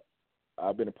that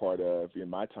I've been a part of in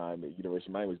my time at University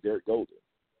of Miami was Derek Golden.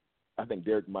 I think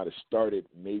Derek might have started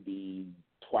maybe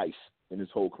twice in his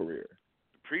whole career.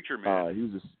 Preacher man. He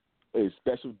was a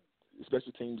special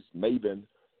teams maven,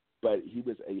 but he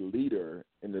was a leader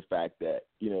in the fact that,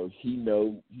 you know, he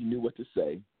knew what to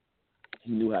say,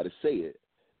 he knew how to say it,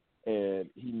 and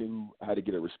he knew how to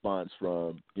get a response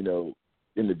from, you know,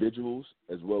 individuals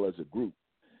as well as a group.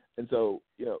 And so,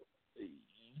 you know, you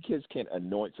kids can't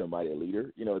anoint somebody a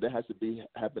leader. You know, that has to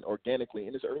happen organically,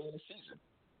 and it's early in the season.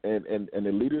 And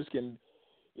the leaders can,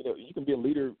 you know, you can be a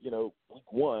leader, you know,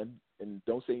 week one and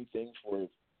don't say anything for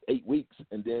 8 weeks,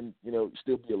 and then, you know,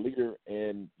 still be a leader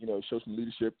and, you know, show some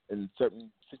leadership in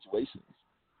certain situations.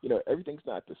 You know, everything's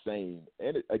not the same.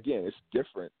 And again, it's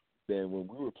different than when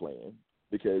we were playing,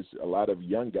 because a lot of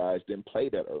young guys didn't play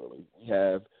that early.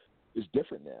 It's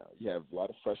different now. You have a lot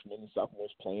of freshmen and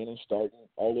sophomores playing and starting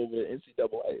all over the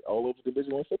NCAA, all over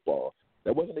Division I football.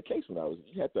 That wasn't the case when I was.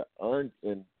 You had to earn.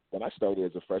 And when I started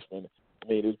as a freshman, I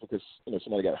mean, it was because, you know,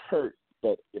 somebody got hurt,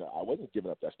 but, you know, I wasn't giving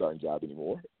up that starting job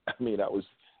anymore. I mean, I was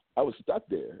stuck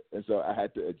there, and so I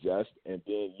had to adjust. And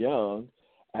being young,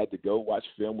 I had to go watch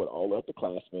film with all the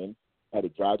upperclassmen. I had to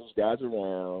drive those guys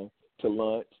around to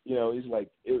lunch. You know, it's like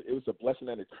it was a blessing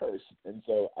and a curse. And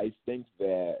so I think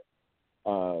that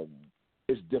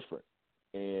it's different,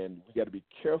 and we got to be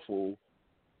careful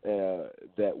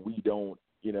that we don't,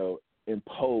 you know,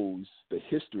 impose the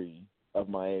history of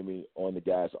Miami on the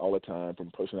guys all the time from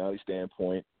a personality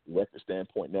standpoint, record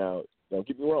standpoint. Now, don't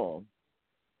get me wrong,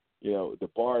 the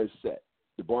bar is set.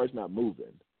 The bar is not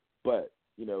moving. But,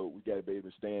 we got to be able to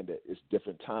understand that it's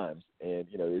different times, and,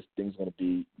 this thing's going to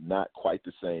be not quite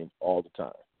the same all the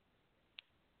time.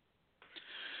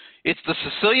 It's the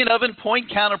Sicilian Oven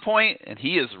point counterpoint, and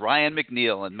he is Ryan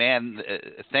McNeil. And, man,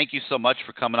 thank you so much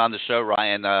for coming on the show,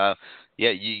 Ryan.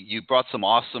 You brought some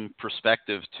awesome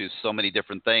perspective to so many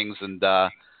different things. And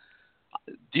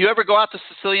do you ever go out to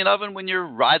Sicilian Oven when you're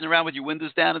riding around with your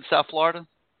windows down in South Florida?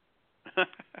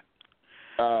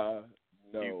 No.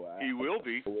 He will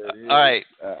be. All right.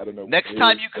 I don't know. Next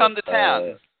time you come to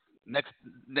town.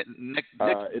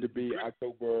 It'll be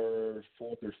October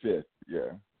 4th or 5th,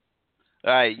 yeah.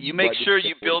 All right, you make sure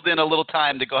you build in a little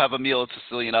time to go have a meal at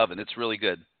Sicilian Oven. It's really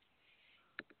good.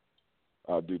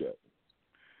 I'll do that.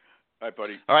 All right,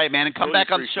 buddy. All right, man, and come really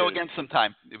back on the show again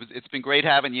sometime. It's been great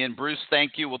having you. And Bruce,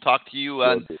 thank you. We'll talk to you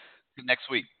next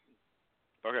week.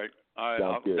 Okay.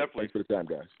 Sounds good. Definitely. Thanks for the time,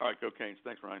 guys. All right, go Canes.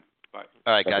 Thanks, Ryan. Bye.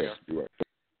 All right, guys. Okay.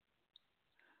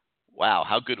 Wow,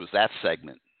 how good was that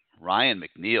segment? Ryan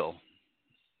McNeil.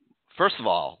 First of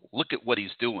all, look at what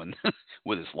he's doing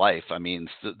with his life. I mean,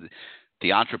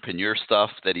 the entrepreneur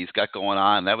stuff that he's got going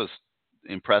on, that was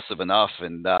impressive enough.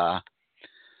 And,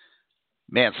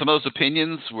 man, some of those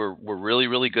opinions were really,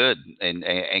 really good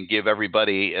and give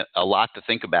everybody a lot to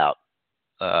think about,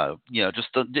 just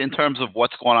in terms of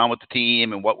what's going on with the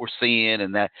team and what we're seeing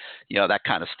and that, that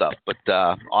kind of stuff. But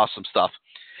awesome stuff.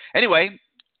 Anyway,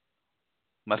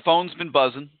 my phone's been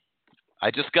buzzing.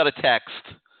 I just got a text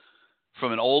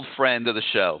from an old friend of the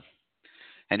show,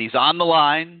 and he's on the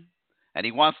line. And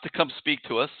he wants to come speak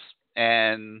to us.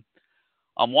 And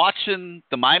I'm watching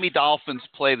the Miami Dolphins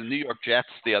play the New York Jets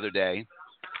the other day.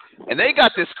 And they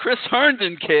got this Chris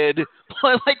Herndon kid.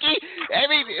 Forget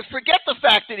the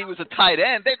fact that he was a tight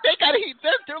end.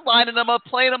 They're lining him up,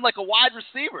 playing him like a wide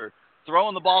receiver,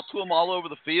 throwing the ball to him all over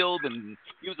the field. And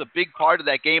he was a big part of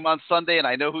that game on Sunday. And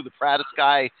I know who the proudest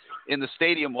guy in the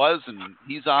stadium was, and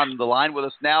he's on the line with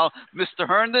us now. Mr.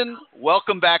 Herndon,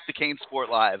 welcome back to CaneSport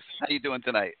Live. How you doing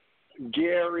tonight?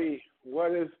 Gary,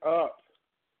 what is up?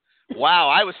 Wow,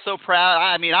 I was so proud.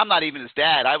 I mean, I'm not even his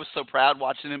dad. I was so proud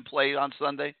watching him play on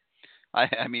Sunday.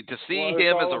 I mean, to see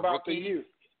him as a rookie.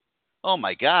 Oh,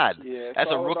 my God. Yeah, as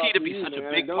a rookie to be such a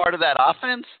big part of that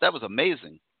offense, that was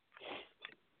amazing.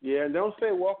 Yeah, don't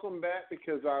say welcome back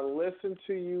because I listen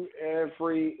to you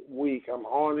every week. I'm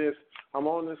on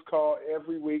this call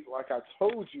every week like I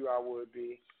told you I would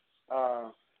be.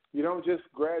 You don't just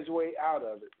graduate out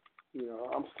of it.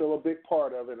 I'm still a big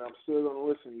part of it, and I'm still going to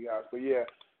listen to you guys. But, yeah,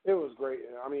 it was great.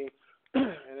 I mean,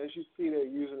 and as you see, they're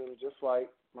using them just like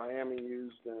Miami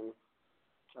used them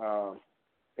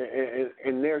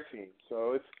in their team.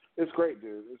 So it's great,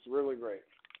 dude. It's really great.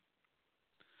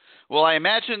 Well, I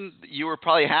imagine you were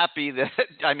probably happy that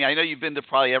 – I mean, I know you've been to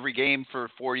probably every game for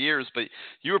 4 years, but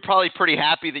you were probably pretty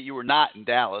happy that you were not in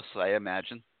Dallas, I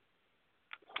imagine.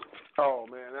 Oh,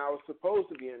 man, I was supposed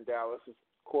to be in Dallas. Of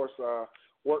course,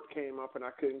 work came up and I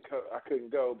couldn't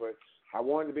go, but I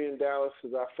wanted to be in Dallas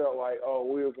because I felt like,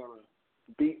 we were going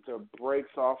to beat the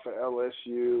brakes off of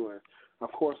LSU. And,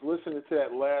 of course, listening to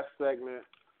that last segment,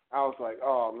 I was like,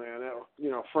 oh, man,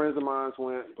 friends of mine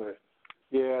went, but –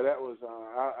 yeah, that was.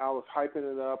 I was hyping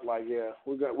it up like, yeah,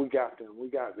 we got them, we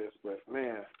got this. But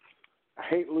man, I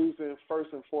hate losing.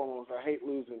 First and foremost, I hate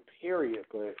losing. Period.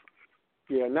 But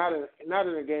yeah, not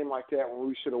in a game like that when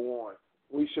we should have won.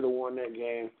 We should have won that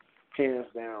game hands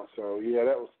down. So yeah,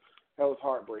 that was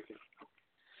heartbreaking.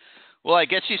 Well, I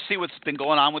guess you see what's been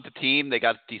going on with the team. They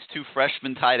got these two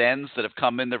freshman tight ends that have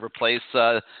come in to replace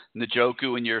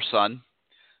Njoku and your son.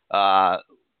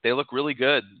 They look really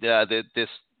good.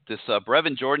 This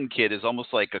Brevin Jordan kid is almost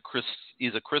like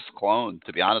he's a Chris clone,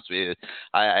 to be honest with you.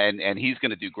 And he's going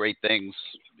to do great things.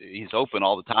 He's open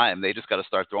all the time. They just got to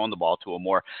start throwing the ball to him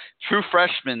more. True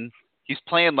freshman, he's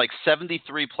playing like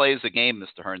 73 plays a game,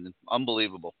 Mr. Herndon.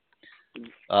 Unbelievable.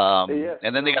 Yes,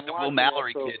 and then they got the Will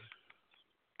Mallory kid.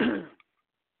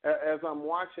 As I'm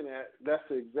watching it, that's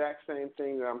the exact same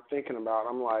thing that I'm thinking about.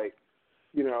 I'm like,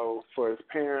 for his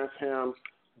parents, him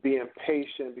being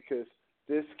patient because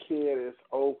this kid is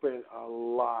open a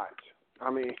lot.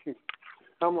 I mean,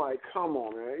 I'm like, come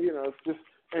on, man. It's just,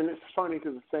 and it's funny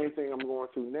because the same thing I'm going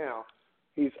through now.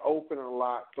 He's open a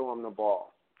lot, throwing the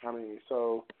ball. I mean,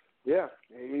 so, yeah,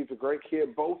 he's a great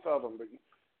kid, both of them. But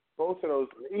both of those,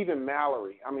 even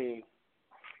Mallory, I mean,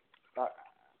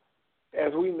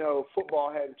 as we know,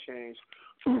 football hadn't changed.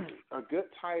 A good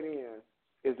tight end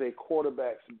is a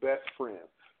quarterback's best friend.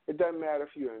 It doesn't matter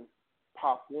if you're in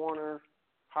Pop Warner,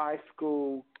 high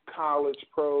school, college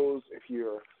pros, if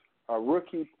you're a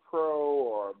rookie pro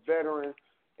or a veteran,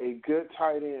 a good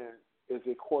tight end is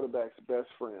a quarterback's best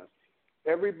friend.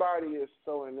 Everybody is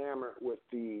so enamored with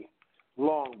the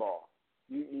long ball.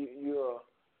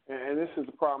 And this is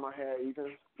the problem I had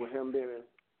even with him being in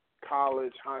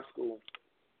college, high school.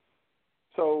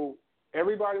 So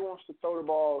everybody wants to throw the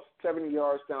ball 70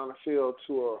 yards down the field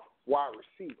to a wide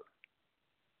receiver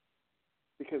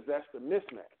because that's the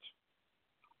mismatch.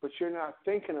 But you're not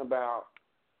thinking about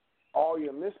all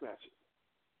your mismatches.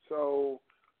 So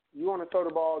you want to throw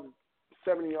the ball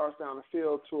 70 yards down the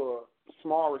field to a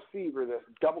small receiver that's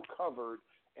double covered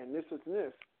and this,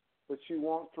 but you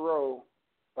won't throw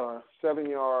a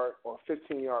 7-yard or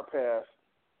 15-yard pass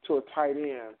to a tight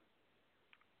end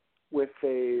with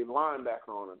a linebacker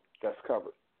on him that's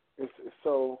covered. It's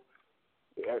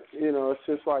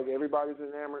just like everybody's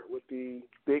enamored with the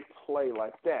big play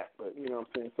like that. But you know what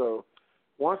I'm saying? So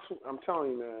I'm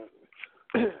telling you, man,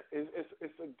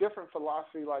 it's a different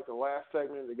philosophy like the last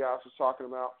segment the guys were talking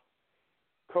about.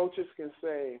 Coaches can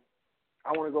say,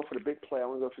 I want to go for the big play. I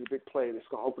want to go for the big play that's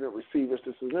going to open up receivers,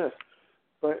 this and this.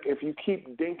 But if you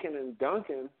keep dinking and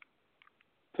dunking,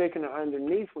 taking it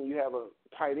underneath when you have a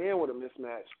tight end with a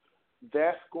mismatch,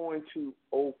 that's going to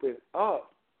open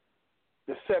up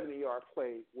the 70-yard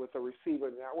play with a receiver,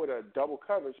 not with a double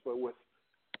coverage, but with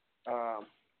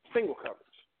single coverage.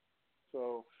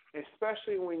 So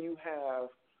especially when you have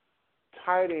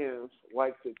tight ends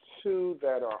like the two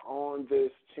that are on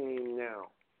this team now.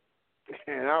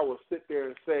 And I will sit there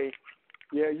and say,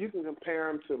 yeah, you can compare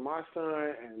him to my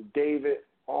son and David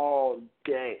all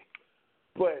day.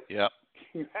 But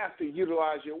you have to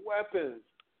utilize your weapons.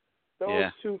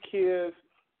 Those two kids,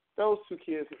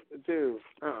 dude,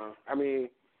 I mean,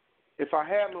 if I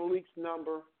had Malik's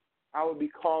number, I would be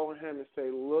calling him and say,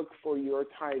 look for your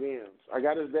tight ends. I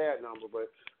got his dad number, but,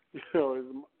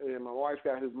 and my wife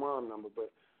got his mom number,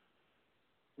 but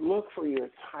look for your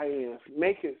tight ends.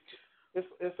 Make it. I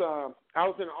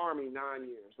was in the Army 9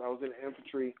 years. I was in the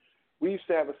infantry. We used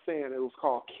to have a saying. It was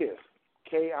called KISS,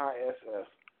 K-I-S-S.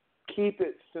 Keep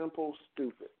it simple,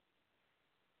 stupid.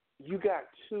 You got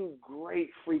two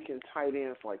great freaking tight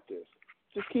ends like this.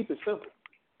 Just keep it simple.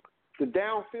 The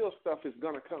downfield stuff is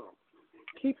going to come.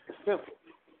 Keep it simple.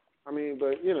 I mean,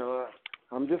 but,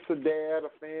 I'm just a dad, a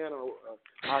fan.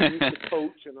 I used to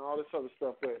coach and all this other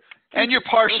stuff. But and you're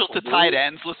partial to tight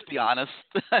ends, let's be honest.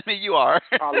 I mean, you are.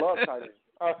 I love tight ends.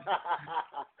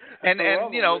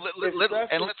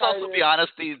 Let's also be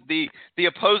honest. The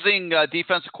opposing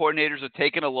defensive coordinators are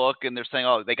taking a look and they're saying,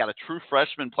 oh, they got a true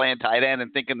freshman playing tight end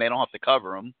and thinking they don't have to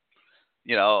cover him.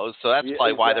 So that's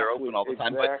probably why they're open all the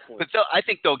time. But I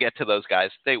think they'll get to those guys.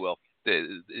 They will. They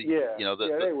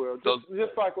will.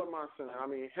 Just like with my son. I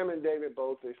mean, him and David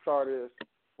both, they started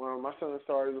my son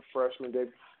started as a freshman.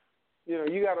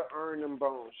 You got to earn them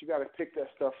bones. You got to pick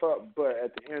that stuff up. But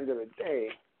at the end of the day,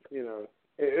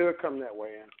 it'll come that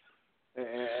way.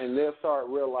 And they'll start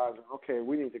realizing, okay,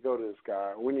 we need to go to this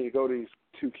guy. We need to go to these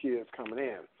two kids coming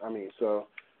in. I mean, so,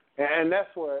 and that's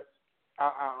what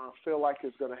I feel like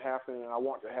is going to happen and I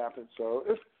want to happen. So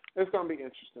it's going to be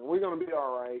interesting. We're going to be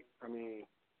all right. I mean,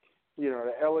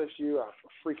 the LSU, I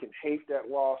freaking hate that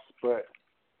loss, but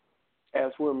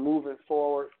as we're moving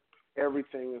forward,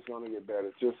 everything is going to get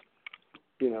better. Just,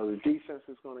 the defense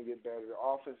is going to get better. The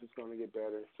offense is going to get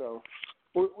better. So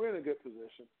we're in a good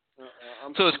position.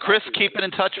 So is Chris keeping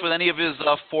in touch with any of his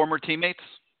former teammates?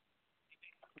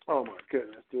 Oh, my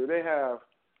goodness, dude. They have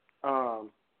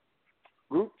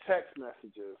group text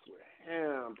messages with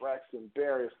him, Braxton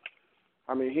Berrios.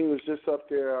 I mean, he was just up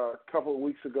there a couple of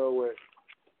weeks ago with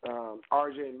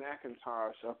R.J.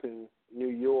 McIntosh up in New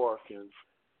York. And,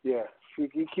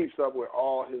 he keeps up with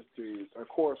all his dudes. Of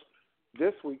course,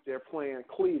 this week they're playing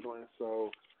Cleveland,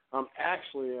 so I'm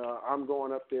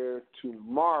going up there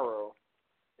tomorrow.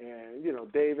 And,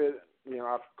 David,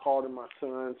 I've called him my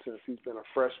son since he's been a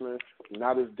freshman,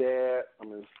 not his dad. I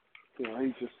mean,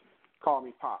 he just called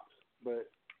me Pops. But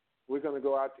we're going to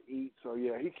go out to eat. So,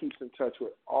 he keeps in touch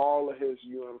with all of his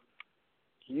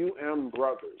UM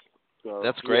brothers. So,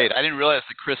 that's great. I didn't realize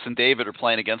that Chris and David are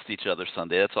playing against each other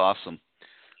Sunday. That's awesome.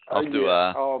 I'll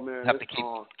have to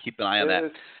keep an eye on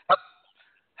that.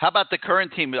 How about the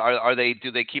current team?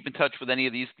 Do they keep in touch with any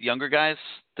of these younger guys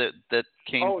that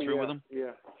came through with them?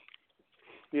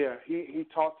 Yeah. He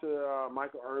talked to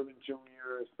Michael Irvin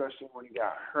Jr., especially when he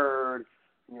got hurt.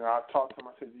 I talked to him.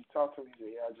 I said, "You talked to him?" He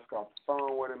said, "Yeah, I just got off the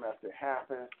phone with him after it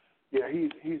happened." Yeah,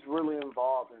 he's really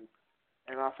involved.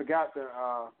 And I forgot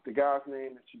the guy's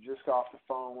name that you just got off the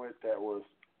phone with that was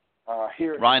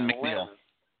here Ryan in Atlanta. McNeil.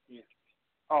 Yeah.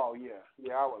 Oh, yeah.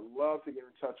 Yeah, I would love to get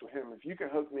in touch with him. If you can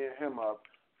hook me and him up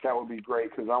that would be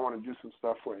great because I want to do some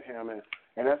stuff with him, and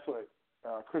that's what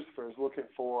Christopher is looking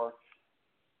for.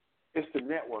 It's the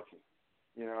networking.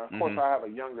 You know, of course, I have a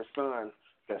younger son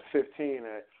that's 15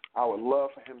 that I would love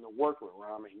for him to work with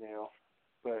Rami now,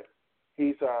 but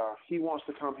he wants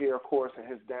to come here, of course, in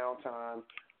his downtime.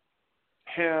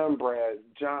 Him, Brad,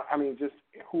 John, I mean, just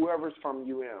whoever's from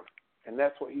UM, and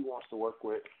that's what he wants to work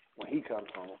with when he comes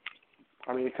home.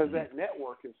 I mean, because that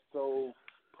network is so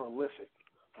prolific.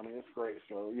 I mean, it's great.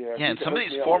 So yeah. Yeah, and some of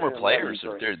these former players,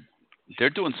 they're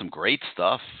doing some great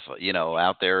stuff, you know,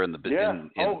 out there in the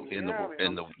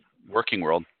in the working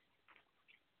world.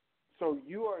 So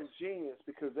you are a genius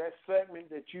because that segment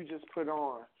that you just put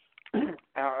on,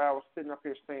 I was sitting up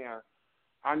here saying,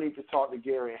 I need to talk to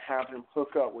Gary and have him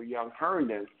hook up with young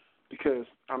Herndon because,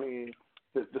 I mean,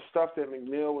 the stuff that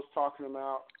McNeil was talking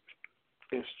about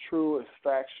is true, it's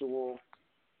factual.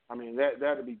 I mean,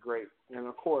 that'd be great. And,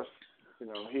 of course, you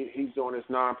know, he's doing his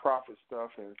nonprofit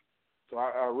stuff, and so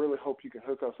I really hope you can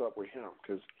hook us up with him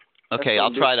because. Okay,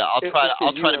 I'll try to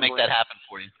make that happen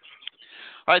for you.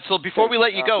 All right, so before we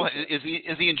let you go, is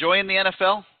he enjoying the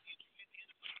NFL?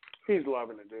 He's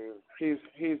loving it, dude. He's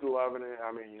loving it.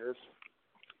 I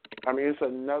mean, it's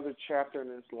another chapter in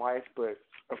his life, but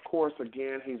of course,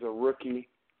 again, he's a rookie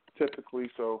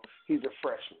typically, so he's a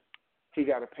freshman. He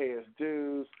got to pay his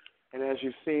dues, and as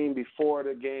you've seen before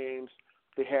the games,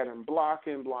 they had him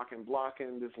blocking.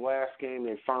 This last game,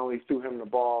 they finally threw him the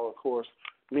ball. Of course,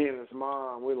 me and his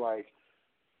mom, we're like,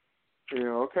 you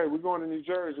know, okay, we're going to New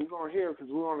Jersey. We're going here because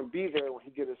we want to be there when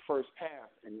he get his first pass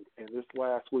in this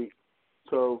last week.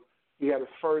 So he had his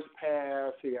first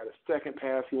pass. He had his second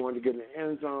pass. He wanted to get in the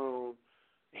end zone.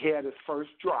 He had his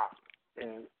first drop.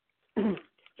 And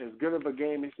as good of a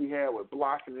game as he had with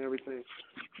blocking and everything,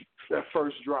 that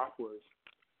first drop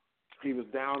he was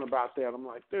down about that. I'm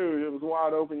like, dude, it was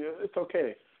wide open. It's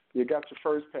okay. You got your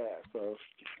first pass. So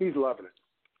he's loving it.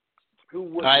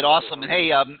 All right, awesome. And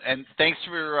hey, and thanks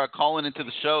for calling into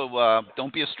the show.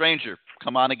 Don't be a stranger.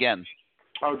 Come on again.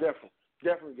 Oh,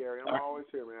 definitely, Gary. I'm always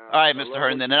here, man. All right, Mr.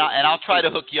 Herndon, and I'll try to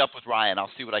hook you up with Ryan.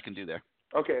 I'll see what I can do there.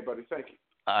 Okay, buddy. Thank you.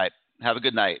 All right. Have a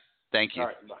good night. Thank you. All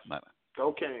right, bye. Bye.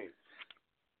 Go Canes.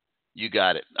 You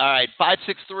got it. All right,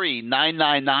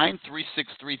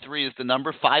 563-999-3633 is the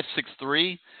number.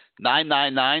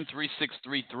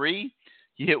 563-999-3633.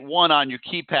 You hit 1 on your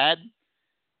keypad.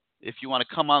 If you want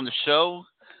to come on the show,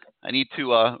 I need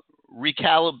to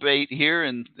recalibrate here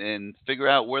and figure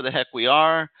out where the heck we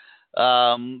are.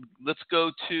 Let's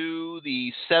go to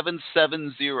the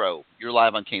 770. You're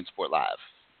live on CaneSport Live.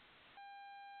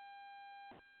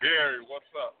 Gary, what's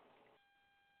up?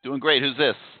 Doing great. Who's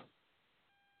this?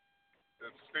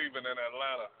 It's Steven in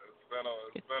Atlanta.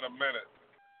 It's been a minute.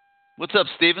 What's up,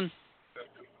 Steven?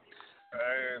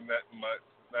 Ain't nothing much.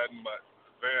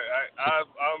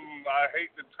 I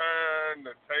hate to turn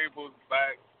the tables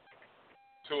back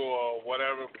to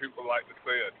whatever people like to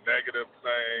say a negative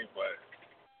thing, but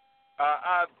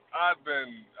I've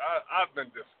been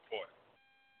disappointed,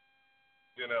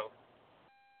 you know.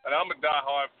 And I'm a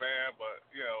diehard fan, but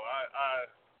you know,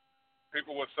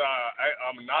 people would say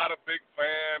I'm not a big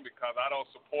fan because I don't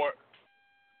support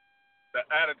the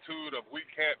attitude of we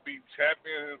can't be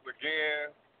champions again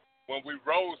when we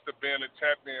rose to being a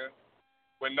champion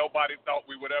when nobody thought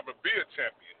we would ever be a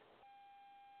champion.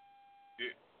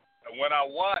 Yeah. And when I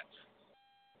watch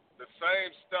the same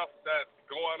stuff that's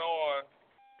going on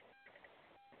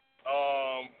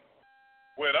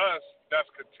with us, that's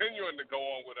continuing to go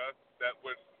on with us, that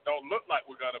don't look like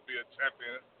we're going to be a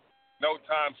champion no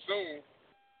time soon,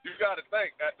 you got to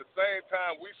think, at the same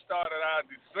time we started our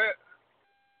descent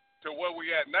to where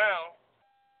we at now,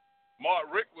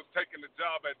 Mark Richt was taking the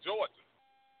job at Georgia.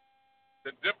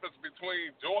 The difference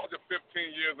between Georgia 15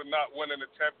 years of not winning the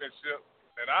championship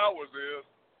and ours is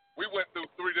we went through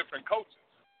 3 different coaches.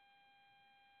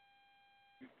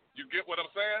 You get what I'm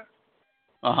saying?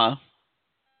 Uh-huh.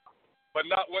 But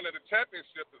not winning the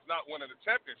championship is not winning the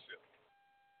championship.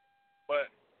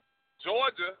 But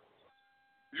Georgia,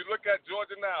 you look at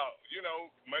Georgia now, you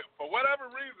know, for whatever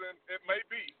reason it may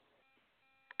be,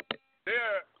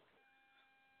 they're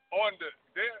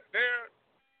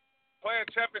playing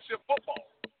championship football.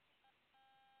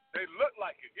 They look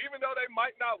like it. Even though they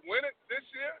might not win it this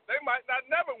year, they might not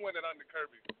never win it under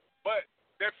Kirby. But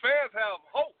their fans have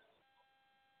hope.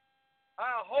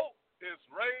 Our hope is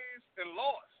raised and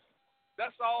lost.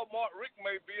 That's all Mark Richt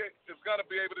is going to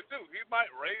be able to do. He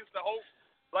might raise the hope,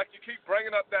 like you keep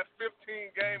bringing up that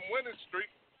 15-game winning streak.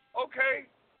 Okay,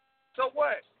 so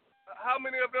what? How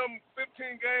many of them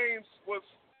 15 games was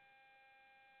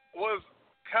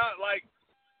kind of like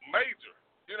major?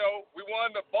 You we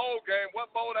won the bowl game.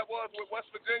 What bowl that was with West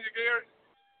Virginia, Gary?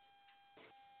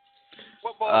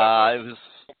 What bowl that was?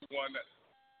 We won that.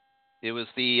 It was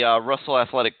the Russell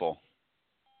Athletic Bowl.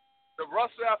 The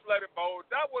Russell Athletic Bowl.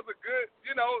 That was a good,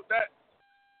 that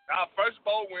our first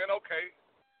bowl win. Okay,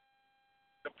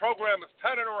 the program is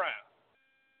turning around.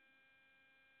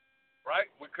 Right?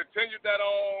 We continued that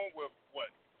on with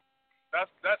what? That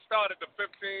started the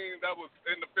 15. That was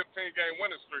in the 15-game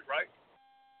winning streak, right?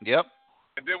 Yep.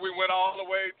 And then we went all the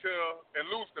way to and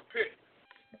lose the Pitt.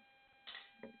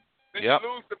 Then yep.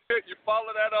 You lose the Pitt. You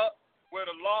follow that up with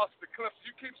a loss to Clemson.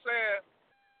 You keep saying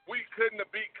we couldn't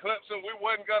have beat Clemson. We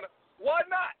wasn't gonna. Why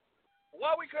not?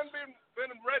 Why we couldn't been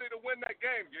ready to win that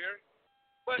game, Gary?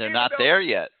 But they're not there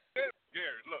yet.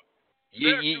 Gary, look.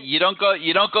 You don't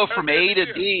go from A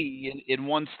to D in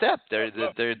one step. They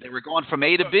were going from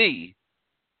A to B.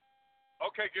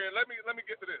 Okay, Gary, let me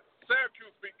get to this.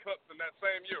 Syracuse beat Clemson that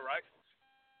same year, right?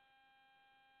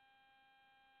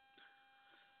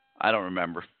 I don't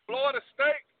remember. Florida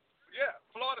State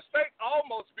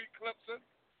almost beat Clemson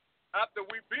after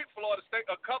we beat Florida State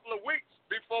a couple of weeks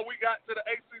before we got to the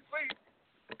ACC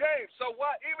game. So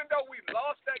why, even though we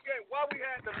lost that game, why we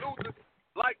had to lose it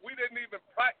like we didn't even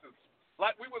practice,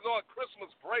 like we was on Christmas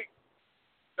break?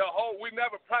 We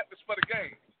never practiced for the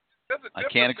game. There's a difference.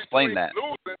 I can't explain that.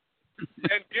 Losing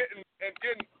and getting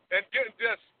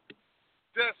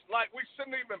just like we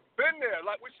shouldn't even been there.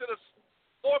 Like we should have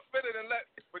forfeited and let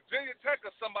Virginia Tech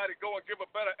or somebody go and give a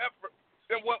better effort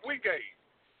than what we gave.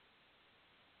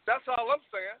 That's all I'm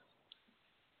saying.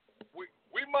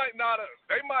 We might not have.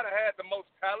 They might have had the most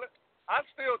talent. I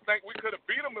still think we could have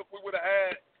beat them if we would have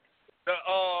had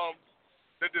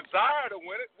the desire to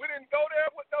win it. We didn't go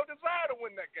there with no desire to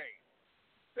win that game.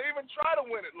 To even try to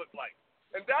win it looked like.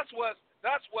 And that's what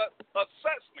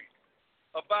upsets me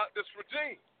about this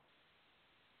regime.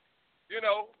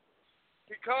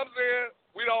 He comes in,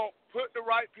 we don't put the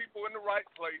right people in the right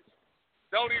place,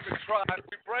 don't even try.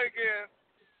 We bring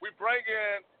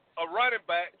in a running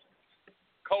back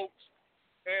coach,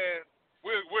 and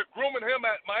we're grooming him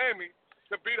at Miami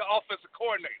to be the offensive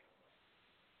coordinator.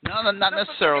 No, not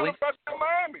necessarily.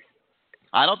 Miami.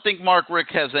 I don't think Mark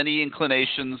Richt has any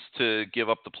inclinations to give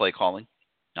up the play calling.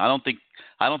 I don't think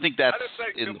that's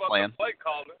in the plan. Play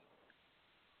calling.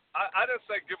 I didn't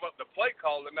say give up the play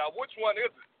calling. Now, which one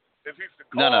is it? Is he the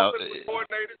offensive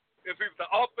coordinator? Is he the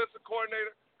offensive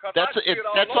coordinator?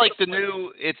 That's like the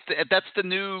new. That's the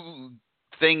new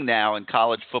thing now in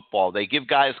college football. They give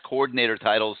guys coordinator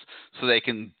titles so they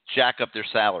can jack up their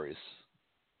salaries.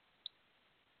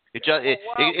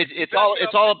 It's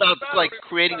all about like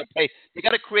creating a pay. You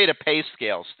got to create a pay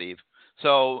scale, Steve.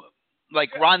 So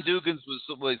like Ron Dugans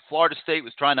was Florida State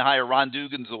was trying to hire Ron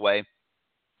Dugans away.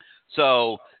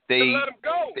 So they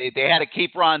had to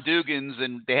keep Ron Dugans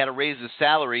and they had to raise his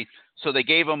salary. So they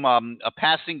gave him a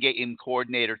passing game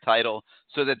coordinator title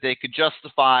so that they could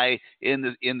justify in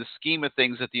the scheme of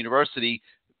things at the university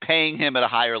paying him at a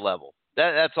higher level.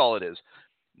 That's all it is.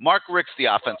 Mark Richt's the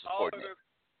offensive coordinator.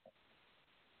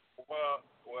 Well.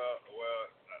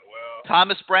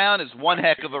 Thomas Brown is one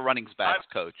heck of a running backs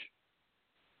coach.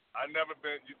 I never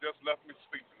been. You just left me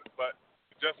speechless, but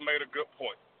you just made a good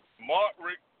point. Mark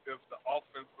Richt is the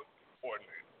offensive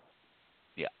coordinator.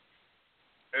 Yeah.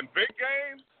 In big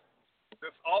games,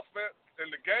 this offense,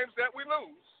 in the games that we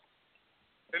lose,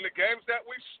 in the games that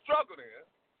we struggled in,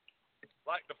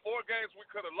 like the 4 games we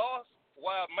could have lost,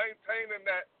 while maintaining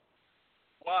that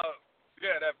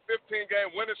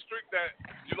 15-game winning streak that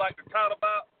you like to talk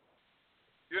about.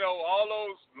 All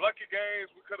those lucky games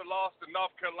we could have lost to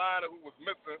North Carolina, who was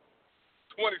missing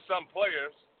 20-some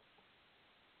players.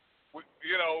 We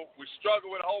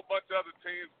struggled with a whole bunch of other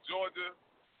teams, Georgia,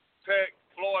 Tech,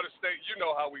 Florida State. You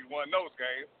know how we won those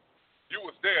games. You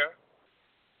was there.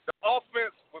 The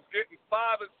offense was getting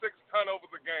 5 and 6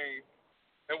 turnovers a game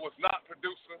and was not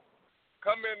producing.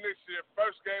 Come in this year,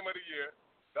 first game of the year,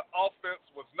 the offense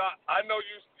was not. I know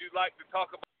you like to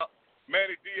talk about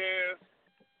Manny Diaz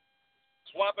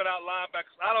swapping out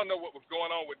linebackers. I don't know what was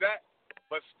going on with that,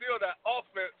 but still that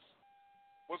offense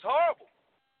was horrible.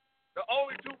 The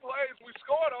only 2 plays we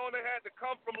scored on, they had to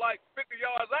come from like 50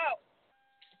 yards out.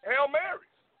 Hail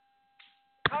Marys.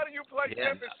 How do you play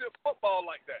championship football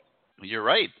like that? You're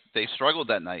right. They struggled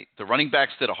that night. The running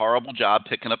backs did a horrible job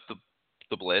picking up the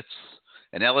blitz,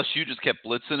 and LSU just kept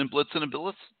blitzing and blitzing and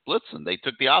blitzing. They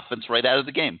took the offense right out of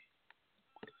the game.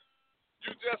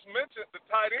 You just mentioned the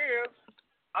tight ends.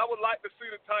 I would like to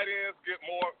see the tight ends get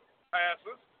more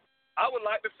passes. I would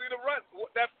like to see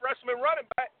that freshman running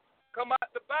back come out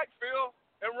the backfield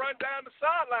and run down the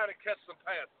sideline and catch some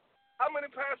passes. How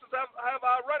many passes have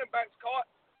our running backs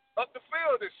caught up the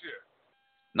field this year?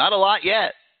 Not a lot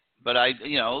yet. But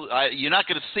you're not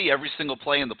going to see every single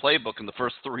play in the playbook in the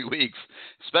first 3 weeks,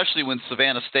 especially when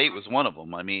Savannah State was one of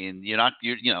them. I mean, you got to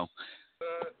give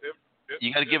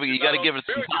it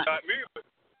some time.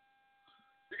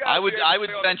 I would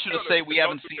venture to say we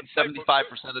haven't seen 75%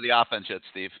 of the offense yet,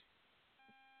 Steve.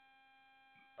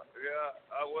 Yeah,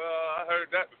 I heard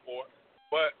that before.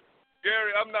 But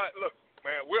Gary, look,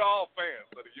 man, we're all fans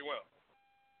of the UM.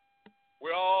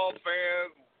 We're all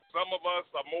fans. Some of us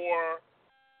are more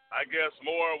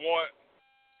want.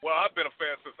 Well, I've been a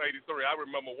fan since '83. I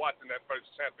remember watching that first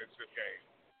championship game.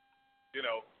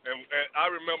 And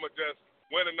I remember just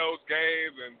winning those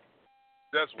games and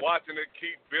just watching it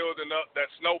keep building up. That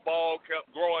snowball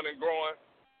kept growing and growing,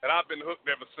 and I've been hooked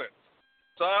ever since.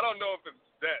 So I don't know if it's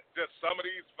that just some of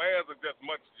these fans are just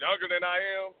much younger than I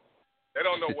am. They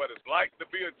don't know what it's like to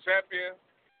be a champion.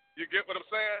 You get what I'm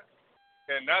saying?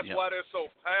 And that's why they're so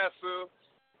passive,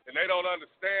 and they don't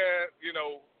understand,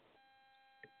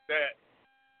 that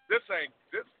this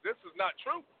is not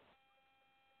true.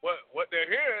 What they're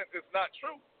hearing is not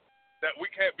true. That we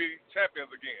can't be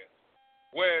champions again.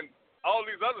 When all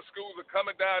these other schools are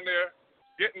coming down there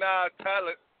getting our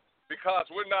talent because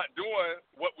we're not doing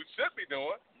what we should be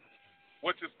doing,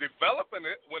 which is developing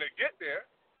it when it get there.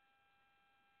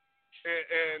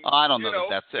 And I don't know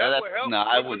that's no,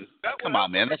 I wouldn't. Come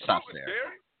on, man, that's not fair.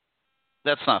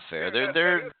 That's not fair.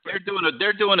 They're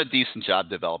doing a decent job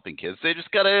developing kids. They just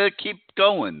gotta keep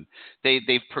going.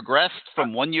 They've progressed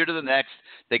from one year to the next.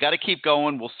 They got to keep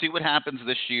going. We'll see what happens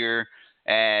this year,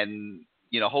 and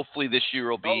hopefully this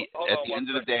year will be at the end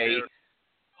of the day.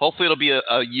 Hopefully it'll be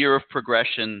a year of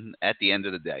progression at the end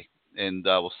of the day, and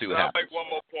we'll see what happens. I'll make one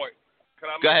more point.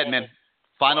 Go ahead, man.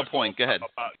 Final point. Go ahead.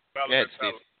 Go ahead,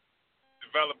 Steve.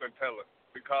 Developing talent,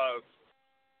 because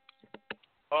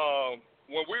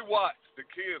when we watch the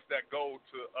kids that go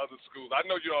to other schools, I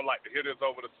know you don't like to hear this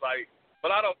over the site, but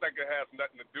I don't think it has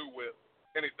nothing to do with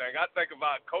anything. I think if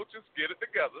our coaches get it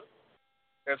together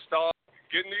and start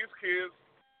getting these kids,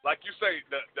 like you say,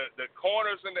 the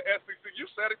corners in the SEC, you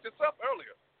said it yourself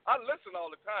earlier. I listen all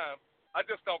the time. I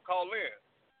just don't call in.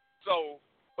 So,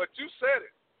 but you said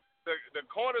it. The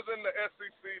corners in the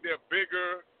SEC, they're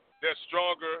bigger, they're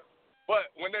stronger,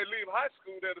 but when they leave high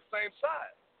school, they're the same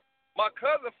size. My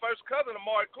first cousin,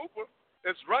 Amari Cooper,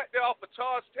 is right there off of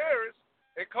Charles Terrace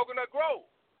in Coconut Grove.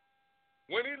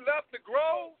 When he left the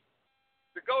Grove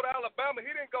to go to Alabama,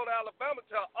 he didn't go to Alabama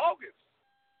until August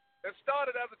and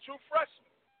started as a true freshman.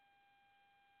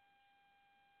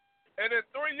 And in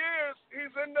 3 years,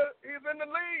 he's in the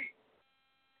league.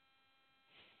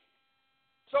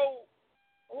 So,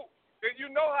 and you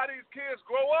know how these kids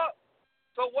grow up.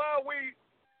 So why are we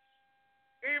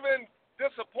even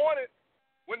disappointed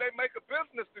when they make a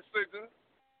business decision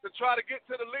to try to get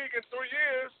to the league in 3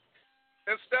 years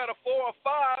instead of 4 or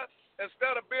 5,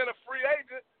 instead of being a free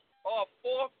agent or a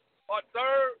 4th or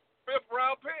 3rd, 5th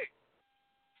round pick?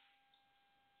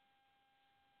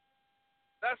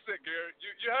 That's it, Gary.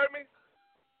 You heard me?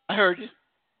 I heard you.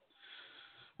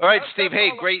 All right, Steve.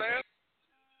 Hey, great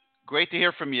to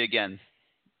hear from you again.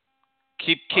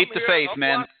 Keep the faith,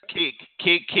 man.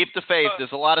 Keep the faith.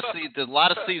 There's a lot of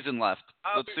season left.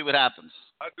 Let's see what happens.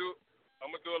 I'm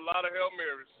gonna do a lot of Hail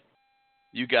Marys.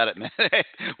 You got it, man.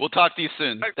 We'll talk to you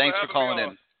soon. Thanks for calling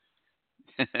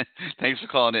in. Thanks for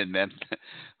calling in, man.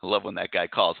 I love when that guy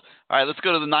calls. All right, let's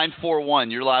go to the 941.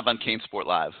 You're live on CaneSport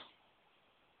Live.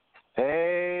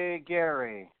 Hey,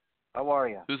 Gary. How are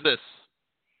you? Who's this?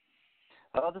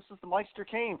 This is the Meister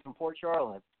Kane from Port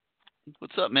Charlotte.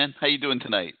 What's up, man? How you doing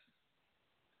tonight?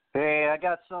 Hey, I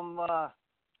got some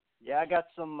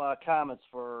comments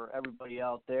for everybody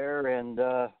out there, and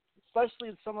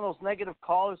especially some of those negative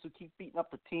callers who keep beating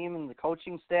up the team and the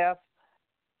coaching staff.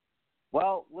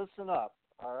 Well, listen up,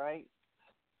 all right?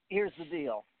 Here's the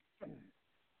deal.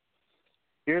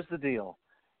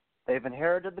 They've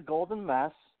inherited the golden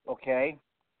mess, okay,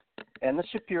 and the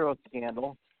Shapiro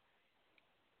scandal.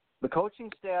 The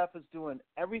coaching staff is doing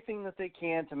everything that they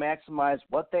can to maximize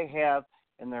what they have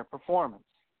in their performance,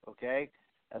 okay?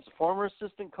 As a former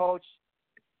assistant coach,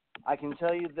 I can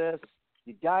tell you this,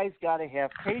 you guys got to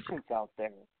have patience out there.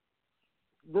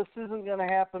 This isn't going to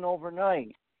happen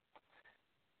overnight.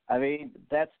 I mean,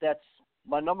 that's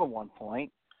my number one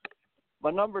point. My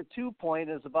number 2 point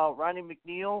is about Ronnie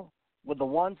McNeil with the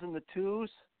ones and the twos.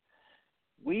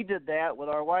 We did that with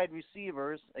our wide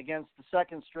receivers against the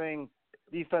second-string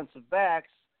defensive backs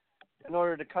in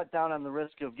order to cut down on the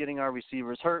risk of getting our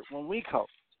receivers hurt when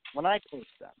I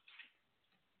coached them.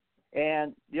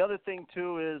 And the other thing,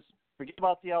 too, is forget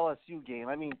about the LSU game.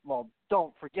 I mean, well,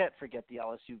 don't forget the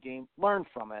LSU game. Learn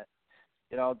from it.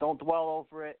 Don't dwell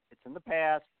over it. It's in the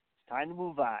past. It's time to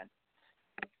move on.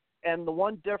 And the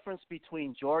one difference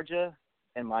between Georgia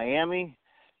and Miami,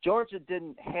 Georgia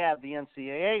didn't have the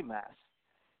NCAA mess.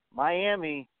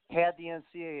 Miami had the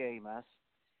NCAA mess.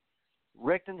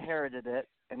 Rick inherited it,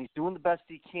 and he's doing the best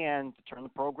he can to turn the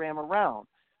program around.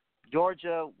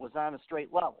 Georgia was on a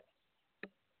straight level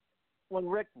when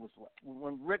Rick was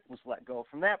let go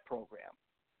from that program.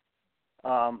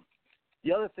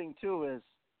 The other thing too is,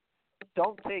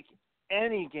 don't take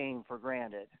any game for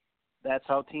granted. That's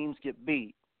how teams get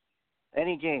beat.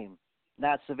 Any game,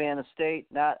 not Savannah State,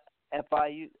 not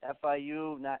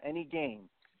FIU, not any game.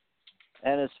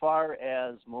 And as far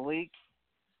as Malik,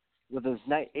 with his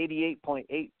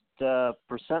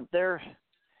 88.8% there,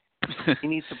 he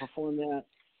needs to perform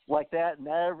like that in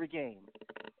every game.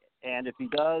 And if he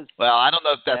does, well, I don't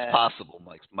know if that's possible,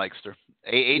 Mikester.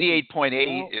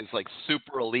 88.8 is like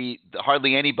super elite.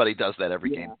 Hardly anybody does that every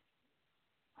game.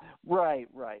 Right.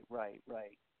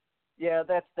 Yeah,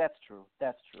 that's true.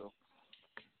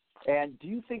 And do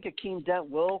you think Akeem Dent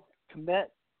will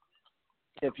commit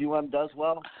if does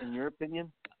well, in your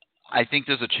opinion? I think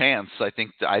there's a chance. I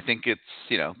think it's,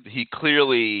 he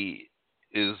clearly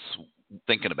is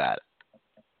thinking about it.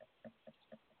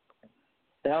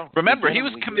 Yeah, remember, he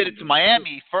was committed to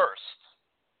Miami first.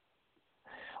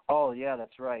 Oh yeah,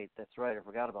 that's right. I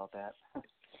forgot about that.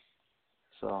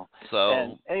 So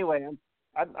and anyway,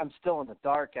 I'm still in the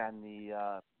dark on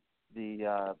the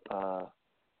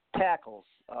tackles.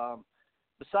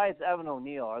 Besides Evan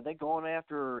O'Neal, are they going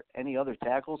after any other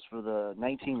tackles for the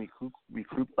 19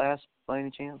 recruit class by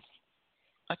any chance?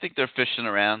 I think they're fishing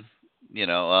around. There's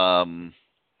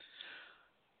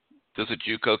a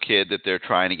JUCO kid that they're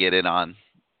trying to get in on.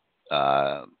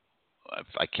 I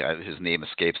can't, his name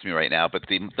escapes me right now, but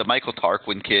the Michael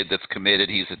Tarquin kid that's committed,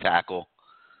 he's a tackle.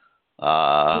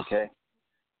 Okay.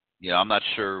 I'm not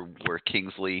sure where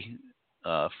Kingsley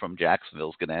from Jacksonville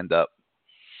is going to end up,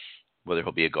 whether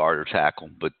he'll be a guard or tackle,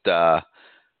 but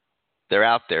they're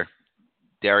out there.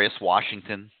 Darius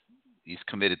Washington, he's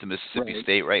committed to Mississippi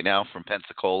State right now from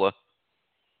Pensacola.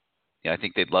 I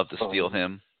think they'd love to steal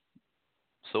him.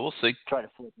 So we'll see. Try to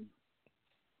flip him.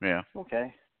 Yeah.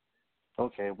 Okay.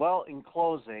 Well, in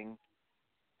closing,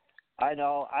 I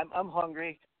know I'm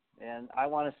hungry, and I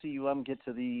want to see UM get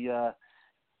to the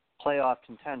playoff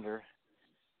contender.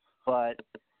 But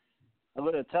I'm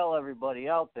going to tell everybody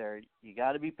out there, you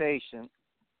got to be patient.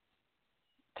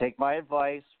 Take my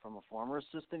advice from a former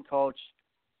assistant coach.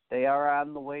 They are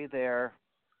on the way there.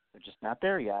 They're just not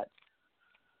there yet.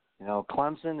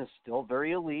 Clemson is still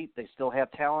very elite. They still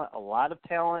have talent, a lot of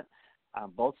talent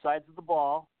on both sides of the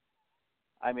ball.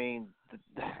 I mean,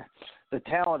 the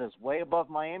talent is way above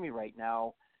Miami right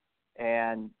now.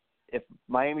 And if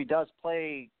Miami does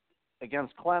play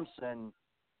against Clemson,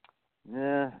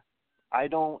 I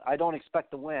don't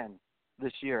expect to win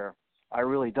this year. I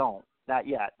really don't. Not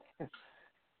yet.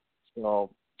 So.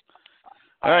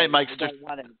 All right, Mike.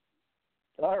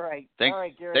 All right. Thanks, all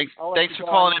right, Gary. Thanks for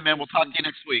calling in, man. We'll talk to you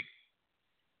next week.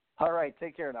 All right.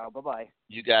 Take care now. Bye-bye.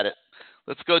 You got it.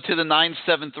 Let's go to the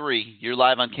 973. You're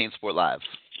live on CaneSport Live.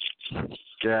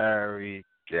 Gary,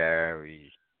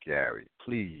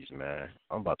 please, man.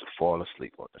 I'm about to fall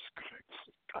asleep on this.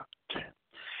 God damn.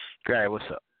 Gary, what's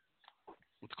up?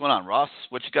 What's going on, Ross?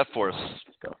 What you got for us?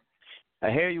 I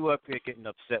hear you up here getting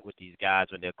upset with these guys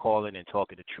when they're calling and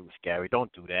talking the truth, Gary.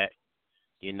 Don't do that.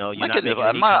 You're not making any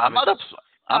comments.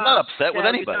 I'm not upset with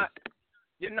anybody.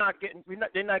 They're not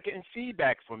getting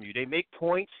feedback from you. They make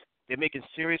points. They're making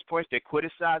serious points. They're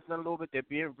criticizing a little bit. They're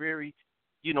being very,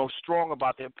 strong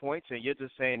about their points, and you're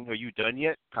just saying, "Are you done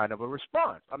yet?" Kind of a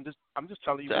response. I'm just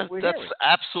telling you what we're hearing. That's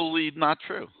absolutely not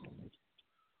true.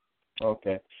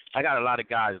 Okay. I got a lot of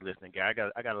guys listening, Gary.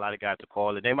 I got a lot of guys to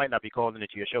call, and they might not be calling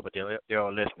into your show, but they're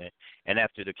all listening. And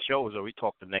after the show is over, we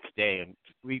talk the next day, and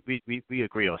we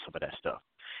agree on some of that stuff.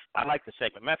 I like the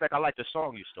segment. Matter of fact, I like the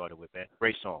song you started with, man.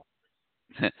 Great song.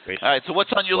 All right, so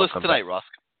what's on your list tonight, Ross?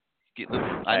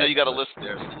 I know you got a list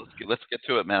there, so let's get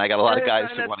to it, man. I got a lot of guys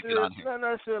who want to get on here.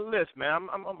 No, it's a list, man.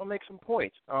 I'm gonna make some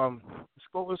points. Let's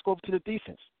go over to the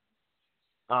defense.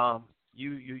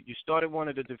 You started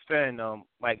wanting to defend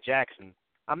Mike Jackson.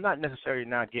 I'm not necessarily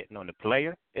not getting on the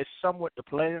player. It's somewhat the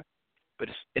player, but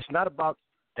it's not about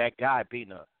that guy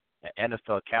being an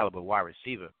NFL caliber wide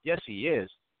receiver. Yes, he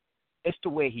is. It's the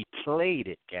way he played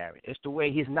it, Gary. It's the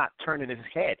way he's not turning his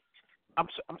head. I'm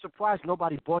surprised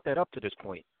nobody's brought that up to this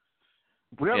point.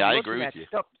 I agree with you.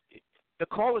 Stuff. The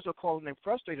callers are calling him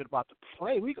frustrated about the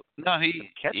play. He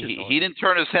didn't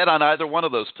turn his head on either one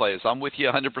of those plays. I'm with you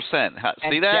 100%.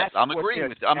 See that? I'm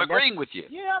agreeing with you.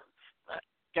 Yeah.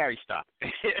 Gary, stop.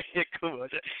 Come on.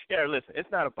 Yeah, listen, it's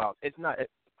not.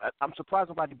 I'm surprised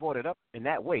nobody brought it up in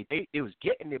that way. It was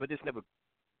getting there, but just never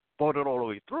brought it all the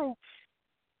way through.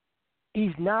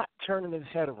 He's not turning his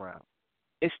head around.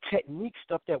 It's technique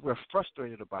stuff that we're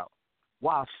frustrated about.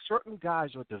 While certain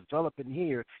guys are developing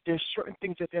here, there's certain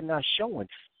things that they're not showing.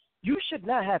 You should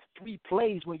not have 3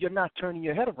 plays when you're not turning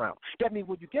your head around. That means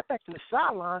when you get back to the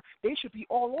sideline, they should be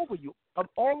all over you, of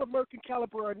all-American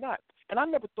caliber or not. And I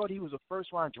never thought he was a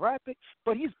first-round draft pick,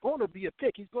 but he's going to be a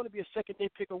pick. He's going to be a second-day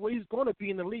pick away. He's going to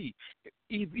be in the league.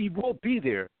 He will be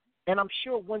there. And I'm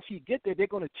sure once he gets there, they're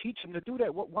going to teach him to do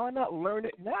that. Why not learn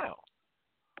it now?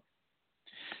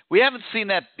 We haven't seen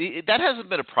that. That hasn't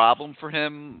been a problem for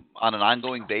him on an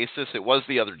ongoing basis. It was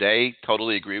the other day.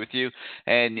 Totally agree with you.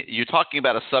 And you're talking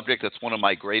about a subject that's one of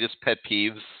my greatest pet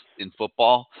peeves in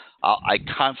football. I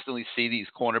constantly see these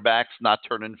cornerbacks not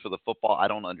turning for the football. I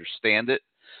don't understand it.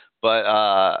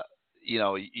 But,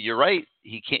 you're right.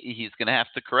 He's going to have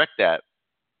to correct that.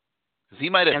 Because he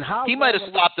might have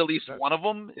stopped at least one of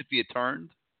them if he had turned.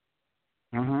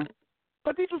 Mm-hmm.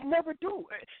 But they just never do.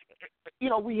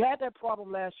 We had that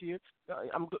problem last year.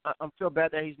 I feel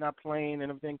bad that he's not playing and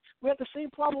everything. We had the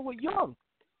same problem with Young.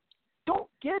 Don't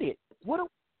get it.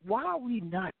 Why are we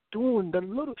not doing the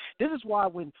little? This is why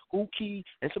when Uki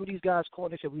and some of these guys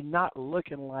called, they said we're not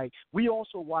looking like. We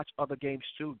also watch other games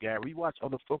too, Gary. We watch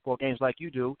other football games like you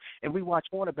do, and we watch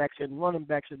cornerbacks and running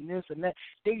backs and this and that.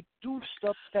 They do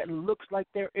stuff that looks like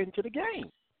they're into the game.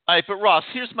 All right, but Ross,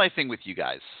 here's my thing with you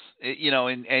guys.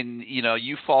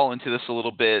 You fall into this a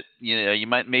little bit. You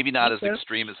might maybe not as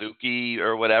extreme as Uki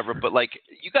or whatever, but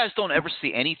you guys don't ever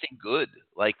see anything good.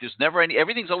 There's never any.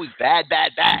 Everything's always bad.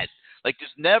 There's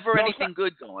never anything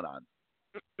good going on.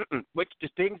 Which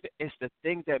it's the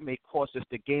things that may cost us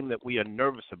the game that we are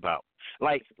nervous about,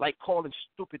 like calling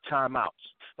stupid timeouts.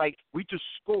 We just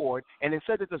scored, and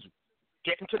instead of just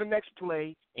getting to the next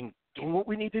play and doing what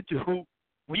we need to do,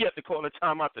 we have to call a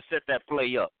timeout to set that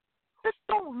play up. This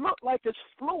don't look like it's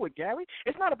fluid, Gary.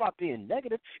 It's not about being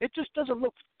negative. It just doesn't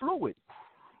look fluid.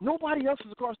 Nobody else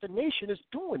across the nation is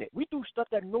doing it. We do stuff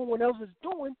that no one else is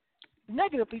doing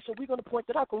negatively, so we're going to point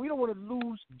it out because we don't want to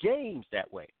lose games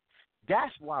that way.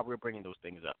 That's why we're bringing those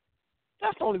things up.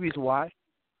 That's the only reason why.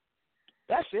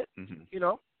 That's it. Mm-hmm.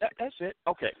 That's it.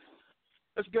 Okay.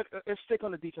 Let's stick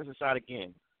on the defensive side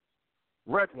again.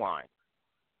 Red wine.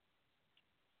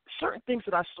 Certain things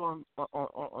that I saw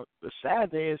on the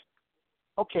Saturday is,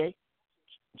 okay,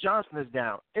 Johnson is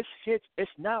down.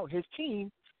 It's now his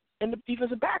team in the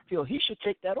defensive backfield. He should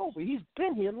take that over. He's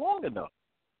been here long enough.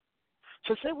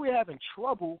 So say we're having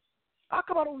trouble, how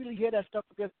come I don't really hear that stuff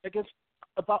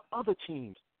about other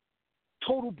teams?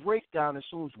 Total breakdown as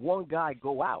soon as one guy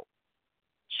go out.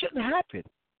 Shouldn't happen.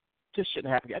 Just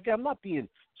shouldn't happen. Again, I'm not being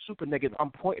super negative.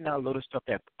 I'm pointing out a little stuff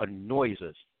that annoys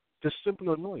us. Just simply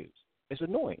annoys us. It's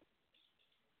annoying.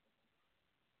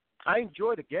 I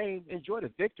enjoy the game, enjoy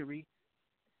the victory,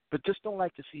 but just don't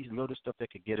like to see little stuff that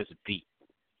could get us beat.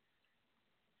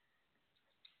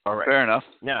 All right. Fair enough.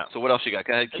 Now, so what else you got?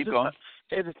 Go ahead, keep going.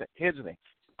 Here's the thing.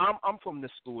 I'm from the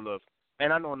school of,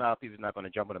 and I know now people's not going to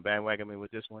jump on the bandwagon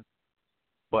with this one,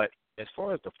 but as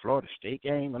far as the Florida State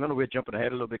game, I know we're jumping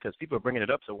ahead a little bit because people are bringing it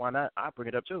up, so why not? I bring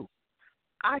it up too.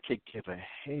 I could give a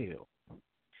hell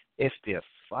if they're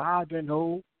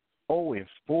 5-0,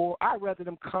 0-4. I'd rather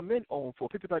them come in 0-4.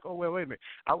 People are like, oh, wait a minute.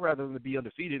 I'd rather them be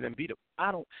undefeated than beat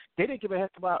them. They didn't give a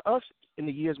heck about us in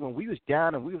the years when we was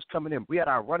down and we was coming in. We had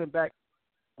our running back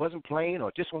wasn't playing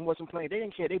or this one wasn't playing. They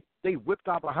didn't care. They whipped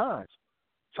our behinds.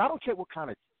 So I don't care what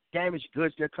kind of damaged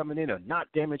goods they're coming in or not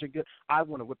damaging goods. I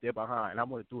want to whip their behind. I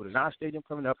want to do it in our stadium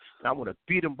coming up, and I want to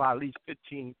beat them by at least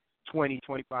 15, 20,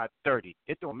 25, 30.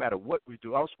 It don't matter what we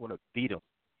do. I just want to beat them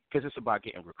because it's about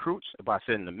getting recruits, about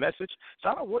sending the message. So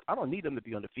I don't need them to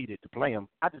be undefeated to play them.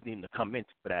 I just need them to come in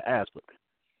for that ass whipping.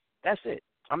 That's it.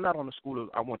 I'm not on the school of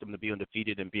I want them to be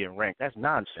undefeated and being ranked. That's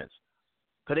nonsense.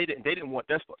 Because they didn't want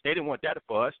that. They didn't want that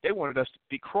for us. They wanted us to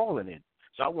be crawling in.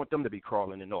 So I want them to be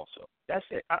crawling in also. That's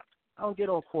it. I don't get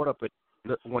all caught up with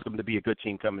want them to be a good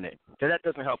team coming in. Because that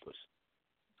doesn't help us.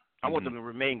 I want them to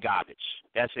remain garbage.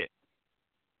 That's it.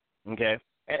 Okay?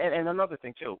 And another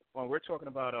thing, too. When we're talking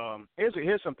about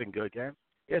here's something good, Gary.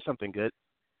 Here's something good.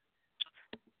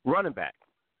 Running back.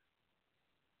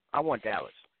 I want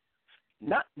Dallas.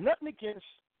 Nothing against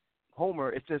Homer.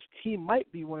 It's just he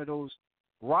might be one of those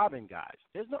robbing guys.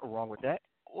 There's nothing wrong with that.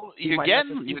 Well, you're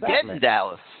getting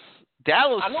Dallas.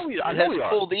 Dallas has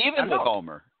pulled even with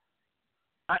Homer.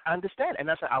 I understand, and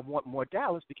that's why I want more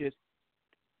Dallas because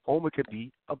Homer could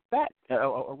be a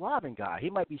robbing guy. He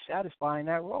might be satisfying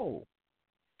that role.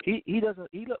 He doesn't.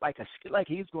 He looked like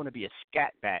he's going to be a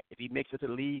scat back. If he makes it to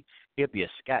the league, he'll be a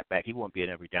scat back. He won't be an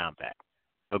every down back.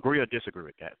 Agree or disagree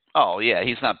with that? Oh yeah,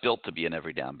 he's not built to be an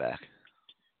every down back.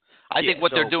 I think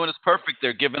what they're doing is perfect.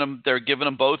 They're giving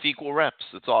them both equal reps.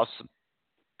 It's awesome.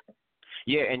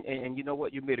 Yeah, and you know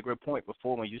what? You made a great point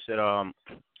before when you said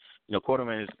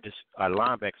quartermen is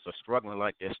linebackers are struggling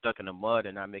like they're stuck in the mud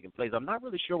and not making plays. I'm not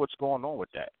really sure what's going on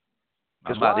with that.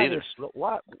 I'm not either.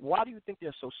 Why do you think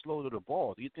they're so slow to the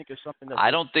ball? Do you think it's something that I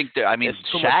don't think they're. I mean,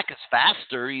 Shaq is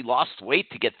faster. He lost weight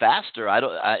to get faster. I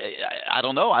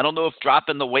don't know. I don't know if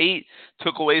dropping the weight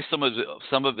took away some of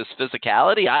his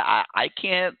physicality. I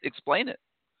can't explain it.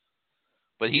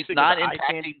 But he's not eye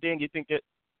impacting. candy thing. You think it's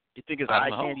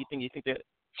eye candy thing? You think that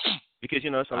because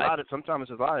it's a lot of sometimes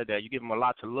it's a lot of that. You give him a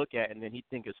lot to look at, and then he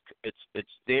think it's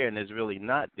there, and it's really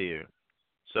not there.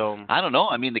 So I don't know.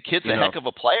 I mean, the kid's a heck of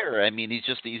a player. I mean,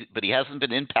 but he hasn't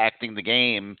been impacting the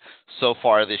game so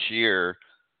far this year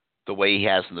the way he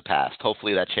has in the past.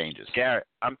 Hopefully that changes. Garrett,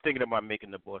 I'm thinking about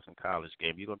making the Boston College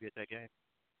game. You gonna be at that game?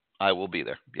 I will be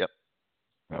there. Yep.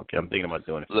 Okay, I'm thinking about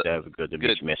doing it. That was good to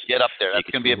meet you, miss. Get up there. That's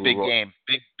going to be a big game.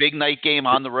 Big night game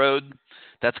on the road.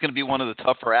 That's going to be one of the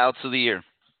tougher outs of the year.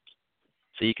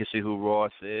 So you can see who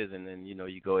Ross is, and then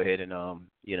you go ahead and no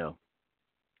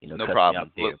cut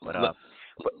problem. Me out there.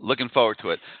 Looking forward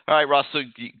to it. All right, Ross. So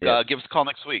give us a call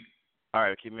next week. All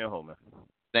right, keep me on hold, man.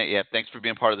 Thanks for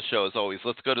being part of the show as always.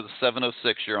 Let's go to the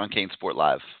 706. You're on CaneSport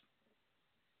Live.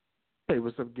 Hey,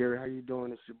 what's up, Gary? How you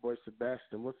doing? It's your boy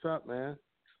Sebastian. What's up, man?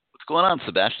 What's going on,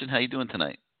 Sebastian? How you doing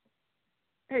tonight?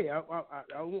 Hey, I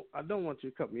don't want you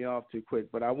to cut me off too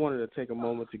quick, but I wanted to take a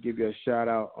moment to give you a shout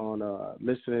out on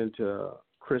listening to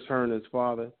Chris Hernan's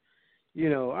father.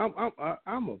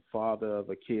 I'm a father of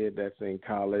a kid that's in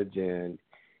college, and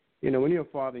when you're a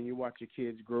father and you watch your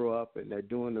kids grow up and they're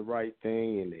doing the right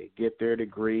thing and they get their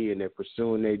degree and they're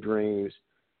pursuing their dreams,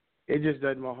 it just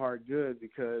does my heart good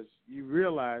because you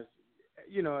realize,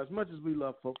 as much as we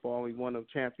love football, we won a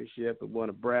championship and want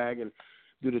to brag and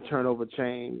do the turnover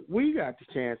chain, we got the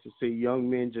chance to see young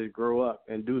men just grow up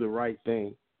and do the right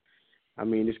thing. I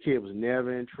mean, this kid was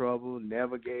never in trouble,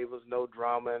 never gave us no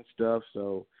drama and stuff,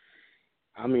 so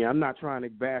I mean, I'm not trying to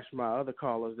bash my other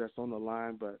callers that's on the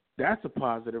line, but that's a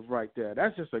positive right there.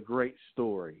 That's just a great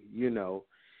story, Yep.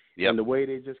 And the way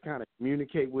they just kind of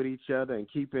communicate with each other and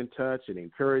keep in touch and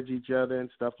encourage each other and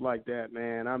stuff like that,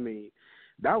 man. I mean,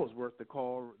 that was worth the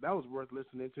call. That was worth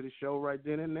listening to the show right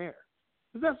then and there.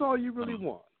 'Cause that's all you really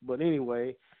want. But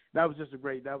anyway, that was just a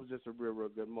real, real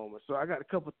good moment. So I got a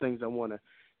couple things I want to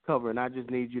cover, and I just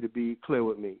need you to be clear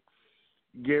with me.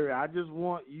 Gary, I just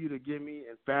want you to give me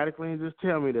emphatically and just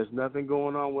tell me there's nothing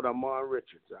going on with Amon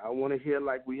Richards. I want to hear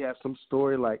like we have some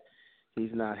story like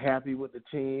he's not happy with the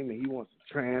team and he wants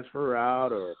to transfer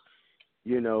out or,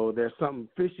 there's something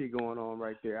fishy going on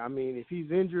right there. I mean, if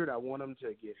he's injured, I want him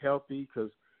to get healthy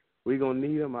because we're going to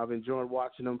need him. I've enjoyed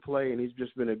watching him play, and he's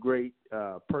just been a great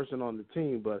person on the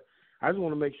team. But I just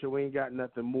want to make sure we ain't got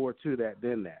nothing more to that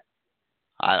than that.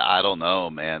 I don't know,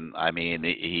 man. I mean,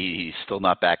 he's still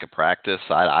not back at practice.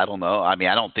 I don't know. I mean,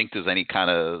 I don't think there's any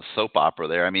kind of soap opera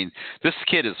there. I mean, this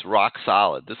kid is rock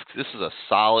solid. This is a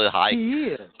solid,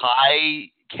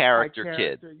 high character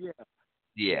kid.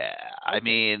 Yeah. I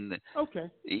mean,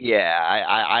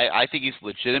 yeah. I think he's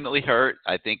legitimately hurt.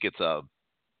 I think it's a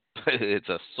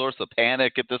source of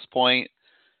panic at this point,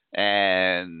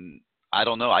 and I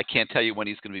don't know. I can't tell you when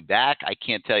he's going to be back. I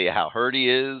can't tell you how hurt he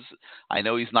is. I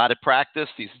know he's not at practice.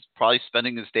 He's probably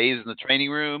spending his days in the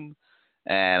training room,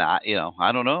 and I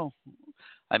don't know.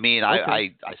 I mean,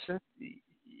 I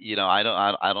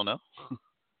don't know.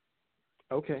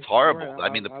 Okay. It's horrible. Right. I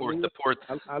mean, the poor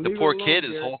kid,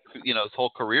 his whole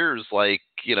career is like,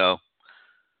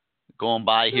 going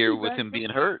by here with him being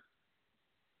hurt.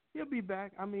 He'll be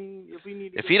back. I mean, if we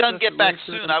need. If he doesn't get back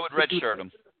soon, I would redshirt him.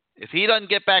 If he doesn't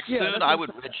get back soon, I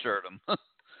would redshirt him.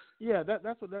 Yeah,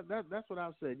 that's what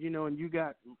I've said. And you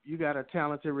got a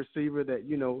talented receiver that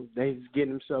he's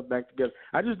getting himself back together.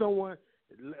 I just don't want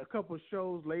a couple of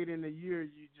shows later in the year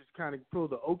you just kind of pull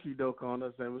the okie doke on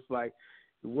us and it's like,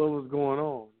 what was going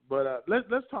on? But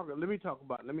let's talk. Let me talk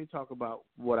about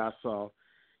what I saw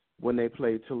when they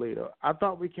played Toledo. I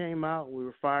thought we came out, we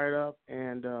were fired up,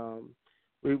 and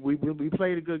we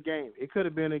played a good game. It could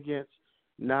have been against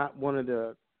not one of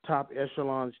the top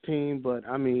echelons team, but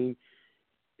I mean,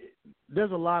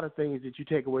 there's a lot of things that you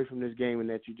take away from this game and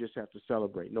that you just have to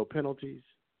celebrate. No penalties,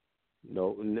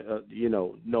 no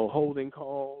holding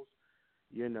calls,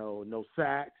 no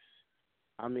sacks.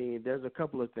 I mean, there's a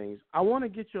couple of things. I want to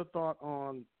get your thought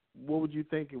on what would you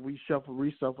think if we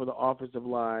reshuffle the offensive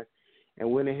line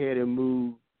and went ahead and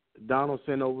moved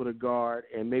Donaldson over the guard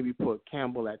and maybe put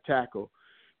Campbell at tackle,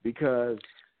 because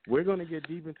we're going to get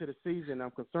deep into the season.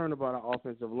 I'm concerned about our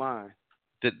offensive line.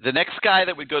 The next guy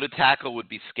that would go to tackle would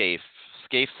be Scaife.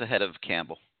 Scaife's ahead of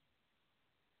Campbell.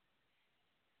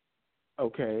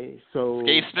 Okay, so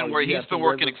Scaife's he's been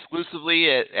working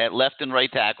exclusively at left and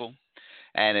right tackle,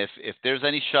 and if there's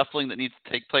any shuffling that needs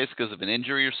to take place because of an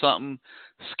injury or something,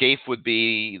 Scaife would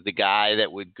be the guy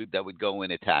that would go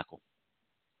in at tackle.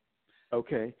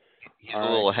 Okay, he's a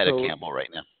little ahead of Campbell right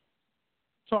now.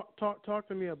 Talk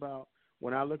to me about,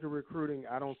 when I look at recruiting,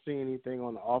 I don't see anything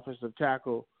on the offensive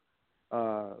tackle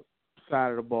side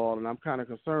of the ball, and I'm kind of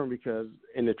concerned because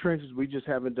in the trenches we just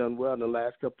haven't done well in the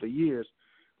last couple of years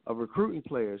of recruiting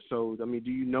players. So, I mean, do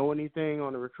you know anything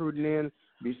on the recruiting end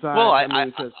besides? Well,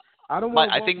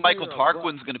 I think Michael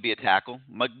Tarquin's going to be a tackle.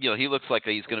 He looks like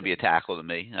he's going to be a tackle to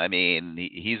me. I mean,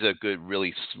 he's a good,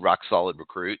 really rock solid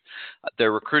recruit.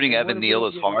 They're recruiting Evan Neal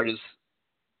as hard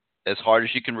as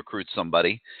you can recruit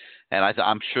somebody, and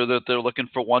I'm sure that they're looking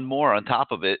for one more on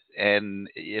top of it, and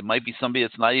it might be somebody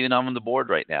that's not even on the board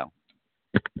right now.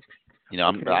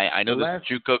 I know there's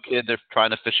a JUCO kid they're trying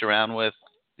to fish around with.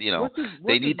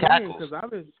 They need tackles. Because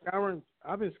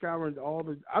I've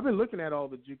been looking at all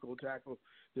the JUCO tackles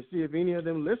to see if any of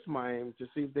them list Miami, to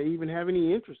see if they even have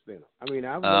any interest in them. I mean,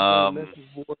 I've looked on the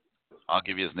message board. I'll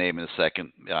give you his name in a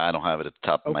second. I don't have it at the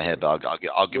top of my head, but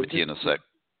I'll give it to you in a sec.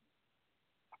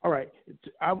 All right,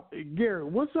 Gary,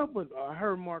 what's up with? I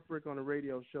heard Mark Rick on the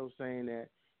radio show saying that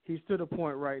he's to the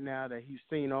point right now that he's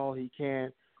seen all he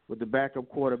can with the backup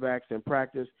quarterbacks in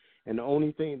practice. And the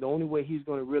only way he's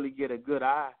going to really get a good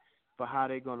eye for how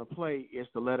they're going to play is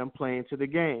to let them play into the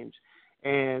games.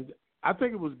 And I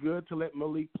think it was good to let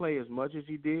Malik play as much as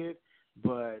he did,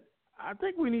 but I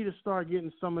think we need to start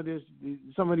getting some of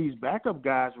these backup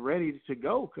guys ready to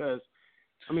go, because,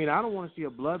 I mean, I don't want to see a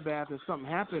bloodbath and something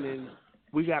happen and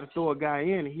we got to throw a guy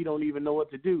in and he don't even know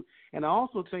what to do. And I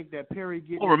also think that Perry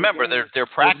getting. Well, remember they're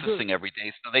practicing every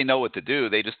day, so they know what to do.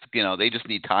 They just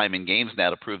need time in games now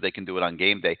to prove they can do it on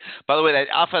game day. By the way, that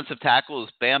offensive tackle is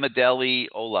Bamidele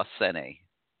Olasene.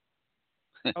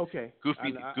 Okay.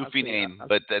 goofy name,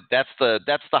 but that's the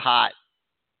hot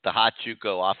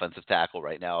JUCO offensive tackle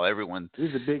right now. Everyone.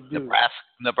 He's a big dude.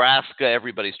 Nebraska.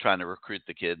 Everybody's trying to recruit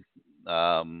the kid.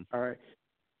 All right.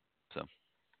 So.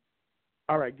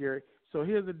 All right, Gary. So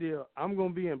here's the deal. I'm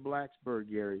gonna be in Blacksburg,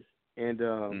 Gary, and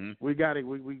we got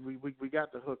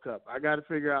to hook up. I got to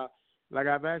figure out, like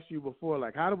I've asked you before,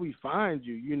 like how do we find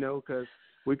you? Because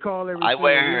we call everything. I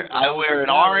wear an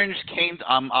orange cane.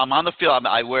 I'm on the field.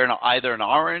 I wear either an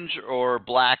orange or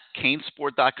black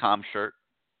CaneSport.com shirt.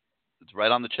 It's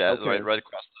right on the chest, right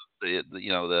across the.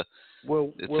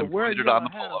 It's embroidered on the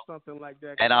polo. Something like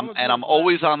that. And I'm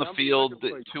always on the field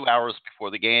 2 hours before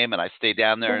the game, and I stay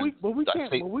down there. But we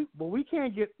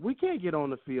can't get on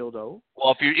the field though.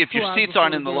 Well, if your seats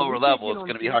aren't in the lower level, it's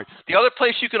going to be hard. The other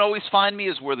place you can always find me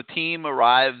is where the team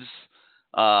arrives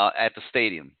at the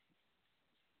stadium,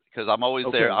 because I'm always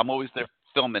there. I'm always there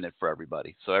filming it for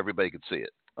everybody, so everybody can see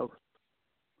it. Okay.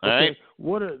 All right.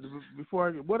 What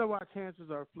are our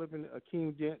chances of flipping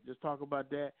Akeem Dent? Just talk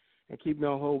about that. And keep me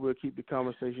on hold. We'll keep the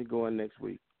conversation going next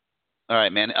week. All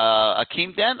right, man.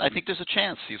 Akeem Dent, I think there's a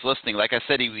chance. He's listening. Like I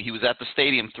said, he was at the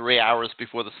stadium 3 hours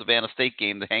before the Savannah State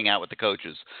game to hang out with the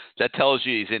coaches. That tells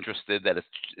you he's interested, that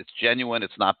it's genuine,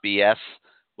 it's not BS.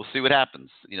 We'll see what happens.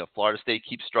 Florida State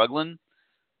keeps struggling.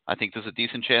 I think there's a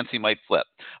decent chance he might flip.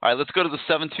 All right, let's go to the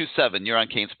 727. You're on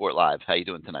CaneSport Live. How you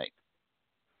doing tonight?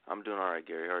 I'm doing all right,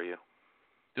 Gary. How are you?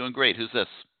 Doing great. Who's this?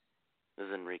 This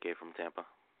is Enrique from Tampa.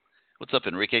 What's up,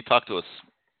 Enrique? Talk to us.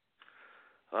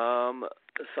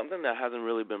 Something that hasn't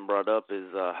really been brought up is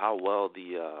how well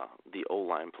the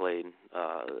O-line played,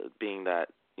 being that,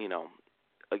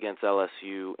 against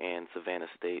LSU and Savannah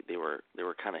State, they were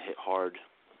kind of hit hard,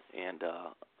 and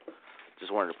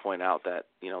just wanted to point out that,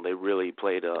 they really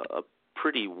played a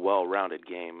pretty well-rounded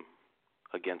game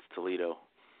against Toledo.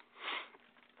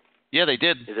 Yeah, they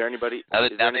did. Is there anybody for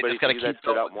you that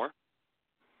stood out more?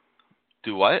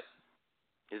 Do what?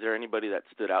 Is there anybody that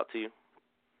stood out to you?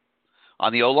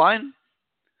 On the O-line?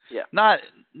 Yeah.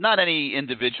 Not any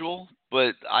individual,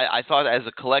 but I thought as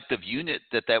a collective unit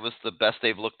that was the best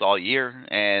they've looked all year.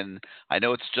 And I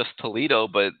know it's just Toledo,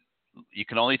 but you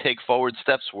can only take forward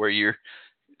steps where you're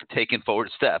taking forward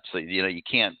steps. So, you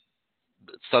can't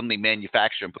suddenly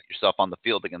manufacture and put yourself on the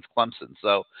field against Clemson.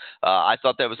 So I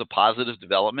thought that was a positive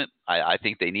development. I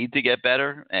think they need to get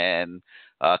better, and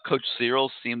Coach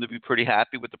Cyril seemed to be pretty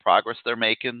happy with the progress they're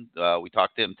making. We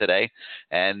talked to him today,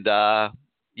 and I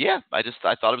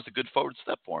thought it was a good forward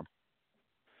step for him.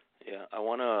 Yeah, I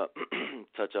want to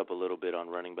touch up a little bit on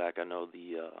running back. I know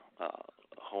the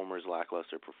Homer's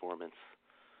lackluster performance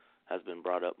has been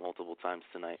brought up multiple times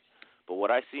tonight. But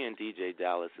what I see in DJ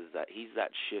Dallas is that he's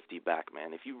that shifty back,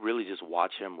 man. If you really just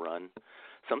watch him run,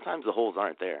 sometimes the holes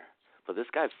aren't there. But this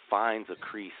guy finds a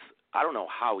crease. I don't know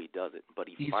how he does it, but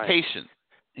he's patient.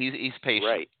 He's patient.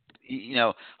 Right.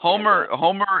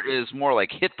 Homer is more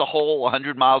like hit the hole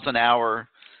 100 miles an hour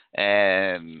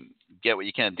and get what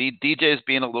you can. DJ is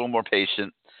being a little more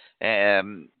patient,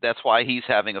 and that's why he's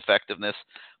having effectiveness.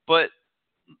 But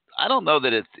I don't know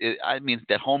that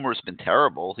that Homer's been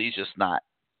terrible. He's just not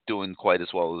doing quite as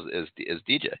well as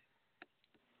DJ.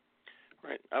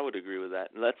 Right, I would agree with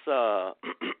that. Let's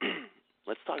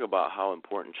talk about how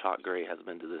important Chalk Gray has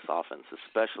been to this offense,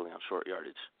 especially on short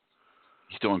yardage.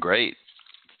 He's doing great.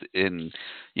 And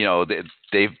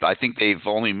I think they've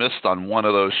only missed on one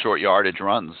of those short yardage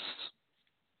runs.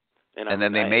 And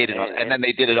then they made it, and then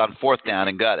they did it on fourth down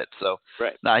and got it. So,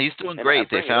 he's doing great.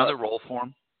 They found a role for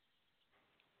him.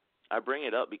 I bring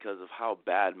it up because of how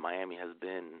bad Miami has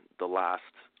been the last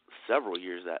several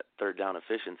years at third down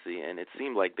efficiency, and it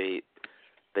seemed like they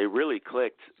really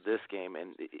clicked this game.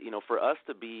 And for us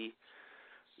to be,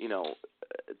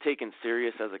 taken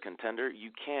serious as a contender,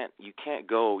 you can't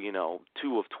go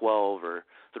 2 of 12 or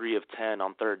 3 of 10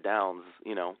 on third downs,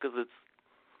 because it's.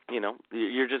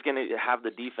 You're just going to have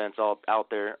the defense all out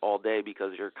there all day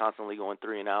because you're constantly going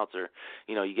 3 and outs, or,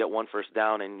 you get 1 first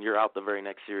down and you're out the very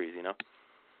next series,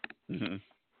 Mm-hmm.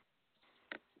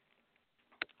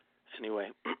 Anyway,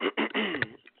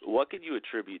 what could you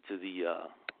attribute to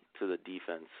the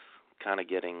defense kind of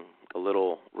getting a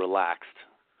little relaxed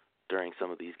during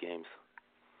some of these games?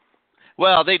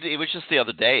 Well, it was just the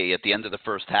other day at the end of the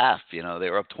first half. They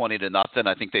were up 20-0.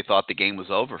 I think they thought the game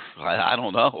was over. I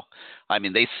don't know. I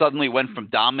mean, they suddenly went from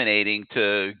dominating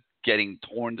to getting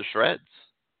torn to shreds.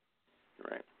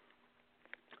 Right.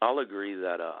 I'll agree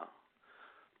that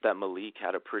Malik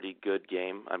had a pretty good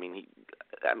game. I mean,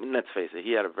 let's face it,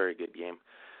 he had a very good game.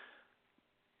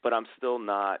 But I'm still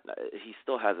not. He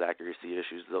still has accuracy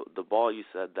issues. The ball you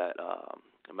said that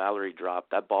Mallory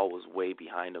dropped, that ball was way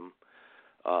behind him.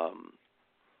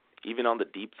 Even on the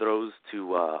deep throws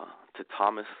to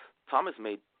Thomas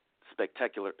made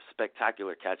spectacular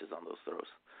catches on those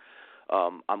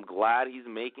throws. I'm glad he's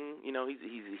making.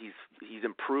 He's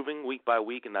improving week by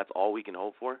week, and that's all we can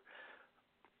hope for.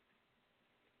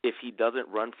 If he doesn't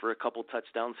run for a couple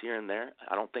touchdowns here and there,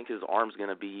 I don't think his arm's going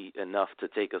to be enough to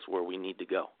take us where we need to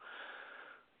go.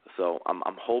 So I'm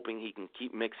hoping he can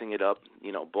keep mixing it up,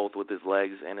 both with his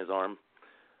legs and his arm,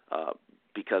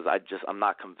 because I'm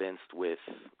not convinced with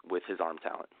his arm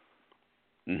talent.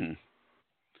 Mm-hmm.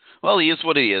 Well, he is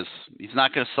what he is. He's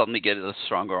not going to suddenly get a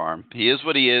stronger arm. He is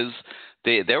what he is.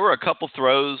 There were a couple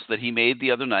throws that he made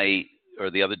the other night or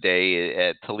the other day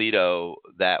at Toledo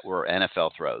that were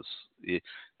NFL throws.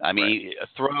 I mean,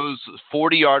 throws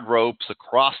 40-yard ropes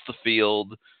across the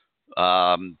field.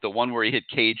 The one where he hit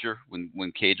Cager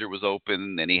when Cager was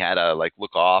open, and he had to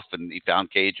look off, and he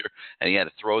found Cager, and he had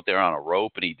to throw it there on a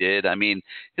rope, and he did. I mean,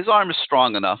 his arm is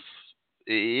strong enough.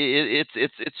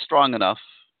 It's strong enough.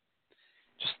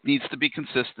 Just needs to be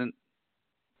consistent.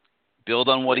 Build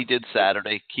on what he did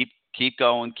Saturday. Keep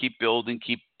going. Keep building.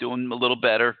 Keep doing a little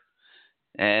better,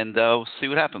 and see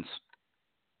what happens.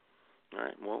 All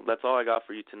right. Well, that's all I got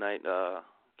for you tonight.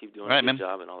 Keep doing a good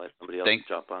job, and I'll let somebody else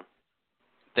jump on.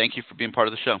 Thank you for being part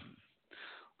of the show.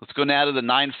 Let's go now to the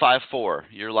 954.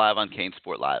 You're live on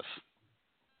CaneSport Live.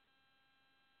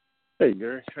 Hey,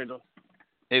 Gary. How you doing?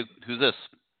 Hey, who's this?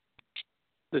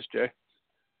 This is Jay.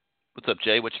 What's up,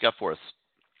 Jay? What you got for us?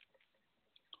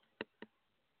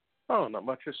 Oh, not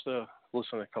much. Just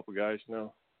listening to a couple guys.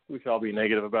 We could all be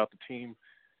negative about the team,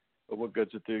 but what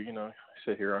good's it do?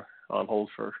 Sit here on hold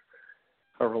for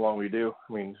however long we do.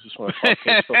 I mean, just want to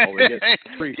talk football. We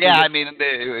get yeah, I mean,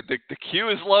 the queue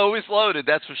is always loaded.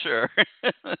 That's for sure.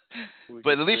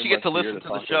 But at least you get to listen to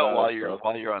the show while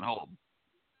you're on hold.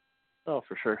 Oh,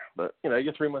 for sure. But you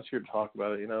get 3 months here to talk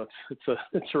about it.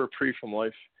 It's a reprieve from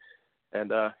life,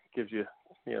 and gives you.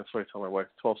 That's what I tell my wife.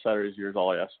 12 Saturdays a year is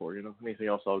all I ask for. Anything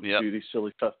else, I'll do these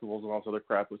silly festivals and all this other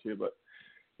crap with you. But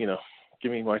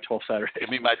give me my 12 Saturdays. Give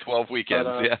me my 12 weekends.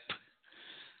 Yep.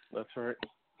 That's right.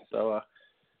 So.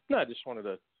 No, I just wanted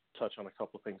to touch on a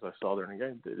couple of things I saw during the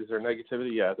game. Is there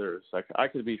negativity? Yeah, there is. I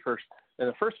could be first. And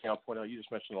the first thing I'll point out, you just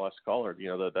mentioned the last caller,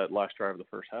 that last drive of the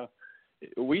first half.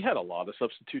 We had a lot of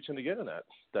substitutes in to get in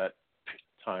that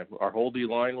time. Our whole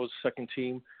D-line was second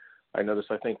team. I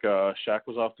noticed, I think Shaq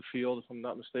was off the field, if I'm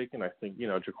not mistaken. I think,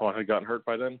 Jaquan had gotten hurt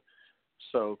by then.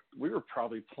 So we were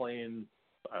probably playing,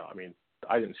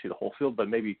 I didn't see the whole field, but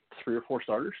maybe 3 or 4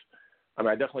 starters. I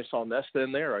mean, I definitely saw Nesta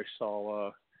in there. I saw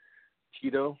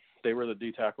Tito. They were the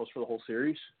D tackles for the whole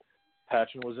series.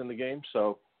 Patchen was in the game.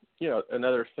 So,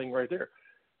 another thing right there.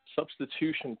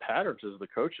 Substitution patterns as the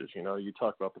coaches. You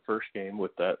talk about the first game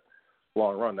with that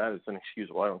long run. That is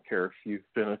inexcusable. I don't care if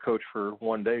you've been a coach for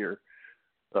one day or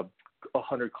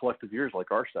 100 collective years like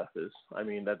our staff is. I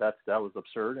mean, that was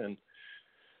absurd. And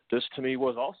this to me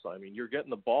was also, I mean, you're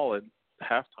getting the ball at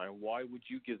halftime. Why would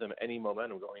you give them any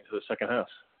momentum going into the second half?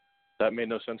 That made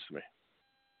no sense to me.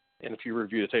 And if you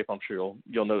review the tape, I'm sure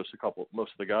you'll notice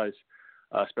most of the guys,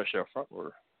 especially up front,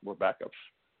 were backups.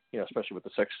 Especially with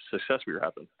the success we were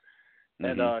having.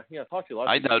 And I talked to you a lot.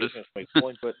 I noticed.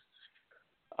 Point, but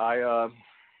I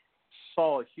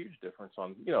saw a huge difference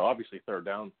on obviously third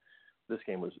down. This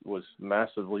game was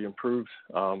massively improved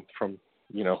from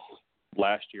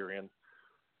last year and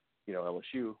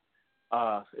LSU.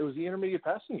 It was the intermediate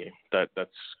passing game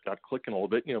that's got clicking a little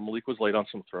bit. Malik was late on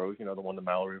some throws. The one to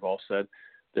Mallory we've all said.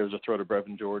 There was a throw to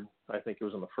Brevin Jordan. I think it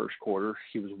was in the first quarter.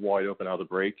 He was wide open out of the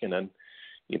break, and then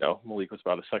Malik was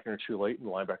about a second or two late, and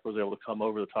the linebacker was able to come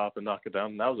over the top and knock it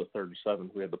down. And that was a 3rd and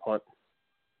 7. We had the punt.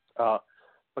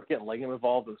 But getting Langham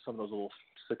involved in some of those little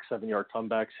 6-7 yard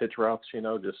comebacks, hitch routes,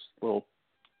 just little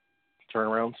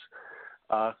turnarounds.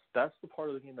 That's the part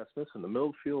of the game that's missing, the middle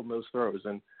of the field and those throws.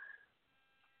 And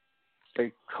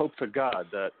I hope to God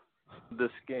that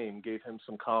this game gave him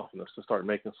some confidence to start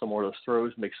making some more of those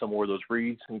throws, make some more of those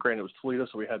reads. And granted, it was Toledo,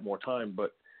 so we had more time.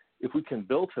 But if we can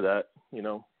build to that,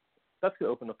 that's going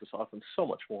to open up this offense so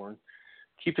much more and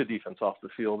keep the defense off the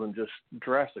field and just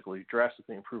drastically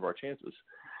improve our chances.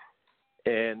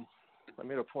 And I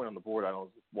made a point on the board, a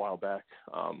while back.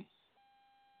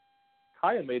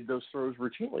 Kaya made those throws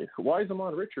routinely. Why is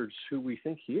Amon Richards who we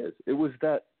think he is? It was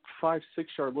that 5-6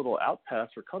 yard little out pass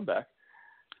or comeback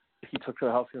he took to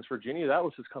the house against Virginia. That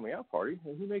was his coming out party,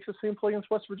 and he makes the same play against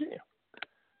West Virginia.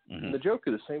 Mm-hmm. Njoku,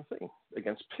 the same thing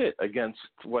against Pitt, against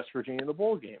West Virginia in the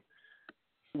bowl game.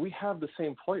 We have the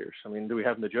same players. I mean, do we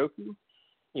have Njoku?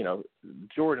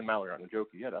 Jordan and Mallory aren't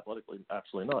Njoku yet, athletically,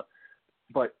 absolutely not.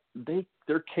 But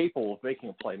they're capable of making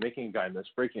a play, making a guy miss,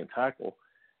 breaking a tackle.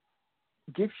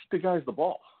 Give the guys the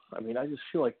ball. I mean, I just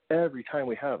feel like every time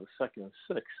we have a 2nd and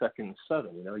 6, 2nd and 7,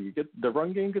 you get the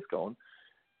run game gets going,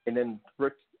 and then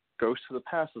Rick goes to the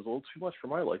passes a little too much for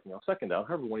my liking. 2nd down,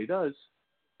 however, when he does,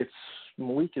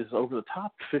 Malik is over the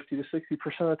top 50 to 60%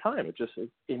 of the time.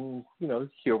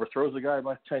 He overthrows the guy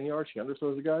by 10 yards, he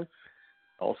underthrows the guy.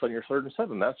 All of a sudden, you're 3rd and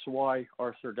 7. That's why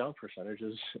our third down percentage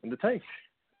is in the tank.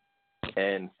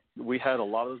 And we had a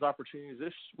lot of those opportunities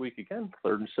this week again.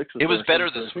 3rd and 6. It was better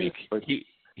this week.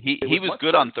 He was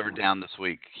good on third down this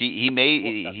week. He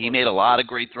made a lot of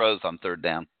great throws on third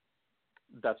down.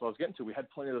 That's what I was getting to. We had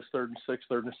plenty of those 3rd and 6,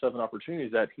 3rd and 7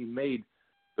 opportunities that he made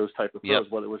those type of throws,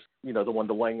 whether it was, the one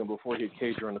to Langham before he had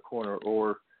Cager in the corner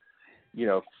or,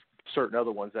 certain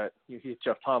other ones that he hit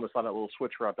Jeff Thomas on that little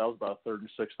switch route. That was about a 3rd and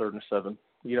 6, 3rd and 7.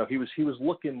 He was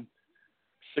looking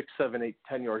 6, 7, 8,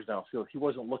 10 yards downfield. He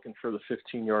wasn't looking for the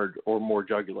 15-yard or more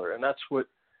jugular. And that's what,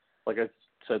 like I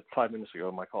said 5 minutes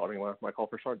ago, my call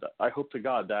for start. I hope to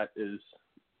God that is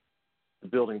the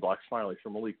building blocks finally for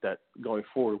Malik, that going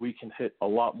forward we can hit a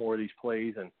lot more of these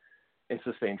plays and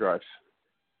sustain drives.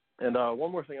 And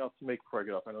one more thing I'll make before I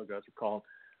get off. I know guys are calling.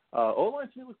 O-line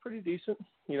to me looked pretty decent.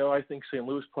 I think St.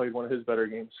 Louis played one of his better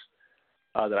games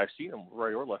that I've seen him,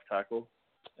 right or left tackle.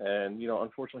 And,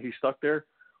 unfortunately he's stuck there.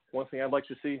 One thing I'd like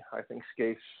to see, I think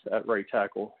Scaife at right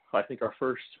tackle. I think our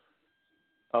first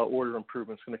order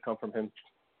improvement is going to come from him,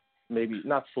 maybe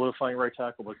not solidifying right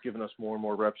tackle, but giving us more and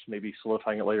more reps, maybe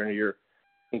solidifying it later in the year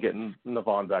and getting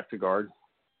Navon back to guard.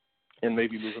 And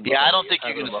maybe moving. Yeah, I don't think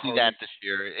you're going to see that this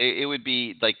year. It would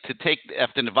be like to take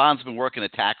after Navon's been working a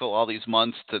tackle all these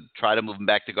months to try to move him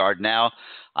back to guard now.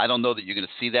 I don't know that you're going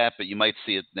to see that, but you might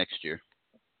see it next year.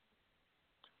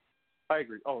 I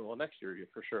agree. Oh well, next year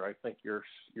for sure. I think your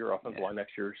offensive line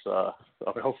next year's.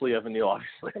 Hopefully Evan Neal.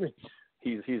 Obviously, I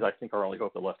mean, he's I think our only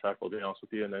hope at left tackle. To be honest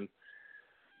with you, and then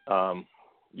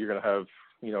you're going to have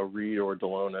Reed or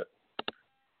DeLone at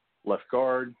left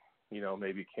guard.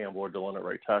 Maybe Campbell or Dillon at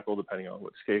right tackle, depending on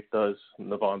what Scaife does.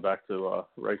 Navon back to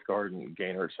right guard and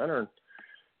Gaynor at center. And,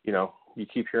 you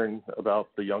keep hearing about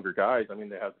the younger guys. I mean,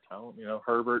 they have the talent.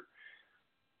 Herbert.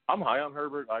 I'm high on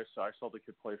Herbert. I saw the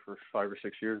kid play for 5 or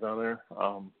 6 years down there.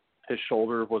 His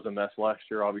shoulder was a mess last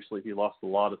year. Obviously, he lost a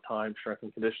lot of time, strength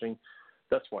and conditioning.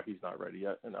 That's why he's not ready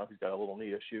yet. And now he's got a little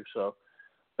knee issue. So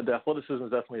the athleticism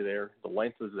is definitely there. The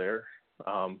length is there.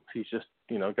 He's just,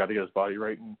 got to get his body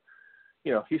right. And,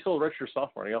 he's still a redshirt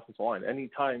sophomore on the offensive line.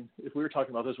 Anytime, if we were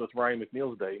talking about this with Ryan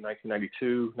McNeil's day,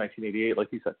 1992, 1988, like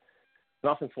he said, an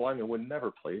offensive lineman would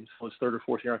never play until his third or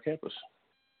fourth year on campus.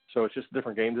 So it's just a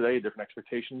different game today, different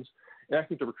expectations. And I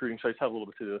think the recruiting sites have a little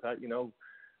bit to do with that.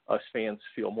 Us fans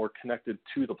feel more connected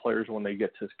to the players when they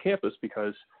get to campus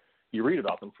because you read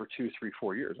about them for 2, 3,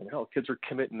 4 years. I mean, hell, kids are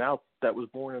committing now that was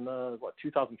born in,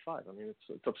 2005. I mean,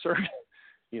 it's absurd.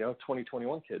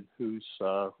 2021 kid who's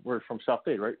we're from South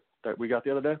Bay, right, that we got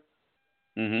the other day.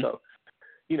 Mm-hmm. So,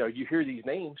 you hear these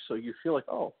names, so you feel like,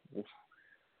 oh, well,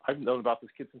 I've known about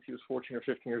this kid since he was 14 or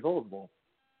 15 years old. Well,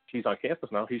 he's on campus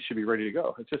now. He should be ready to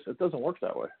go. It doesn't work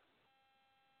that way,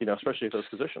 especially at those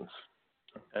positions.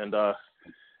 And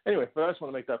anyway, but I just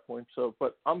want to make that point. So,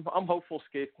 but I'm hopeful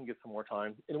Scaife can get some more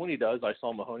time. And when he does, I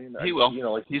saw Mahoney. He will.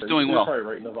 He's doing well. Probably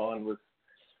right in the Vaughn with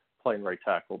playing right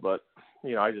tackle, but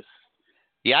I just.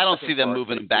 Yeah, I don't see them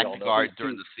moving him back to guard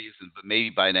during the season, but maybe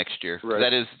by next year. Right.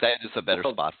 That is a better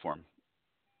spot for him.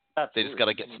 Absolutely. They just got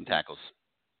to get some tackles.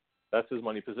 That's his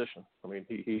money position. I mean,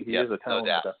 he is a talent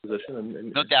at that position.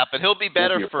 And no doubt, but he'll be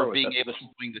better for being able to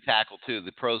swing the tackle, too.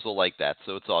 The pros will like that,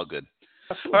 so it's all good.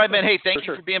 Absolutely. All right, man. Hey, thank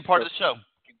you for being part of the show.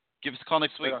 Give us a call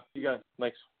next week. You got it.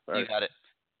 Thanks. You got it.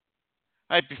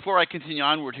 All right, before I continue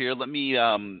onward here, let me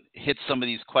hit some of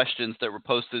these questions that were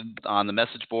posted on the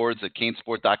message boards at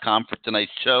CaneSport.com for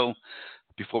tonight's show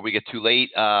before we get too late.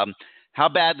 How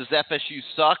bad does FSU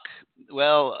suck?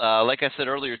 Well, like I said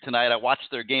earlier tonight, I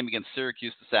watched their game against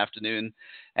Syracuse this afternoon,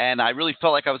 and I really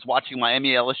felt like I was watching Miami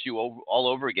LSU all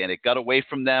over again. It got away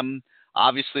from them.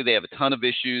 Obviously, they have a ton of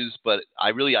issues, but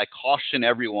I caution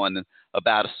everyone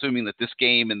about assuming that this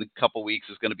game in a couple weeks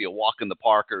is going to be a walk in the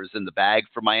park or is in the bag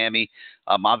for Miami.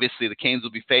 Obviously, the Canes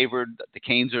will be favored. The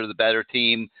Canes are the better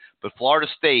team, but Florida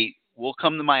State will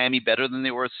come to Miami better than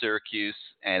they were at Syracuse,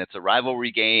 and it's a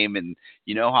rivalry game, and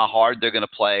you know how hard they're going to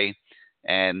play,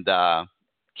 and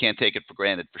can't take it for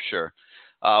granted for sure.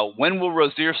 When will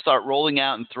Rozier start rolling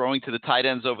out and throwing to the tight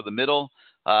ends over the middle?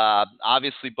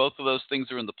 Obviously, both of those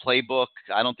things are in the playbook.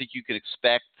 I don't think you could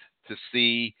expect to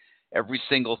see every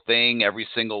single thing every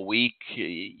single week.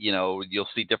 You'll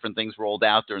see different things rolled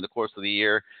out during the course of the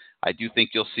year. I do think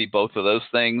you'll see both of those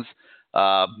things.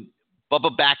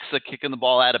 Bubba Baxa kicking the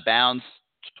ball out of bounds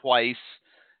twice,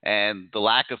 and the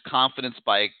lack of confidence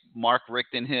by Mark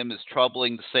Richt in him is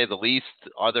troubling, to say the least.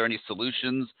 Are there any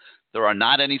solutions? There are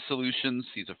not any solutions.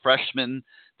 He's a freshman.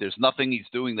 There's nothing he's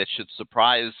doing that should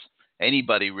surprise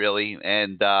anybody, really.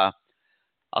 And I'll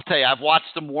tell you, I've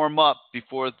watched him warm up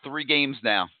before 3 games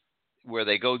now, where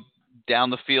they go down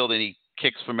the field and he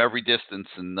kicks from every distance.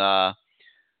 And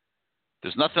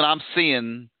there's nothing I'm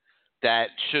seeing that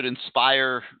should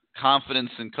inspire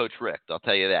confidence in Coach Richt. I'll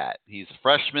tell you that. He's a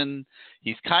freshman.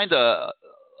 He's kind of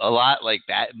a lot like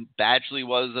Badgley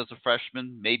was as a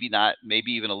freshman. Maybe not,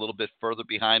 maybe even a little bit further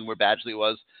behind where Badgley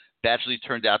was. Badgley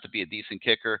turned out to be a decent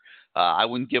kicker. I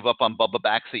wouldn't give up on Bubba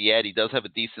Baxa yet. He does have a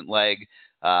decent leg.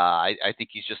 I think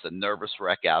he's just a nervous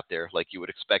wreck out there, like you would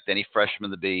expect any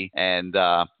freshman to be. And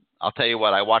I'll tell you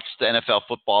what, I watched the NFL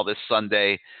football this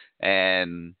Sunday,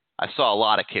 and I saw a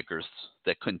lot of kickers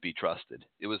that couldn't be trusted.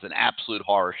 It was an absolute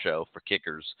horror show for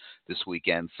kickers this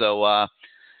weekend. So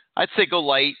I'd say go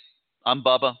light on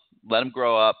Bubba. Let him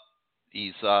grow up.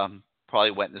 He's probably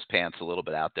wetting his pants a little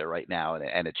bit out there right now,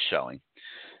 and it's showing.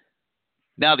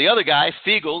 Now, the other guy,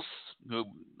 Fiegels, who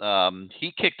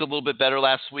he kicked a little bit better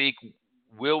last week.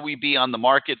 Will we be on the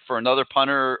market for another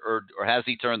punter, or has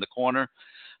he turned the corner?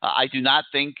 I do not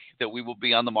think that we will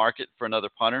be on the market for another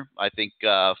punter. I think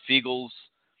Fiegels,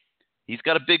 he's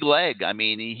got a big leg. I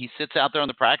mean, he sits out there on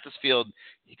the practice field.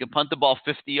 He can punt the ball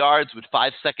 50 yards with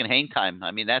 5-second hang time.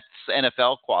 I mean, that's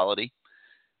NFL quality.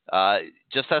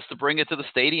 Just has to bring it to the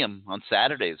stadium on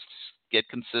Saturdays. Get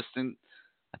consistent.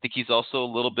 I think he's also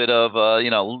a little bit of,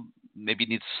 maybe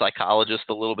needs a psychologist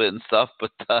a little bit and stuff.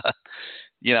 But,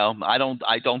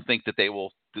 I don't think that they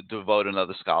will devote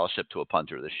another scholarship to a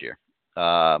punter this year.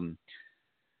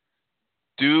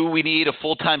 Do we need a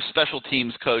full-time special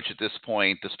teams coach at this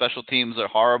point? The special teams are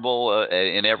horrible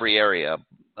in every area,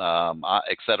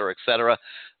 et cetera, et cetera.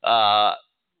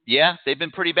 Yeah, they've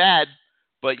been pretty bad,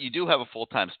 but you do have a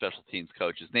full-time special teams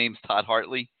coach. His name's Todd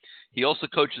Hartley. He also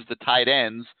coaches the tight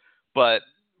ends, but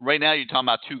right now you're talking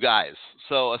about 2 guys.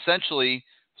 So essentially,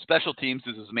 special teams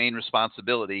is his main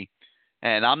responsibility,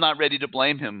 and I'm not ready to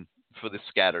blame him for the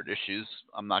scattered issues.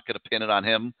 I'm not going to pin it on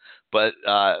him, but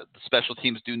the special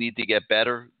teams do need to get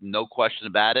better. No question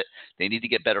about it. They need to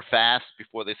get better fast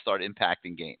before they start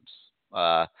impacting games.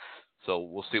 So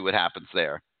we'll see what happens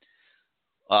there.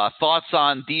 Thoughts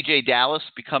on DJ Dallas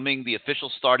becoming the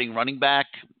official starting running back?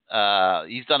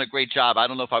 He's done a great job. I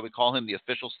don't know if I would call him the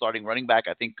official starting running back.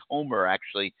 I think Comer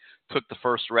actually took the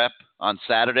first rep on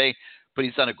Saturday, but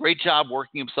he's done a great job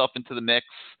working himself into the mix.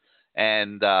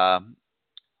 And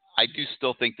I do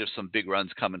still think there's some big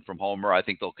runs coming from Homer. I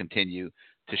think they'll continue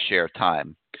to share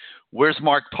time. Where's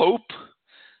Mark Pope?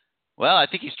 Well, I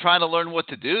think he's trying to learn what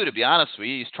to do, to be honest with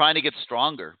you. He's trying to get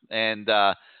stronger. And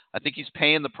I think he's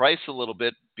paying the price a little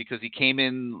bit because he came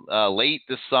in late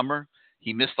this summer.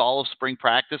 He missed all of spring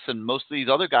practice, and most of these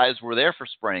other guys were there for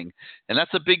spring. And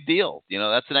that's a big deal.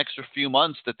 That's an extra few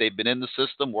months that they've been in the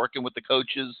system working with the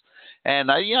coaches.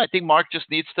 And I think Mark just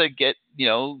needs to get,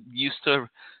 used to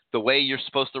the way you're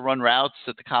supposed to run routes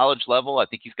at the college level. I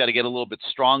think he's got to get a little bit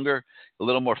stronger, a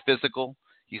little more physical.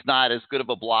 He's not as good of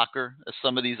a blocker as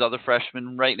some of these other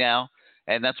freshmen right now.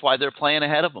 And that's why they're playing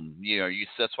ahead of him.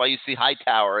 That's why you see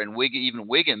Hightower and even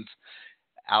Wiggins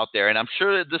out there. And I'm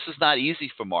sure that this is not easy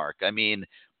for Mark. I mean,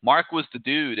 Mark was the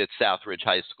dude at Southridge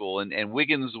High School, and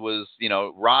Wiggins was,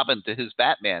 Robin to his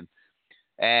Batman.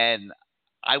 And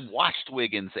I watched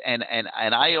Wiggins, and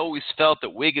I always felt that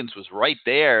Wiggins was right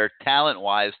there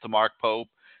talent-wise to Mark Pope.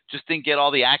 Just didn't get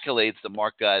all the accolades that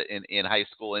Mark got in high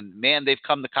school. And, man, they've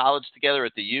come to college together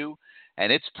at the U,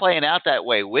 and it's playing out that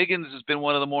way. Wiggins has been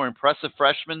one of the more impressive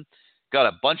freshmen, got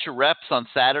a bunch of reps on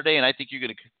Saturday, and I think you're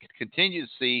going to continue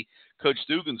to see Coach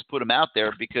Dugans put him out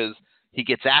there because he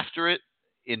gets after it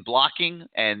in blocking,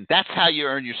 and that's how you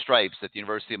earn your stripes at the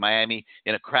University of Miami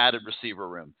in a crowded receiver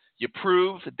room. You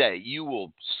prove that you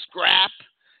will scrap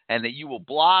and that you will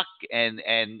block and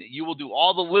you will do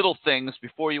all the little things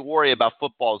before you worry about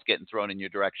footballs getting thrown in your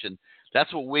direction.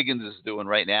 That's what Wiggins is doing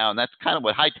right now, and that's kind of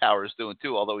what Hightower is doing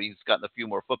too, although he's gotten a few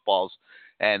more footballs.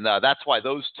 And that's why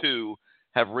those two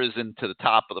have risen to the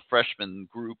top of the freshman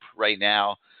group right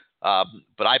now.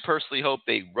 But I personally hope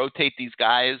they rotate these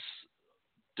guys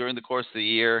during the course of the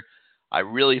year. I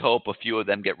really hope a few of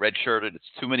them get redshirted. It's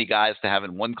too many guys to have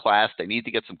in one class. They need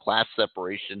to get some class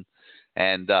separation,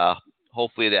 and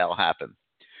hopefully that'll happen.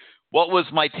 What was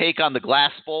my take on the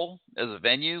Glass Bowl as a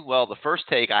venue? Well, the first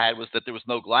take I had was that there was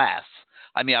no glass.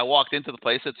 I mean, I walked into the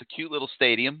place. It's a cute little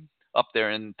stadium up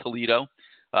there in Toledo.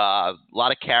 A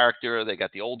lot of character. They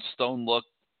got the old stone look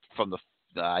from the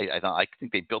I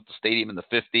think they built the stadium in the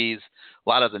 50s. A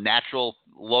lot of the natural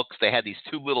looks. They had these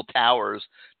two little towers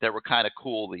that were kind of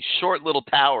cool. These short little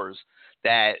towers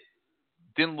that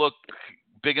didn't look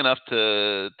big enough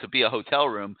to be a hotel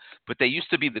room, but they used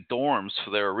to be the dorms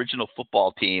for their original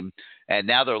football team, and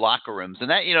now they're locker rooms. And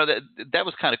that, that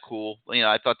was kind of cool.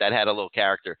 I thought that had a little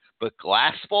character. But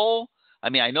Glass Bowl, I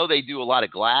mean, I know they do a lot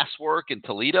of glass work in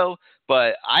Toledo,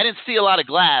 but I didn't see a lot of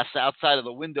glass outside of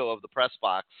the window of the press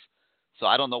box. So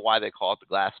I don't know why they call it the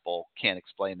Glass Bowl. Can't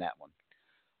explain that one.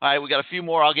 All right, we got a few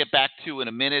more I'll get back to in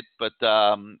a minute, but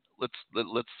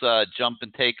let's jump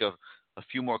and take a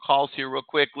few more calls here real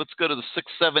quick. Let's go to the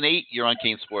 678. You're on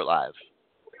CaneSport Live.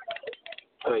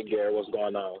 Hey, Gary, what's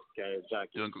going on? Kane, Junkie.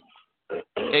 Doing good.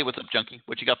 Hey, what's up, Junkie?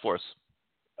 What you got for us?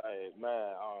 Hey, man,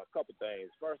 a couple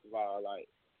things. First of all,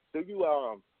 do you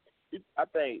I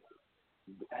think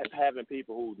having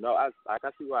people who know, I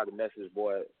see why the message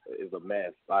board is a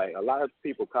mess. Like, a lot of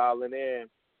people calling in,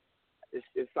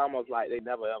 it's almost like they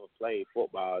never ever played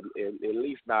football, at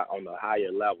least not on the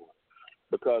higher level.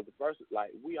 Because the first,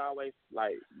 we always,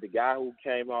 the guy who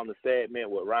came on the segment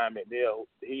with Ryan McNeil,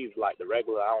 he's like the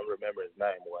regular, I don't remember his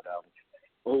name or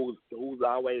whatever, who's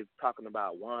always talking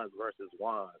about ones versus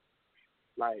ones.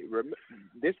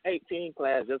 This 18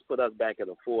 class just put us back at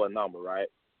a full number, right?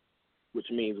 Which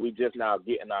means we just now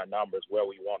getting our numbers where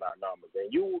we want our numbers.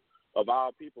 And you, of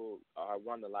all people, are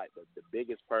one of the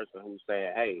biggest person who's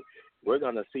saying, hey, we're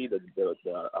going to see the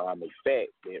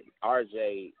effect that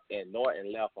RJ and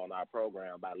Norton left on our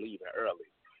program by leaving early.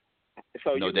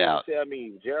 So no you doubt. Tell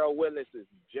me Gerald Willis is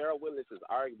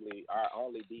arguably our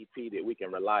only DP that we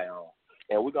can rely on.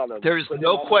 And we're gonna. There's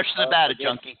no question about it,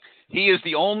 Junkie. He is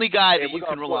the only guy that you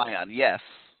can rely on. Yes.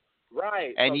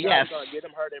 Right. And so yes, we're gonna get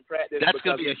him hurt in practice. That's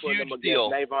going to be a huge deal.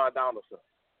 Navon Donaldson.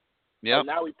 Yeah. So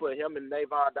now we put him and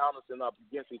Navon Donaldson up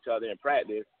against each other in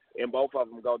practice, and both of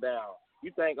them go down.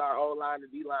 You think our O-line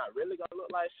and D-line really gonna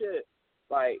look like shit?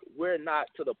 We're not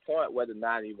to the point where the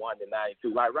 91 to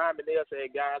 92. Like Ryan McNeil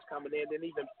said, guys coming in didn't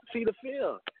even see the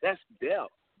field. That's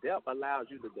depth. Depth allows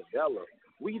you to develop.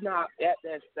 We not at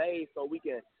that stage, so we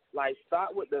can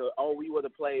start with we would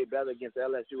have played better against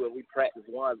LSU if we practice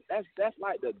one. That's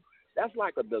like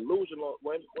a delusional.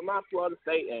 When my Florida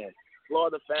State and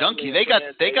Florida family, Junkie,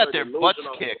 they got their butts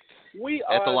kicked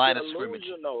at the line of scrimmage.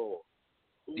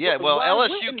 Yeah, well,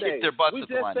 LSU kicked their butts at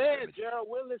the line of scrimmage. We just said Gerald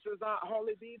Willis is our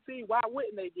only DT. Why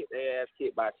wouldn't they get their ass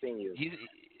kicked by seniors? He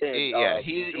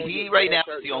right now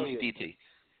is the only DT.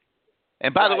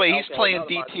 And by the way, he's playing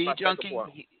DT,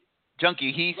 Junkie.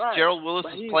 Junkie, Gerald Willis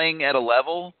is playing at a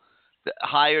level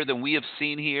higher than we have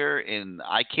seen here, and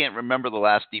I can't remember the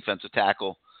last defensive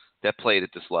tackle that played at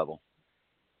this level.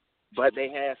 But they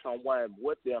had someone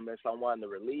with them and someone to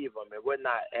relieve them, and we're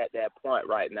not at that point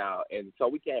right now. And so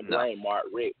we can't blame Mark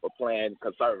Richt for playing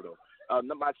conservative.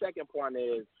 My second point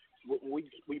is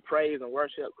we praise and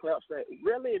worship Clemson.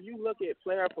 Really, if you look at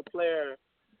player for player,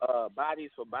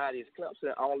 bodies for bodies,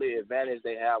 Clemson, only advantage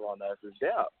they have on us is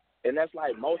depth. And that's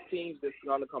like most teams that's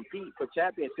going to compete for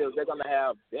championships, they're going to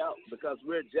have depth because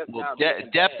we're just now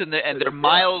depth, and they're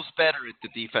miles better at the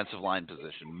defensive line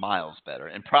position, miles better,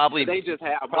 and probably they just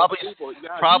have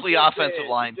probably offensive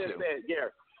line too.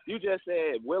 You just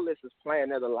said Willis is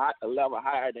playing at a level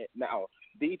higher than now.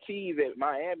 DTs at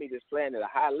Miami is playing at a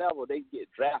high level. They get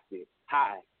drafted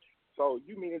high. So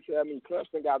you mean to tell me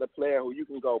Clemson got a player who you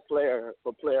can go player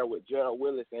for player with Gerald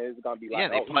Willis, and it's going to be like,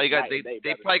 they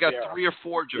probably got 3 or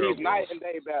 4 Gerald. He's night and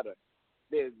day better.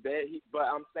 But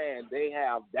I'm saying they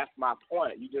have. That's my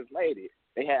point. You just made it.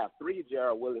 They have 3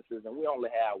 Gerald Willises, and we only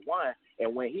have 1.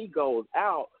 And when he goes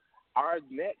out, our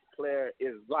next player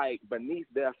is like beneath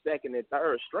their second and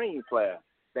third string player.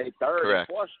 They third Correct.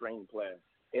 and fourth string player.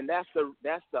 And that's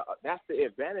the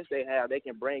advantage they have. They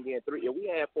can bring in 3. If we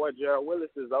had 4 Gerald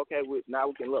Willises, okay, now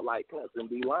we can look like Clemson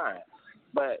D-line.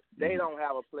 But they don't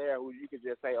have a player who you can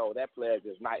just say, oh, that player is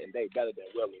just night and day better than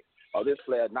Willis. Or this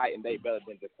player night and day better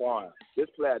than Jaquan. This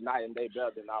player night and day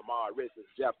better than Ahmad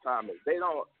Richards, Jeff Thomas.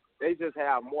 They just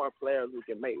have more players who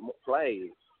can make plays.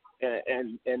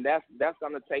 And that's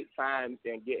going to take time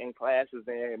in getting classes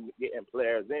in, getting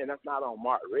players in. That's not on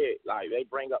Mark Richt. Like, they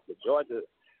bring up the Georgia.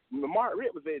 Mark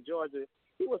Richt was at Georgia.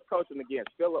 He was coaching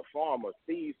against Philip Farmer,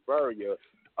 Steve Spurrier,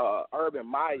 Urban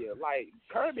Meyer. Like,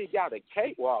 Kirby got a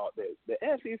cakewalk. The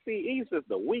SEC East is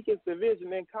the weakest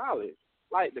division in college.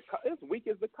 Like, it's weak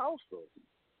as the Coastal.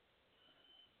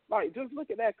 Like, just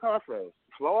look at that conference.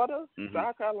 Florida,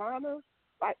 South Carolina,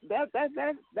 like that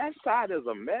side is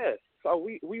a mess. So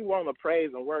we want to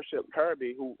praise and worship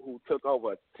Kirby, who took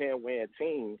over a 10-win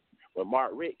team when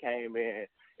Mark Richt came in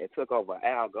and took over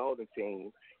Al Golden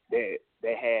team that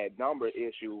had number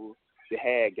issues, that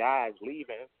had guys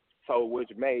leaving, so which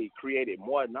created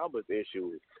more numbers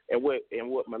issues. And with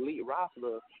Malik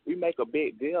Rossler, we make a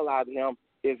big deal out of him.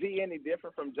 Is he any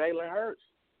different from Jalen Hurts?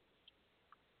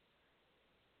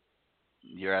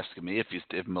 You're asking me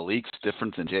if Malik's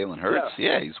different than Jalen Hurts?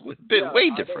 Yeah, he's way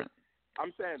different.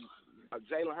 I'm saying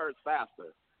Jalen Hurts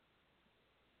faster.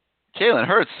 Jalen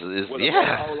Hurts is with a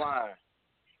better O-line.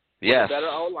 Yes. With a better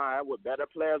O-line, with better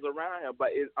players around him. But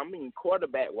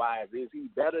quarterback-wise, is he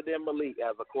better than Malik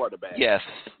as a quarterback? Yes.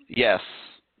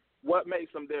 What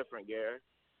makes him different, Gary?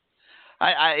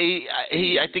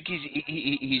 I think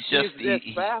he's just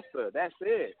faster. That's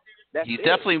it.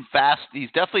 Definitely fast. He's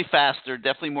definitely faster,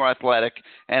 definitely more athletic,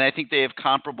 and I think they have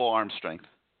comparable arm strength.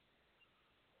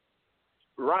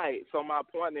 Right. So my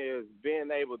point is being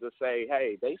able to say,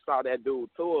 hey, they saw that dude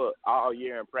tour all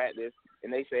year in practice,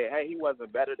 and they said, hey, he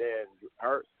wasn't better than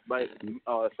Hurts, but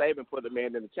Saban put him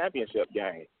in the championship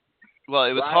game. Well,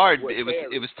 it was hard.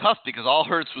 It was tough because all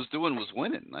Hurts was doing was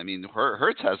winning. I mean,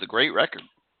 Hurts has a great record.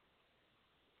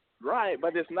 Right,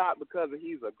 but it's not because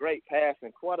he's a great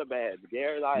passing quarterback,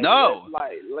 Gary. Like, no.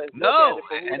 Let's look at it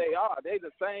for who they are. They're the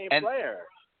same player.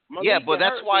 Malik but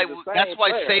that's why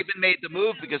player. Saban made the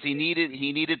move, because he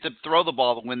needed to throw the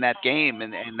ball to win that game,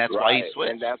 and that's why he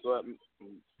switched. And that's what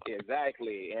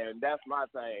exactly, and that's my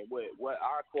thing with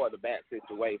our quarterback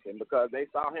situation, because they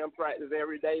saw him practice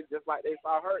every day just like they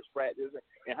saw Hurts practice,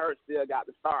 and Hurts still got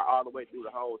to start all the way through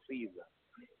the whole season.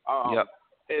 And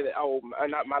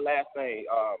my last thing,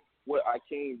 with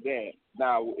Akeem Dent.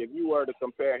 Now, if you were to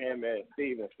compare him and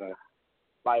Stevenson,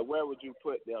 like, where would you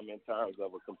put them in terms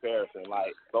of a comparison?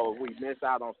 Like, so if we miss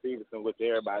out on Stevenson, which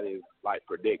everybody is, like,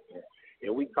 predicting,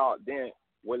 and we caught Dent,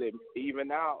 will it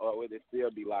even out, or would it still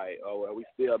be like, oh, well, we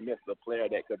still missed a player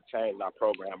that could change our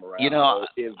program around? You know,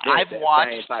 is Dent that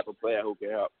same type of player who can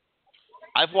help?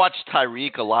 I've watched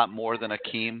Tyreek a lot more than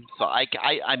Akeem, so I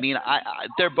mean,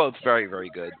 they're both very, very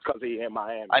good. Because he's in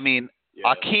Miami. I mean,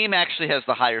 Akeem actually has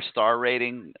the higher star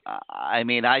rating. I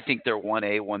mean, I think they're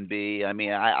 1A, 1B. I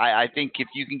mean, I think if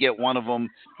you can get one of them,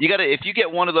 if you get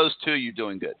one of those two, you're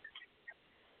doing good.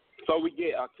 So we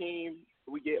get Akeem,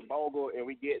 we get Bogle, and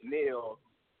we get Neal.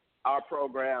 Our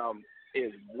program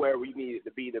is where we needed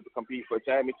to be to compete for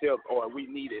championships, or we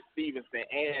needed Stevenson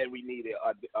and we needed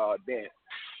Dent.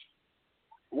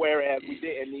 Whereas we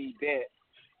didn't need Dent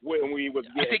when we was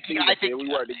getting I think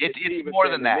it's more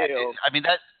than that. I mean,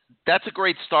 that's a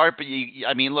great start, but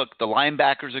I mean, look, the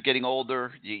linebackers are getting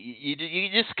older. You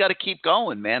just got to keep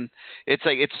going, man.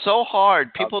 It's so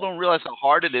hard. People don't realize how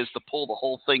hard it is to pull the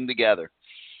whole thing together.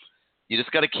 You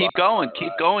just got to keep going,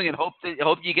 and hope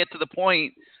you get to the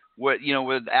point where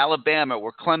with Alabama,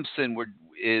 where Clemson,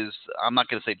 I'm not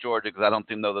going to say Georgia because I don't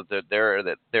know that they're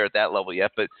at that level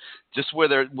yet, but just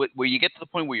where you get to the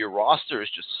point where your roster is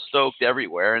just stoked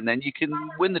everywhere, and then you can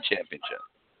win the championship.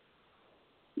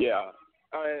 Yeah.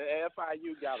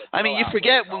 FIU got a I mean, you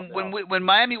forget when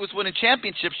Miami was winning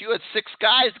championships, you had 6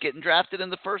 guys getting drafted in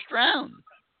the first round.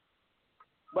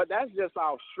 But that's just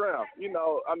our strength.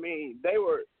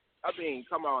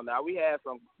 Come on now. We had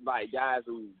some guys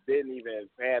who didn't even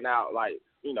pan out.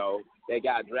 They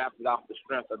got drafted off the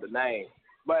strength of the name.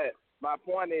 But my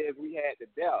point is, we had the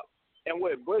depth. And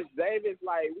with Bush Davis,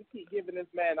 we keep giving this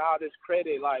man all this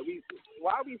credit. Why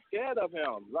are we scared of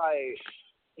him?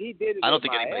 He did it. I don't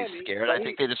think Miami, anybody's scared. I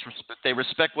think they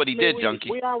respect what he did, Junkie.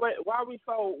 Why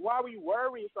we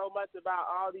worry so much about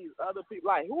all these other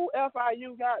people? Who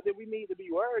FIU got that we need to be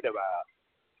worried about?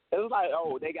 It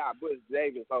was they got Bush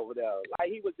Davis over there.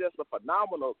 He was just a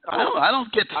phenomenal coach. I don't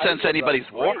get the sense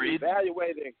anybody's worried.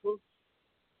 Evaluated.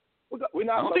 We're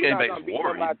not going to beat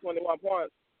them by 21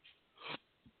 points.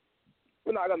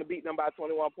 We're not going to beat them by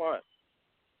 21 points.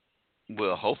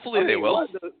 Well, hopefully they will.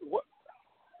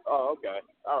 Oh, okay.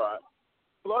 All right.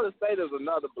 Florida State is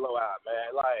another blowout,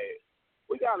 man.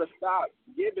 We got to stop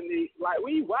giving these.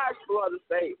 We watch Florida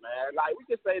State, man. We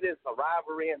can say this a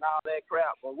rivalry and all that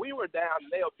crap. When we were down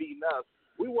and they were beating us,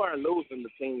 we weren't losing to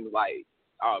teams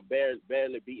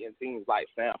barely beating teams like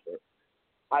Stanford.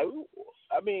 We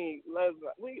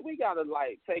got to,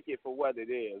 take it for what it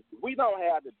is. We don't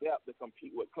have the depth to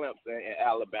compete with Clemson and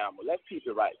Alabama. Let's keep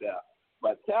it right there.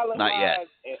 But talent-wise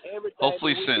and everything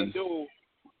hopefully we soon. can do,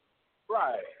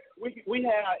 right. We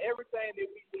have everything that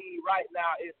we need right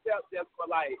now except just for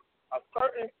a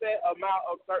certain set amount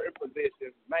of certain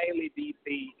positions, mainly DC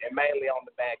and mainly on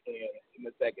the back end in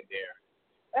the secondary.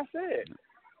 That's it.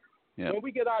 Yeah. When we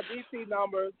get our DC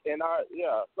numbers and our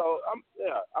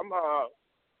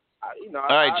all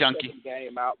right, Junkie. Check the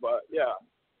game out, but yeah.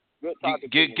 Good talking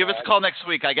to you, give us a call next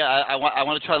week. I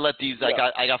want to try to let these.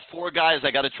 Yeah. I got 4 guys. I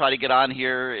got to try to get on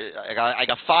here. I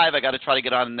got 5. I got to try to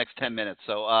get on in the next 10 minutes.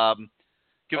 So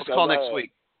give us a call next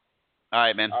week. All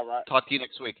right, man. All right. Talk to you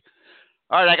next week.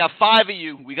 All right, I got 5 of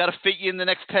you. We got to fit you in the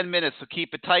next 10 minutes, so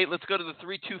keep it tight. Let's go to the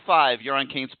 325. You're on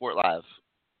CaneSport Live.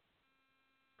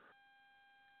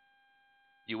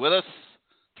 You with us?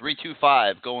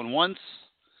 325. Going once,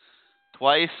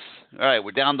 twice. All right,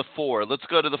 we're down to 4. Let's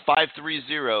go to the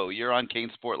 530. You're on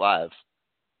CaneSport Live.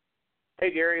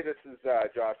 Hey, Gary. This is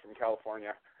Josh from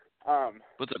California.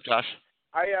 What's up, Josh?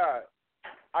 I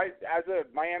as a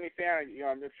Miami fan,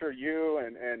 I'm sure you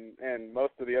and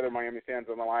most of the other Miami fans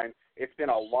on the line, it's been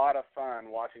a lot of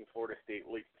fun watching Florida State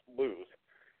lose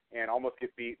and almost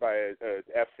get beat by a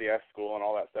FCS school and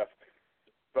all that stuff.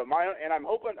 But I'm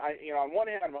hoping, on one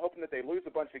hand, I'm hoping that they lose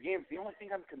a bunch of games. The only thing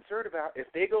I'm concerned about, if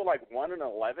they go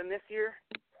 1-11 this year,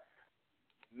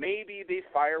 maybe they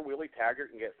fire Willie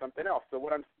Taggart and get something else. So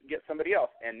get somebody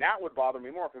else, and that would bother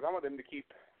me more because I want them to keep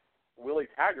Willie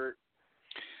Taggart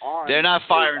on. They're not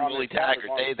firing Willie Taggart.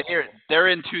 They're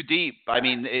in too deep. I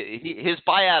mean, his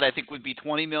buyout I think would be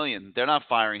 $20 million. They're not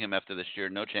firing him after this year.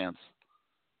 No chance.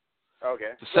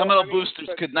 Okay. The Seminole Boosters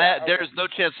could not. There's no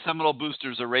chance Seminole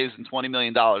Boosters are raising $20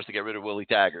 million to get rid of Willie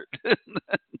Taggart.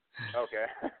 Okay.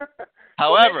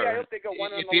 However,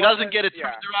 if he doesn't get it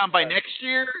turned around by next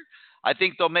year, I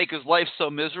think they'll make his life so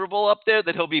miserable up there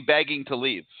that he'll be begging to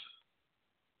leave.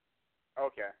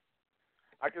 Okay.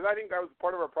 Because I think that was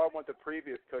part of our problem with the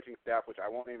previous coaching staff, which I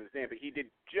won't name his name, but he did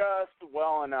just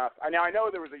well enough. I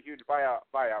know there was a huge buyout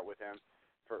with him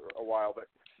for a while, but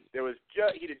he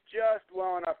did just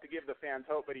well enough to give the fans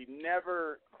hope, but he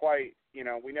never quite,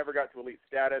 we never got to elite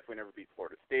status. We never beat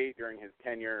Florida State during his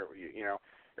tenure,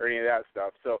 or any of that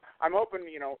stuff. So I'm hoping,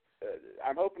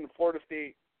 Florida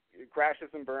State crashes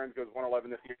and burns, goes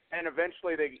 1-11 this year, and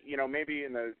eventually they, maybe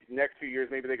in the next few years,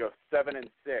 maybe they go 7-6,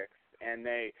 and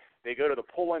they go to the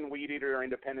Pullman Weed Eater or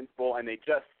Independence Bowl, and they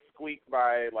just squeak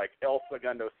by El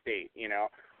Segundo State,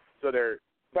 So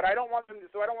but I don't want them to.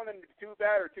 So I don't want them to be too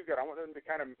bad or too good. I want them to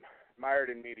kind of mired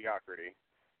in mediocrity,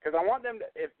 because I want them to.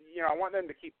 I want them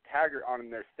to keep Taggart on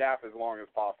their staff as long as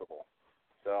possible.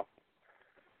 So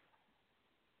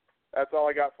that's all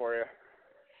I got for you.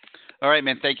 All right,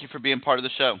 man. Thank you for being part of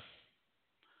the show.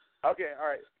 Okay. All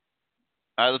right.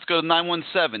 All right. Let's go to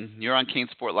 917. You're on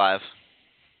CaneSport Live.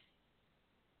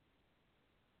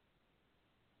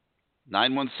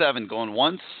 917. Going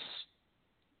once,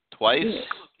 twice.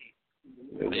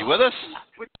 Are you with us?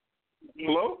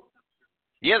 Hello?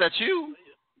 Yeah, that's you.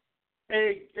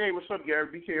 Hey, what's up, Gary?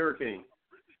 BK Hurricane.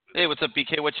 Hey, what's up,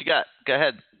 BK? What you got? Go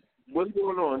ahead. What's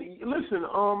going on? Listen,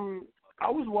 I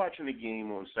was watching the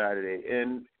game on Saturday,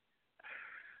 and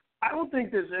I don't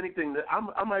think there's anything that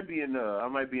I might be in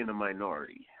the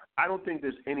minority. I don't think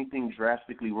there's anything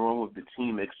drastically wrong with the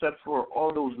team except for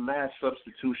all those mass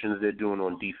substitutions they're doing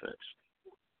on defense.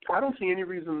 I don't see any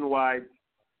reason why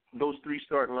those 3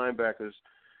 starting linebackers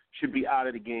should be out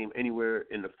of the game anywhere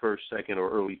in the first, second,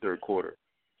 or early third quarter.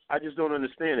 I just don't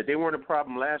understand it. They weren't a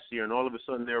problem last year, and all of a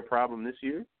sudden they're a problem this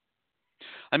year.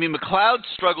 I mean, McLeod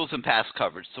struggles in pass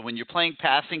coverage, so when you're playing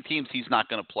passing teams, he's not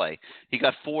going to play. He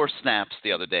got 4 snaps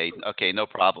the other day. Okay, no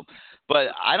problem. But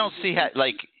I don't see how,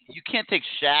 like, you can't take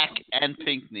Shaq and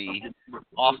Pinckney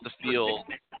off the field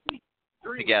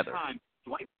together.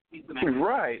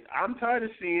 Right. I'm tired of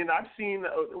seeing. I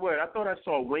thought I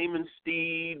saw Wayman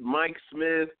Steed, Mike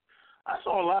Smith. I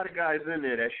saw a lot of guys in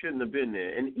there that shouldn't have been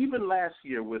there. And even last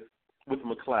year with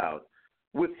McLeod,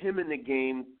 with him in the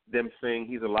game, them saying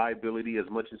he's a liability as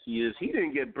much as he is, he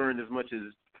didn't get burned as much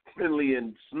as Finley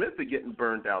and Smith are getting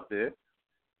burned out there.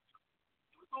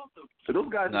 So those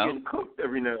guys are getting cooked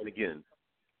every now and again.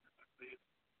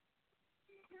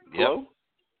 Yep. Hello?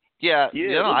 Yeah,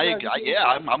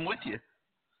 I'm with you.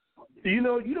 You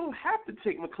know, you don't have to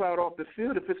take McLeod off the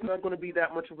field if it's not going to be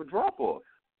that much of a drop-off.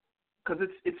 Because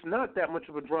it's not that much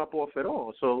of a drop-off at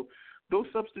all. So those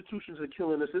substitutions are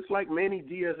killing us. It's like Manny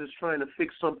Diaz is trying to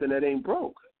fix something that ain't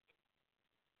broke.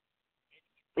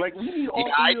 Like, we need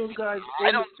all 3 of those guys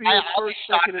on the field first,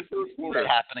 second, and third quarter. That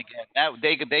happened again. Now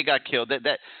they got killed.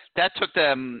 That took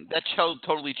them. That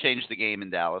totally changed the game in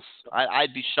Dallas.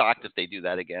 I'd be shocked if they do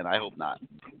that again. I hope not.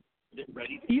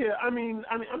 Yeah, I mean,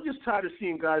 I'm just tired of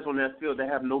seeing guys on that field that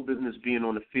have no business being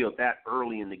on the field that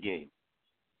early in the game.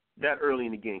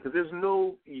 Because there's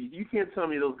no, you can't tell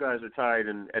me those guys are tired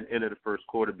at the end of the first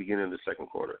quarter, beginning of the second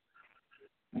quarter.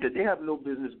 That they have no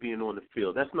business being on the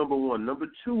field. That's number one. Number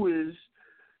 2 is,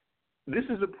 this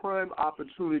is a prime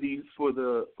opportunity for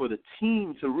the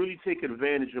team to really take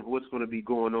advantage of what's going to be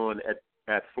going on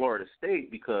at Florida State,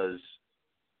 because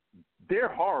they're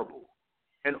horrible.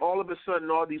 And all of a sudden,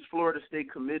 all these Florida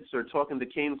State commits are talking to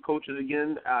Cane's coaches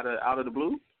again out of the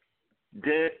blue.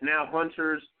 Now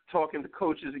Hunter's talking to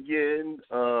coaches again.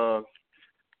 Who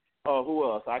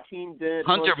else? Akeem Dent.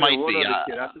 Hunter might be.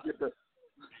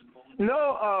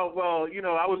 Well,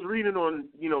 I was reading on,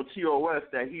 TOS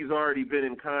that he's already been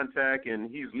in contact and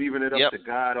he's leaving it up to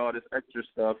God, all this extra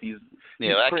stuff.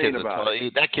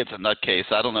 That kid's a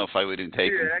nutcase. I don't know if I would even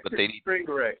take him. But they need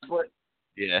correct. But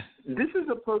yeah, this is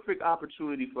a perfect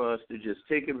opportunity for us to just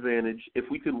take advantage. If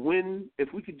we could win,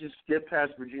 if we could just get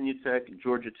past Virginia Tech,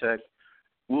 Georgia Tech,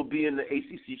 we'll be in the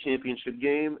ACC championship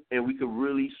game, and we could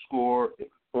really score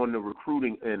on the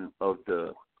recruiting end of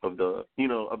the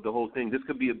whole thing. This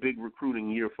could be a big recruiting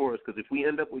year for us, because if we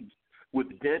end up with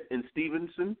Dent and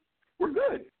Stevenson, we're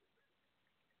good.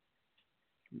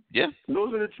 Yeah.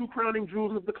 Those are the 2 crowning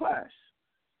jewels of the class.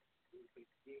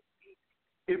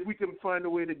 If we can find a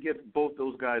way to get both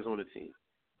those guys on the team.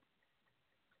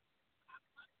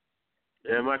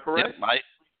 Am I correct?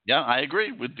 Yeah, I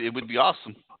agree. It would be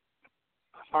awesome.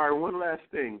 All right, one last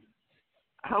thing.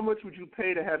 How much would you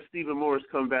pay to have Stephen Morris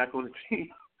come back on the team?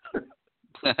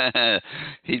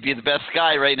 He'd be the best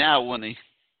guy right now, wouldn't he?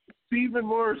 Stephen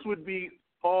Morris would be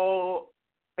all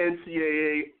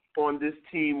NCAA on this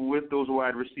team with those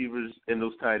wide receivers and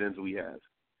those tight ends we have.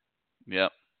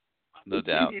 Yep, no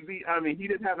doubt. He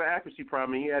didn't have an accuracy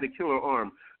problem. He had a killer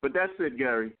arm. But that's it,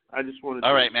 Gary. I just wanted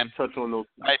to touch on those.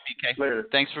 All right, PK. Later.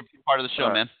 Thanks for being part of the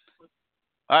show, man.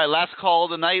 All right, last call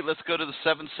of the night. Let's go to the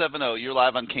 770. You're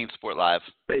live on CaneSport Live.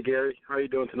 Hey, Gary. How are you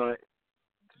doing tonight?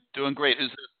 Doing great. Who's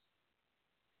this?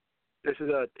 This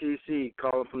is TC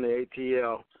calling from the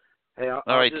ATL. Hey,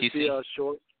 I'll just TC. Be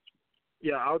short.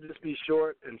 Yeah, I'll just be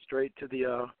short and straight to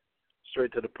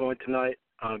the point tonight.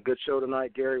 Good show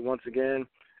tonight, Gary. Once again,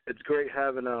 it's great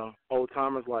having old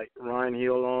timers like Ryan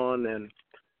Hill on and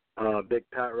Big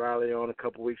Pat Riley on a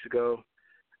couple weeks ago,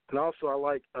 and also I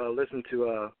like listening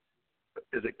to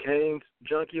is it Kane's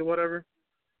Junkie or whatever?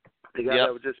 The guy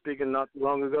that was just speaking not too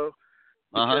long ago.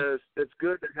 Because it's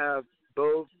good to have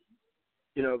both,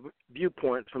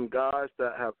 viewpoints from guys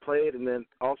that have played, and then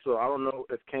also I don't know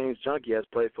if Kane's Junkie has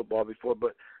played football before,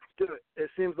 but still, it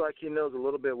seems like he knows a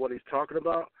little bit what he's talking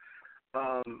about.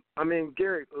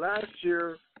 Gary, last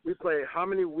year we played how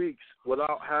many weeks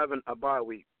without having a bye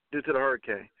week due to the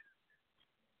hurricane?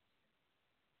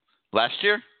 Last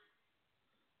year?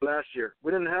 Last year.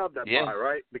 We didn't have that bye,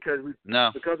 right? Because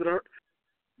of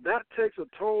that takes a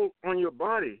toll on your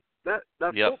body. That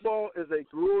football is a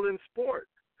grueling sport.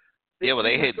 That's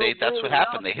what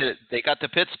happened. They got to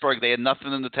Pittsburgh. They had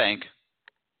nothing in the tank.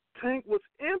 Tank was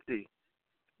empty.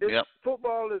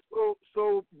 Football is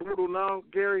so brutal now,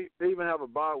 Gary. They even have a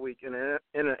bye week in the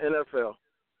NFL.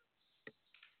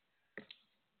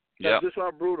 Yeah. That's just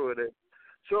how brutal it is.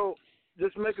 So,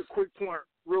 just make a quick point,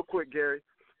 real quick, Gary.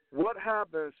 What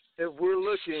happens if we're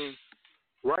looking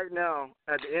right now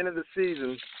at the end of the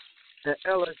season and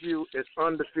LSU is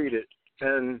undefeated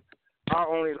and our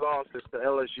only loss is to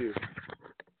LSU?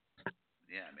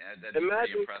 Yeah, man, that'd be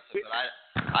pretty impressive.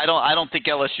 But I don't think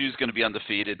LSU is going to be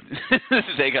undefeated.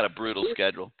 They got a brutal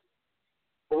schedule.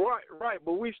 Right.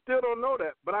 But we still don't know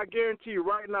that. But I guarantee you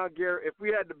right now, Gary, if we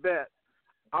had to bet,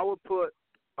 I would put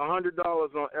 $100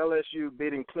 on LSU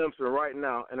beating Clemson right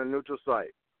now in a neutral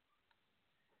site.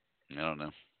 I don't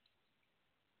know.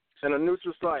 In a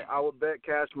neutral site, I would bet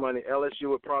cash money LSU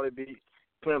would probably beat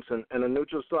Clemson in a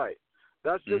neutral site.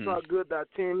 That's just how good that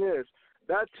team is.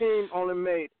 That team only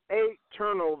made 8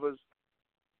 turnovers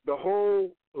the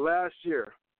whole last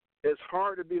year. It's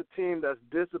hard to be a team that's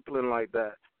disciplined like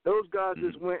that. Those guys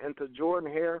just went into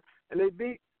Jordan-Hare, and they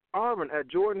beat Auburn at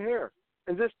Jordan-Hare.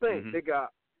 And just think, they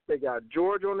got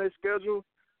Georgia on their schedule.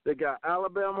 They got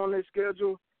Alabama on their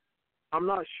schedule. I'm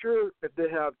not sure if they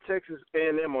have Texas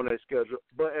A&M on their schedule,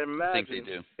 but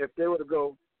imagine if they were to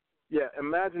go,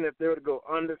 imagine if they were to go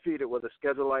undefeated with a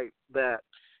schedule like that.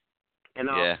 And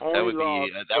that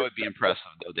would be impressive,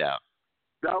 no doubt.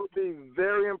 That would be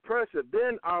very impressive.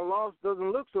 Then our loss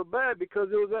doesn't look so bad because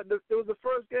it was the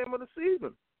first game of the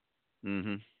season.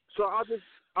 Mm-hmm. So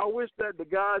I wish that the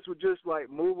guys would just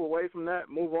move away from that,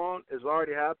 move on. It's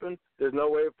already happened. There's no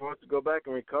way for us to go back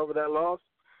and recover that loss.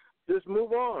 Just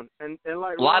move on and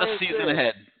like a lot Ryan of season said,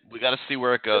 ahead. We got to see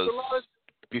where it goes.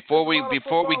 Before we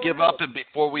give up and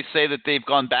before we say that they've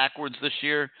gone backwards this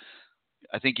year,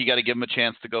 I think you got to give them a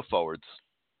chance to go forwards.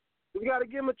 We got to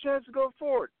give them a chance to go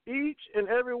forward each and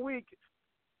every week.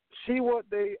 See what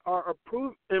they are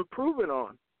improving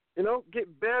on.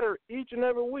 Get better each and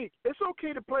every week. It's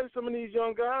okay to play some of these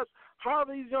young guys. How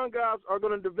these young guys are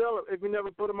going to develop if we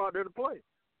never put them out there to play?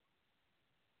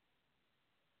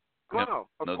 Wow.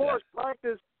 Of course,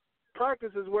 practice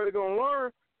is where they're going to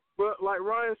learn. But like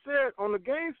Ryan said, on the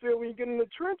game field, when you get in the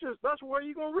trenches, that's where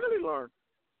you're going to really learn.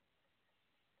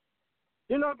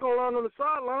 You're not going to learn on the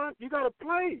sideline. You got to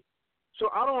play. So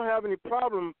I don't have any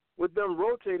problem with them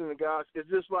rotating the guys. It's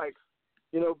just like,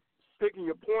 picking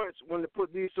your points when to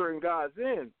put these certain guys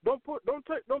in. Don't put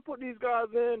these guys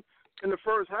in the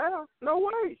first half. No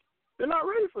way. They're not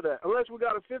ready for that unless we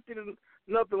got a 50-0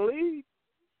 lead.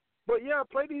 But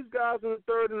play these guys in the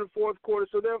third and the fourth quarter,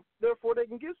 so therefore they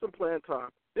can get some playing time.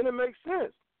 Then it makes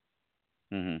sense.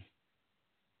 Mm-hmm.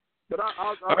 But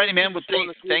all righty, man. Well,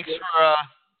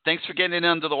 thanks for getting in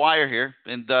under the wire here,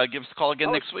 and give us a call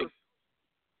again next week.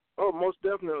 Oh, most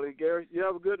definitely, Gary. You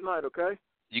have a good night, okay?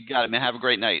 You got it, man. Have a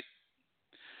great night.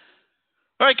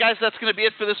 All right, guys, that's going to be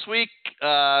it for this week.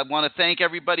 I want to thank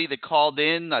everybody that called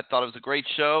in. I thought it was a great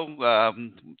show. I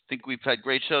think we've had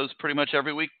great shows pretty much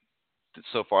every week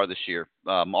so far this year.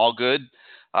 All good.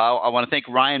 I want to thank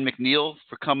Ryan McNeil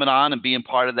for coming on and being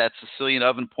part of that Sicilian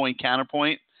Oven Point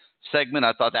Counterpoint segment.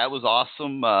 I thought that was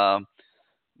awesome.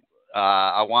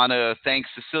 I want to thank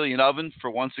Sicilian Oven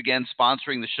for once again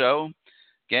sponsoring the show.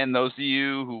 Again, those of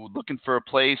you who are looking for a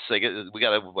place, we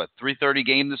got a 3:30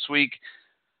 game this week.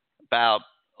 About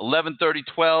 11:30,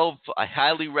 12, I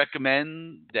highly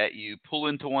recommend that you pull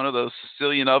into one of those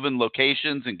Sicilian Oven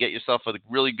locations and get yourself a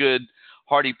really good,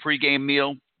 hearty pregame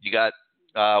meal. You got,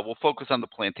 we'll focus on the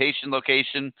Plantation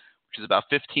location, which is about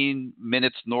 15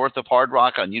 minutes north of Hard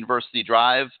Rock on University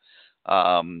Drive.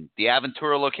 The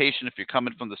Aventura location, if you're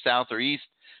coming from the south or east,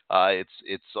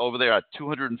 it's over there at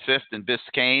 205th and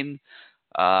Biscayne.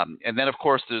 And then, of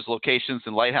course, there's locations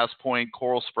in Lighthouse Point,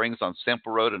 Coral Springs on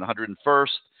Sample Road and 101st.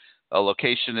 A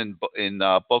location in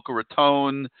Boca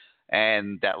Raton,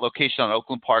 and that location on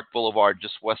Oakland Park Boulevard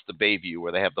just west of Bayview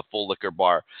where they have the full liquor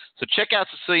bar. So check out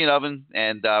Sicilian Oven,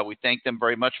 and we thank them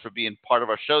very much for being part of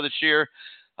our show this year.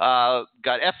 Got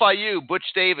FIU, Butch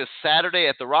Davis, Saturday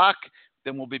at the Rock.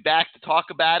 Then we'll be back to talk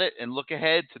about it and look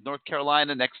ahead to North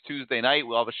Carolina next Tuesday night.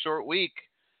 We'll have a short week.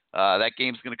 That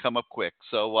game's going to come up quick.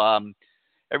 So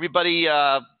everybody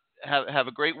have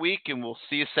a great week, and we'll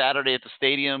see you Saturday at the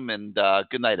stadium. And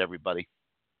good night, everybody.